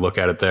another look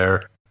at it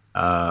there.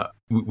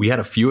 We had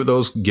a few of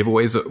those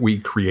giveaways that we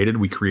created.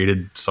 We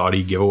created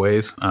Saudi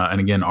giveaways. And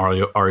again,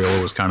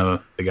 Arriola was kind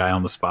of the guy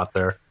on the spot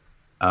there.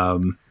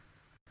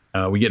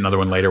 We get another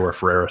one later where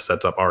Ferreira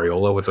sets up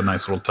Arriola with a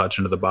nice little touch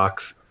into the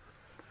box.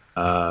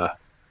 But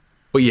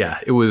yeah,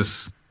 it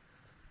was...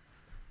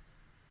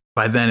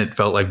 By then, it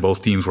felt like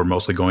both teams were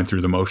mostly going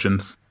through the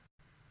motions.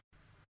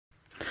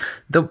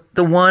 The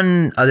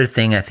one other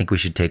thing I think we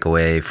should take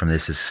away from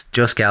this is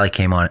Joe Scally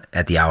came on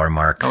at the hour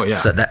mark. Oh, yeah.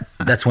 So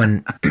that's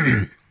when...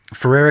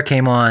 Ferreira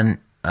came on,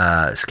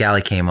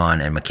 Scally came on,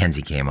 and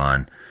McKenzie came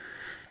on.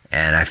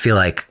 And I feel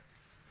like,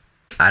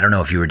 I don't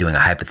know if you were doing a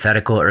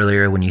hypothetical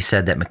earlier when you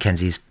said that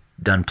McKenzie's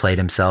done played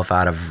himself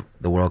out of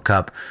the World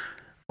Cup,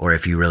 or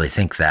if you really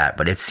think that.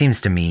 But it seems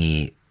to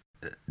me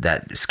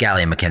that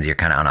Scally and McKenzie are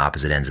kind of on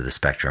opposite ends of the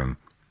spectrum.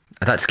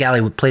 I thought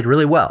Scally played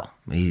really well.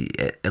 He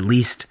at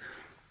least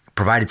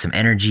provided some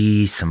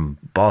energy, some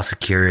ball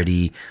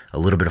security, a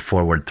little bit of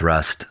forward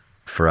thrust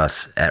for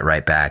us at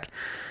right back.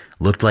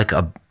 Looked like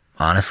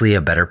honestly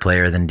a better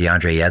player than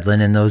DeAndre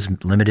Yedlin in those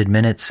limited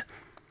minutes.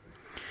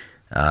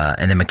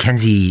 And then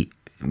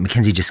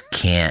McKenzie just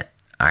can't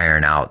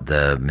iron out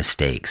the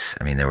mistakes.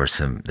 I mean, there was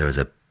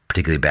a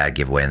particularly bad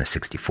giveaway in the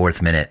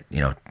 64th minute,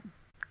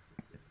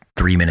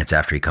 3 minutes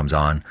after he comes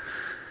on.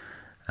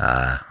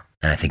 And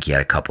I think he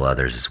had a couple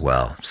others as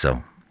well.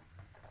 So,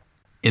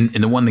 and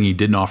the one thing he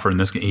didn't offer in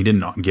this game, he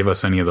didn't give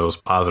us any of those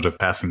positive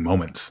passing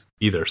moments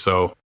either.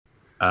 So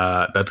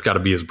that's got to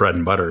be his bread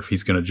and butter. If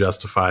he's going to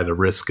justify the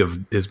risk of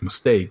his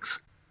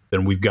mistakes,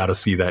 then we've got to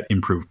see that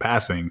improved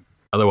passing.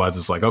 Otherwise,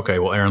 it's like, okay,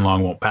 well, Aaron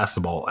Long won't pass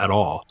the ball at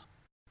all,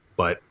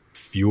 but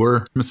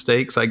fewer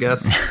mistakes, I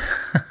guess.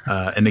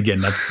 And again,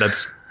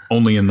 that's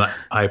only in the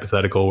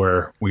hypothetical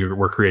where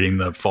we're creating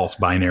the false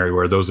binary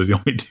where those are the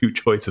only two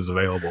choices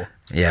available.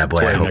 Yeah,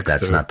 boy, I hope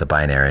that's not the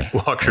binary.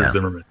 Walker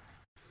Zimmerman.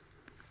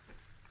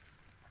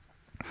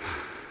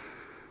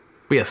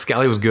 But yeah,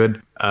 Scally was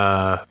good.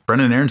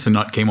 Brendan Aronson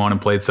came on and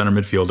played center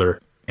midfielder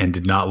and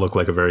did not look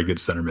like a very good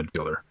center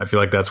midfielder. I feel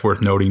like that's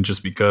worth noting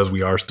just because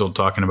we are still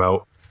talking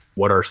about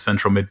what our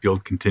central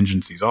midfield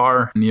contingencies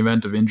are in the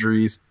event of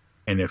injuries.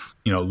 And if,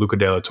 Luca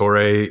De La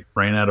Torre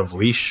ran out of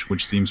leash,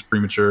 which seems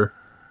premature,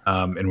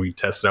 and we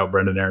tested out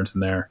Brendan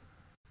Aronson there,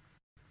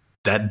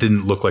 that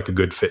didn't look like a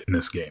good fit in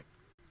this game.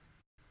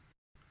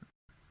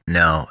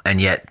 No,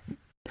 and yet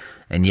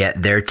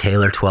there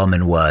Taylor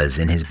Twellman was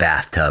in his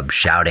bathtub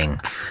shouting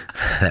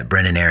that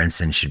Brendan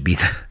Aronson should be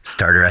the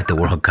starter at the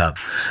World Cup.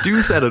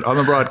 Stu said it on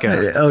the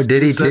broadcast. Oh,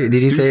 did he? Did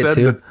he say it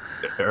too?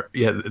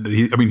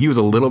 He was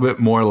a little bit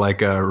more like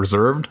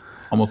reserved,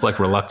 almost like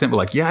reluctant, but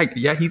like, yeah,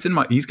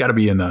 he's got to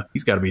be in the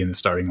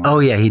starting line. Oh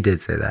yeah, he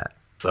did say that.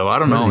 So I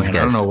don't know, man. I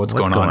don't know what's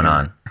going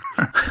on.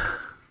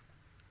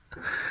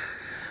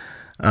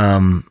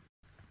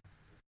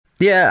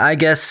 Yeah, I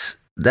guess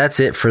that's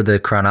it for the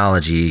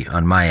chronology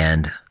on my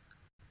end.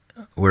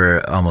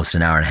 We're almost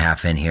an hour and a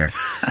half in here.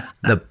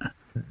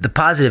 The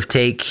positive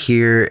take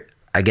here,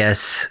 I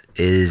guess,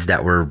 is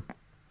that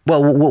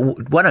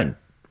why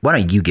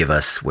don't you give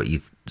us what you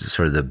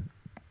sort of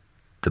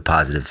the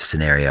positive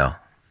scenario?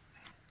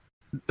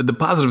 The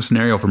positive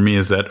scenario for me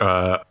is that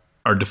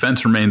our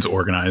defense remains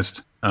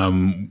organized.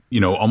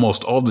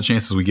 Almost all the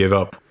chances we gave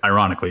up,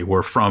 ironically,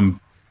 were from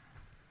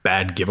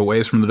bad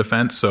giveaways from the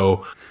defense.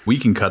 So we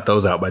can cut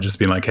those out by just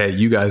being like, hey,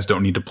 you guys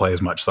don't need to play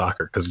as much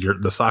soccer because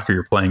the soccer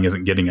you're playing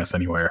isn't getting us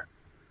anywhere.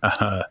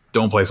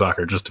 Don't play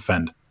soccer, just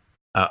defend.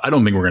 I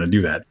don't think we're going to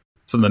do that.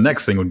 So the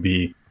next thing would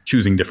be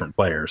choosing different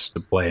players to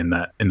play in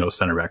those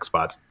center back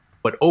spots.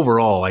 But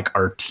overall, like,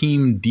 our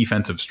team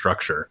defensive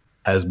structure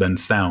has been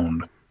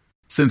sound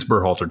since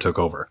Berhalter took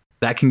over.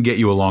 That can get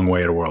you a long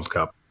way at a World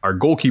Cup. Our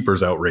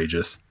goalkeeper's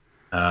outrageous.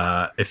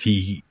 If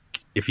he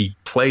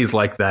plays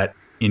like that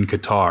in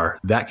Qatar,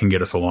 that can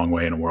get us a long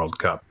way in a World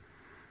Cup.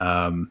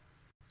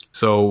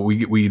 So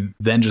we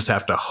then just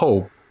have to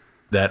hope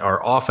that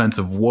our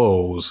offensive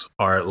woes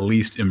are at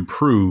least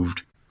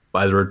improved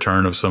by the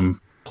return of some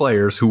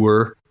players who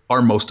were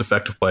our most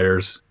effective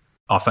players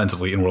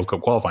offensively in World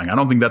Cup qualifying. I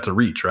don't think that's a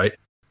reach, right?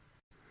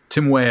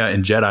 Tim Weah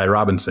and Jedi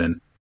Robinson,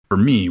 for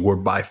me, were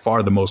by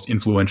far the most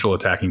influential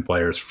attacking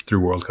players through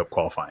World Cup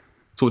qualifying.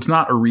 So it's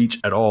not a reach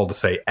at all to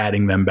say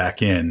adding them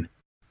back in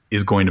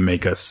is going to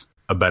make us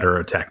a better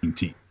attacking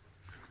team.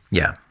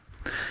 Yeah.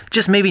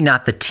 Just maybe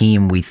not the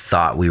team we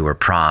thought we were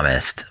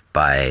promised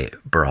by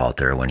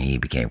Berhalter when he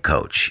became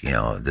coach.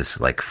 This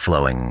like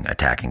flowing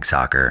attacking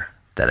soccer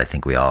that I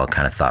think we all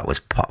kind of thought was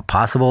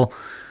possible.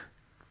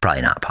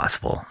 Probably not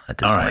possible at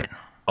this point.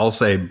 I'll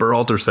say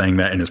Berhalter saying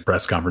that in his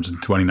press conference in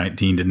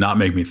 2019 did not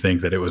make me think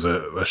that it was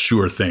a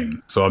sure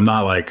thing. So I'm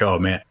not like, oh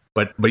man,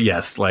 but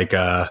yes, like,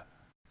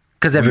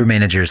 because every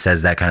manager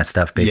says that kind of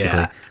stuff, basically.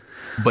 Yeah,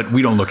 but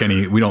we don't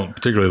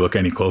particularly look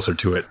any closer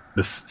to it,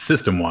 this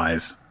system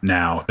wise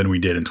now than we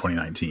did in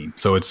 2019.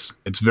 So it's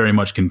very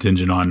much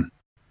contingent on,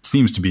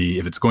 seems to be,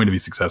 if it's going to be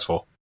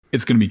successful,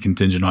 it's going to be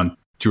contingent on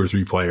 2 or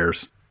 3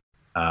 players,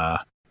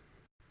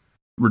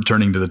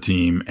 returning to the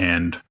team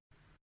and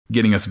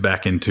getting us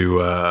back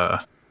into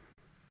a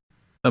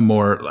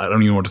more, I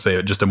don't even know what to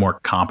say, just a more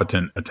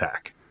competent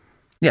attack.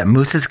 Yeah,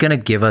 Moose is going to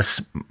give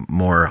us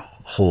more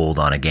hold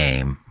on a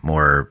game,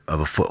 more of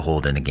a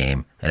foothold in a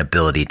game, an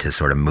ability to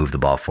sort of move the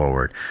ball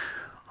forward.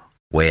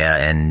 Weah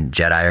and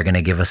Jedi are going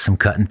to give us some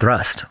cut and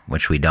thrust,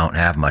 which we don't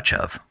have much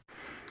of.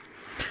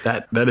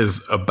 That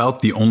is about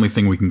the only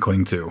thing we can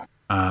cling to,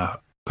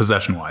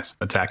 possession-wise,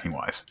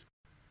 attacking-wise.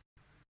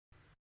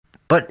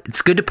 But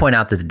it's good to point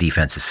out that the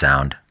defense is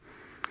sound.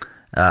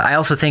 I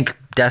also think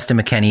Dest and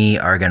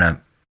McKennie are going to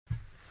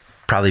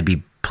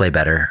probably play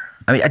better.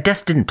 I mean,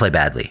 Dest didn't play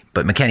badly,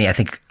 but McKennie, I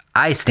think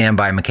I stand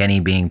by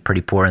McKennie being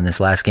pretty poor in this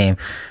last game,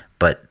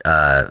 but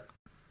I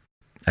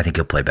think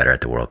he'll play better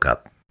at the World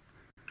Cup.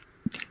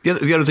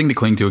 The other thing to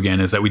cling to, again,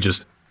 is that we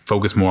just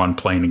focus more on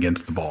playing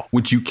against the ball,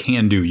 which you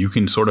can do. You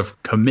can sort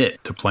of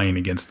commit to playing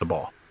against the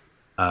ball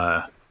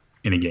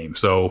in a game.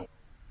 So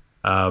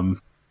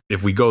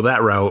if we go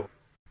that route,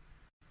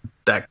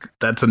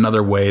 that's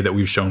another way that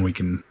we've shown we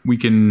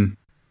can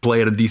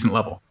play at a decent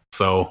level.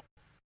 So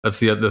that's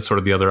sort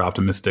of the other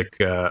optimistic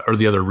or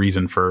the other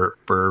reason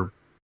for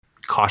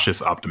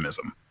cautious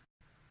optimism.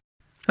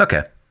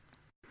 Okay.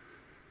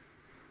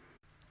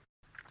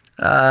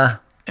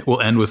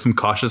 We'll end with some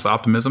cautious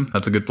optimism.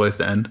 That's a good place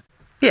to end.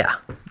 Yeah.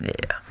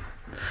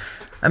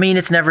 I mean,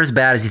 it's never as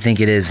bad as you think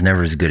it is,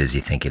 never as good as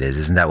you think it is.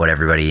 Isn't that what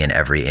everybody in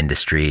every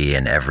industry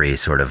and every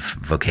sort of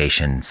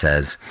vocation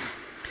says?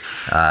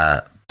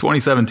 October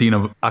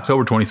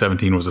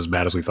 2017 was as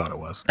bad as we thought it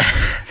was.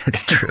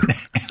 That's true.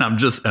 And I'm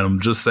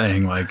just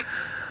saying, like,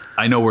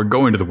 I know we're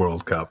going to the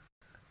World Cup,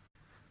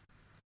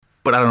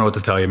 but I don't know what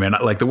to tell you, man.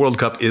 Like, the World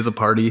Cup is a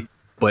party.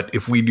 But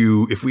if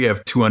we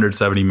have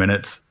 270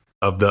 minutes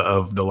of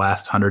the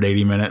last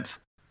 180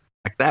 minutes,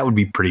 like that would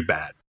be pretty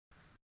bad.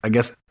 I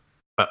guess,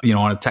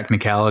 on a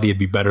technicality, it'd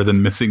be better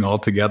than missing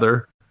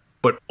altogether,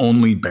 but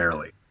only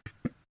barely.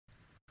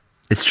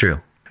 It's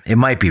true. It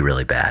might be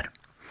really bad.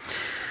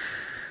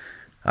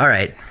 All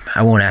right.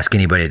 I won't ask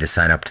anybody to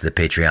sign up to the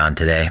Patreon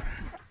today.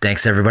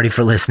 Thanks, everybody,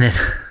 for listening.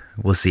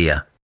 We'll see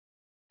ya.